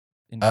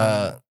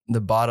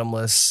 The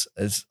Bottomless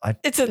is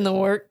It's in the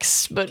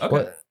works, but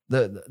what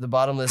the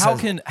Bottomless. How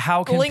has- can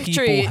Link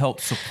people tree. help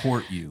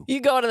support you?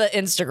 you go to the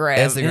Instagram.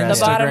 Instagram. The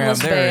Bottomless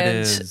There it Band.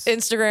 is.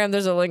 Instagram,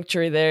 there's a link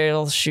tree there.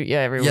 It'll shoot you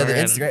everywhere. the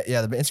And Instagram.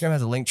 Yeah, the Instagram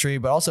has a link tree,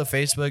 but also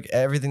Facebook.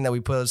 Everything that we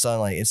post on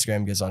like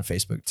Instagram gets on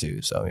Facebook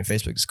too. So I mean,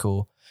 Facebook is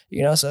cool.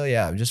 So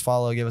yeah, just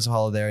give us a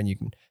follow there, and you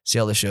can see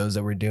all the shows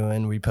that we're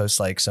doing. We post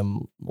like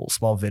some little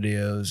small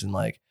videos and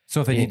like So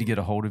if they Yeah. need to get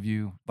a hold of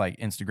you, like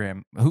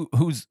Instagram,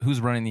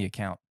 who's running the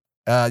account?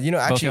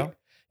 actually, y'all?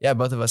 yeah,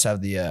 both of us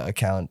have the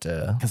account.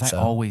 Because I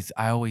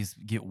always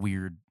get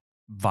weird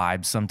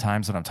vibes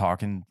sometimes when I'm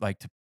talking like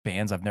to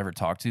bands I've never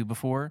talked to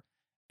before,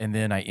 and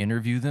then I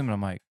interview them and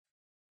I'm like,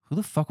 who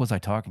the fuck was I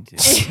talking to?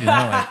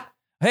 Like,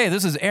 hey,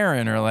 this is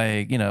Aaron, or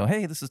like,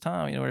 hey, this is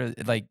Tom.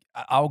 Like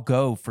I'll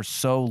go for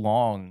so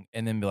long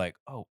and then be like,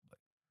 oh,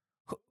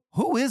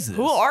 who is this?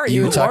 Who are you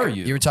you? were Who talking. are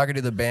you? You were talking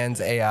to the band's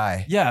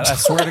AI. Yeah, I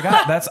swear to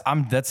God,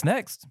 that's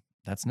next.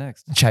 That's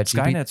next. Chat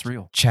Skynet's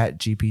real. Chat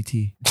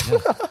GPT.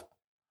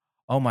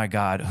 Oh my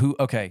God.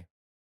 Okay.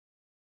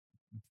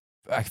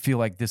 I feel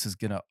like this is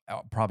gonna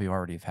probably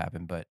already have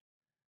happened, but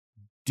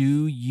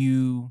do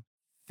you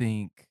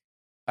think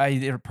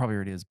it probably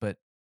already is, but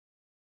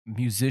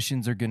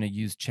musicians are gonna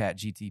use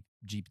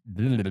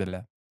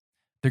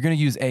they're gonna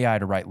use AI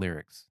to write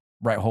lyrics,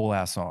 write whole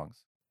ass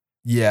songs.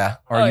 Yeah.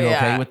 Are Oh, you okay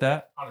yeah. with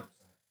that?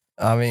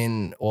 I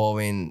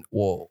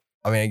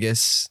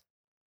guess.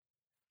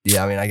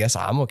 Yeah, I guess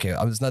I'm okay.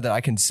 There's nothing I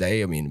can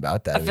say.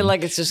 About that. I feel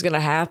like it's just gonna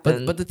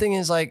happen. but the thing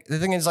is,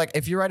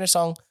 if you write a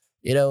song,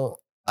 it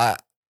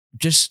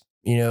is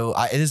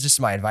just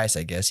my advice,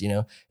 I guess.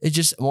 It's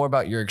just more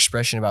about your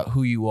expression about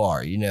who you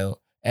are.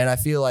 And I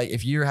feel like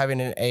if you're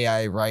having an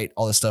AI write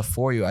all this stuff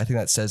for you, I think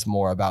that says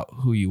more about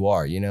who you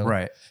are.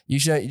 Right. You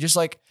should just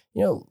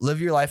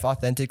live your life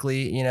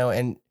authentically.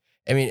 And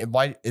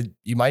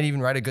you might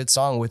even write a good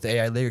song with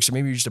AI lyrics, or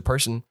maybe you're just a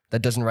person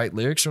that doesn't write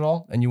lyrics at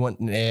all, and you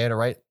want an AI to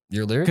write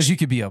your lyrics. Because you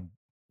could be a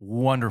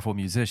wonderful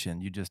musician,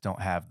 you just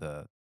don't have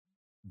the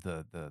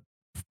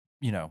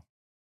Yeah.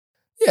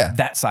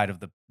 that side of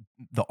the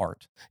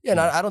art. Yeah,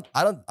 no,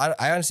 I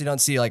honestly don't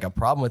see like a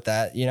problem with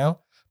that,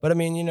 But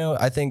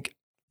I think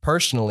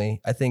personally,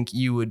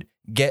 you would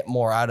get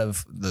more out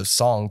of the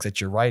songs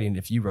that you're writing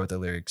if you wrote the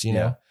lyrics,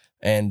 Yeah.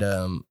 And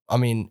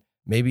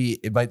maybe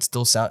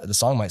the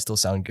song might still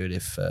sound good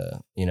if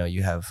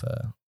you have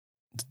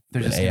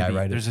There's an just AI gonna be,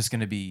 writer. there's just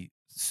going to be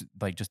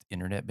like just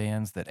internet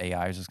bands that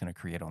AI is just going to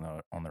create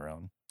on their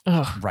own,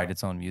 Ugh. write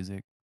its own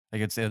music.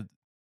 Like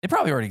it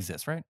probably already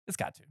exists, right? It's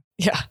got to.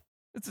 yeah,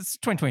 It's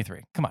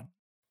 2023. Come on,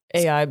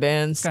 AI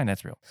bands.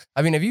 Skynet's real.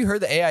 Have you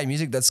heard the AI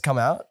music that's come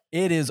out?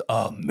 It is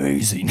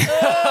amazing.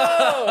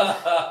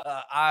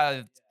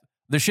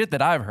 The shit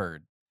that I've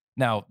heard.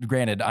 Now,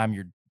 granted, I'm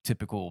your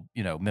typical,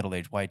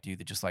 middle-aged white dude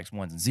that just likes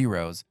ones and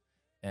zeros,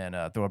 and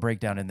throw a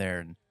breakdown in there,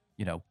 and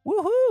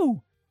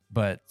woohoo!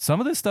 But some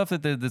of this stuff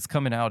that's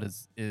coming out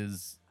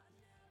is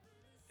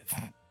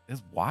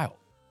wild.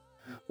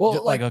 Well,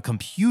 Just like a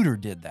computer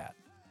did that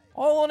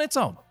all on its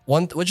own.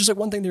 one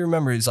thing to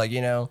remember is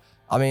a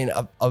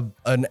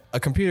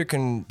computer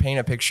can paint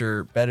a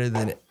picture better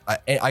than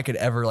I could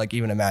ever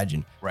even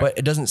imagine. Right. But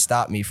it doesn't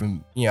stop me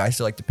from I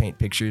still like to paint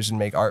pictures and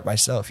make art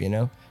myself,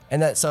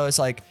 and that so it's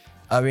like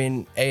I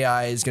mean,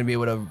 AI is going to be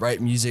able to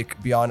write music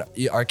beyond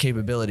our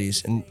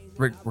capabilities. And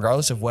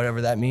regardless of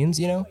whatever that means,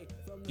 you know,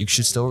 you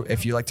should still,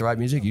 if you like to write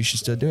music, you should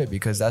still do it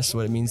because that's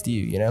what it means to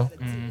you, you know?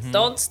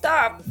 Don't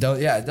stop. Don't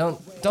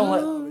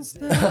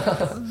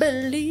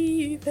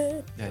Believe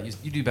it. Yeah,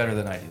 you do better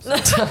than I do.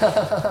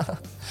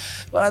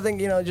 But I think,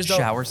 you know, just don't.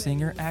 Shower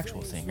singer,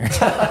 actual singer.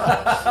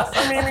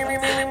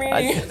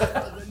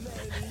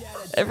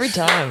 Every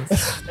time.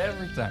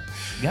 Every time.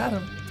 Got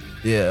him.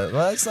 Yeah,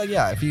 well, it's like,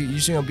 yeah, if you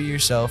just, you know, be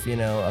yourself, you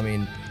know, I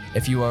mean,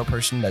 if you are a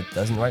person that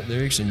doesn't write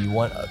lyrics and if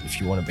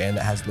you want a band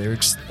that has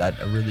lyrics that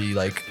are really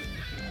like,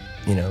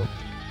 you know,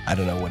 I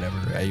don't know, whatever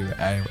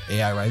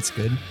AI writes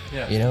good,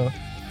 Yeah. you know,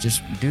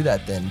 just do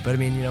that then. But I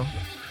mean, you know,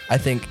 I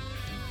think,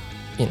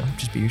 you know,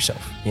 just be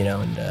yourself, you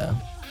know, and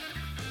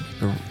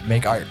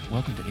make art.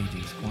 Welcome to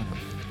AJ's Corner.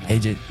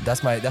 AJ,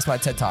 that's my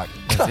TED Talk.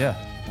 Yeah.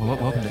 Well,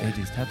 welcome to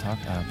AJ's TED Talk.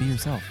 Be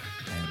yourself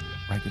and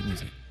write good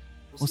music.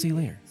 We'll see you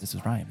later. This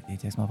is Ryan with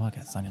the ATX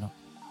Podcast signing off.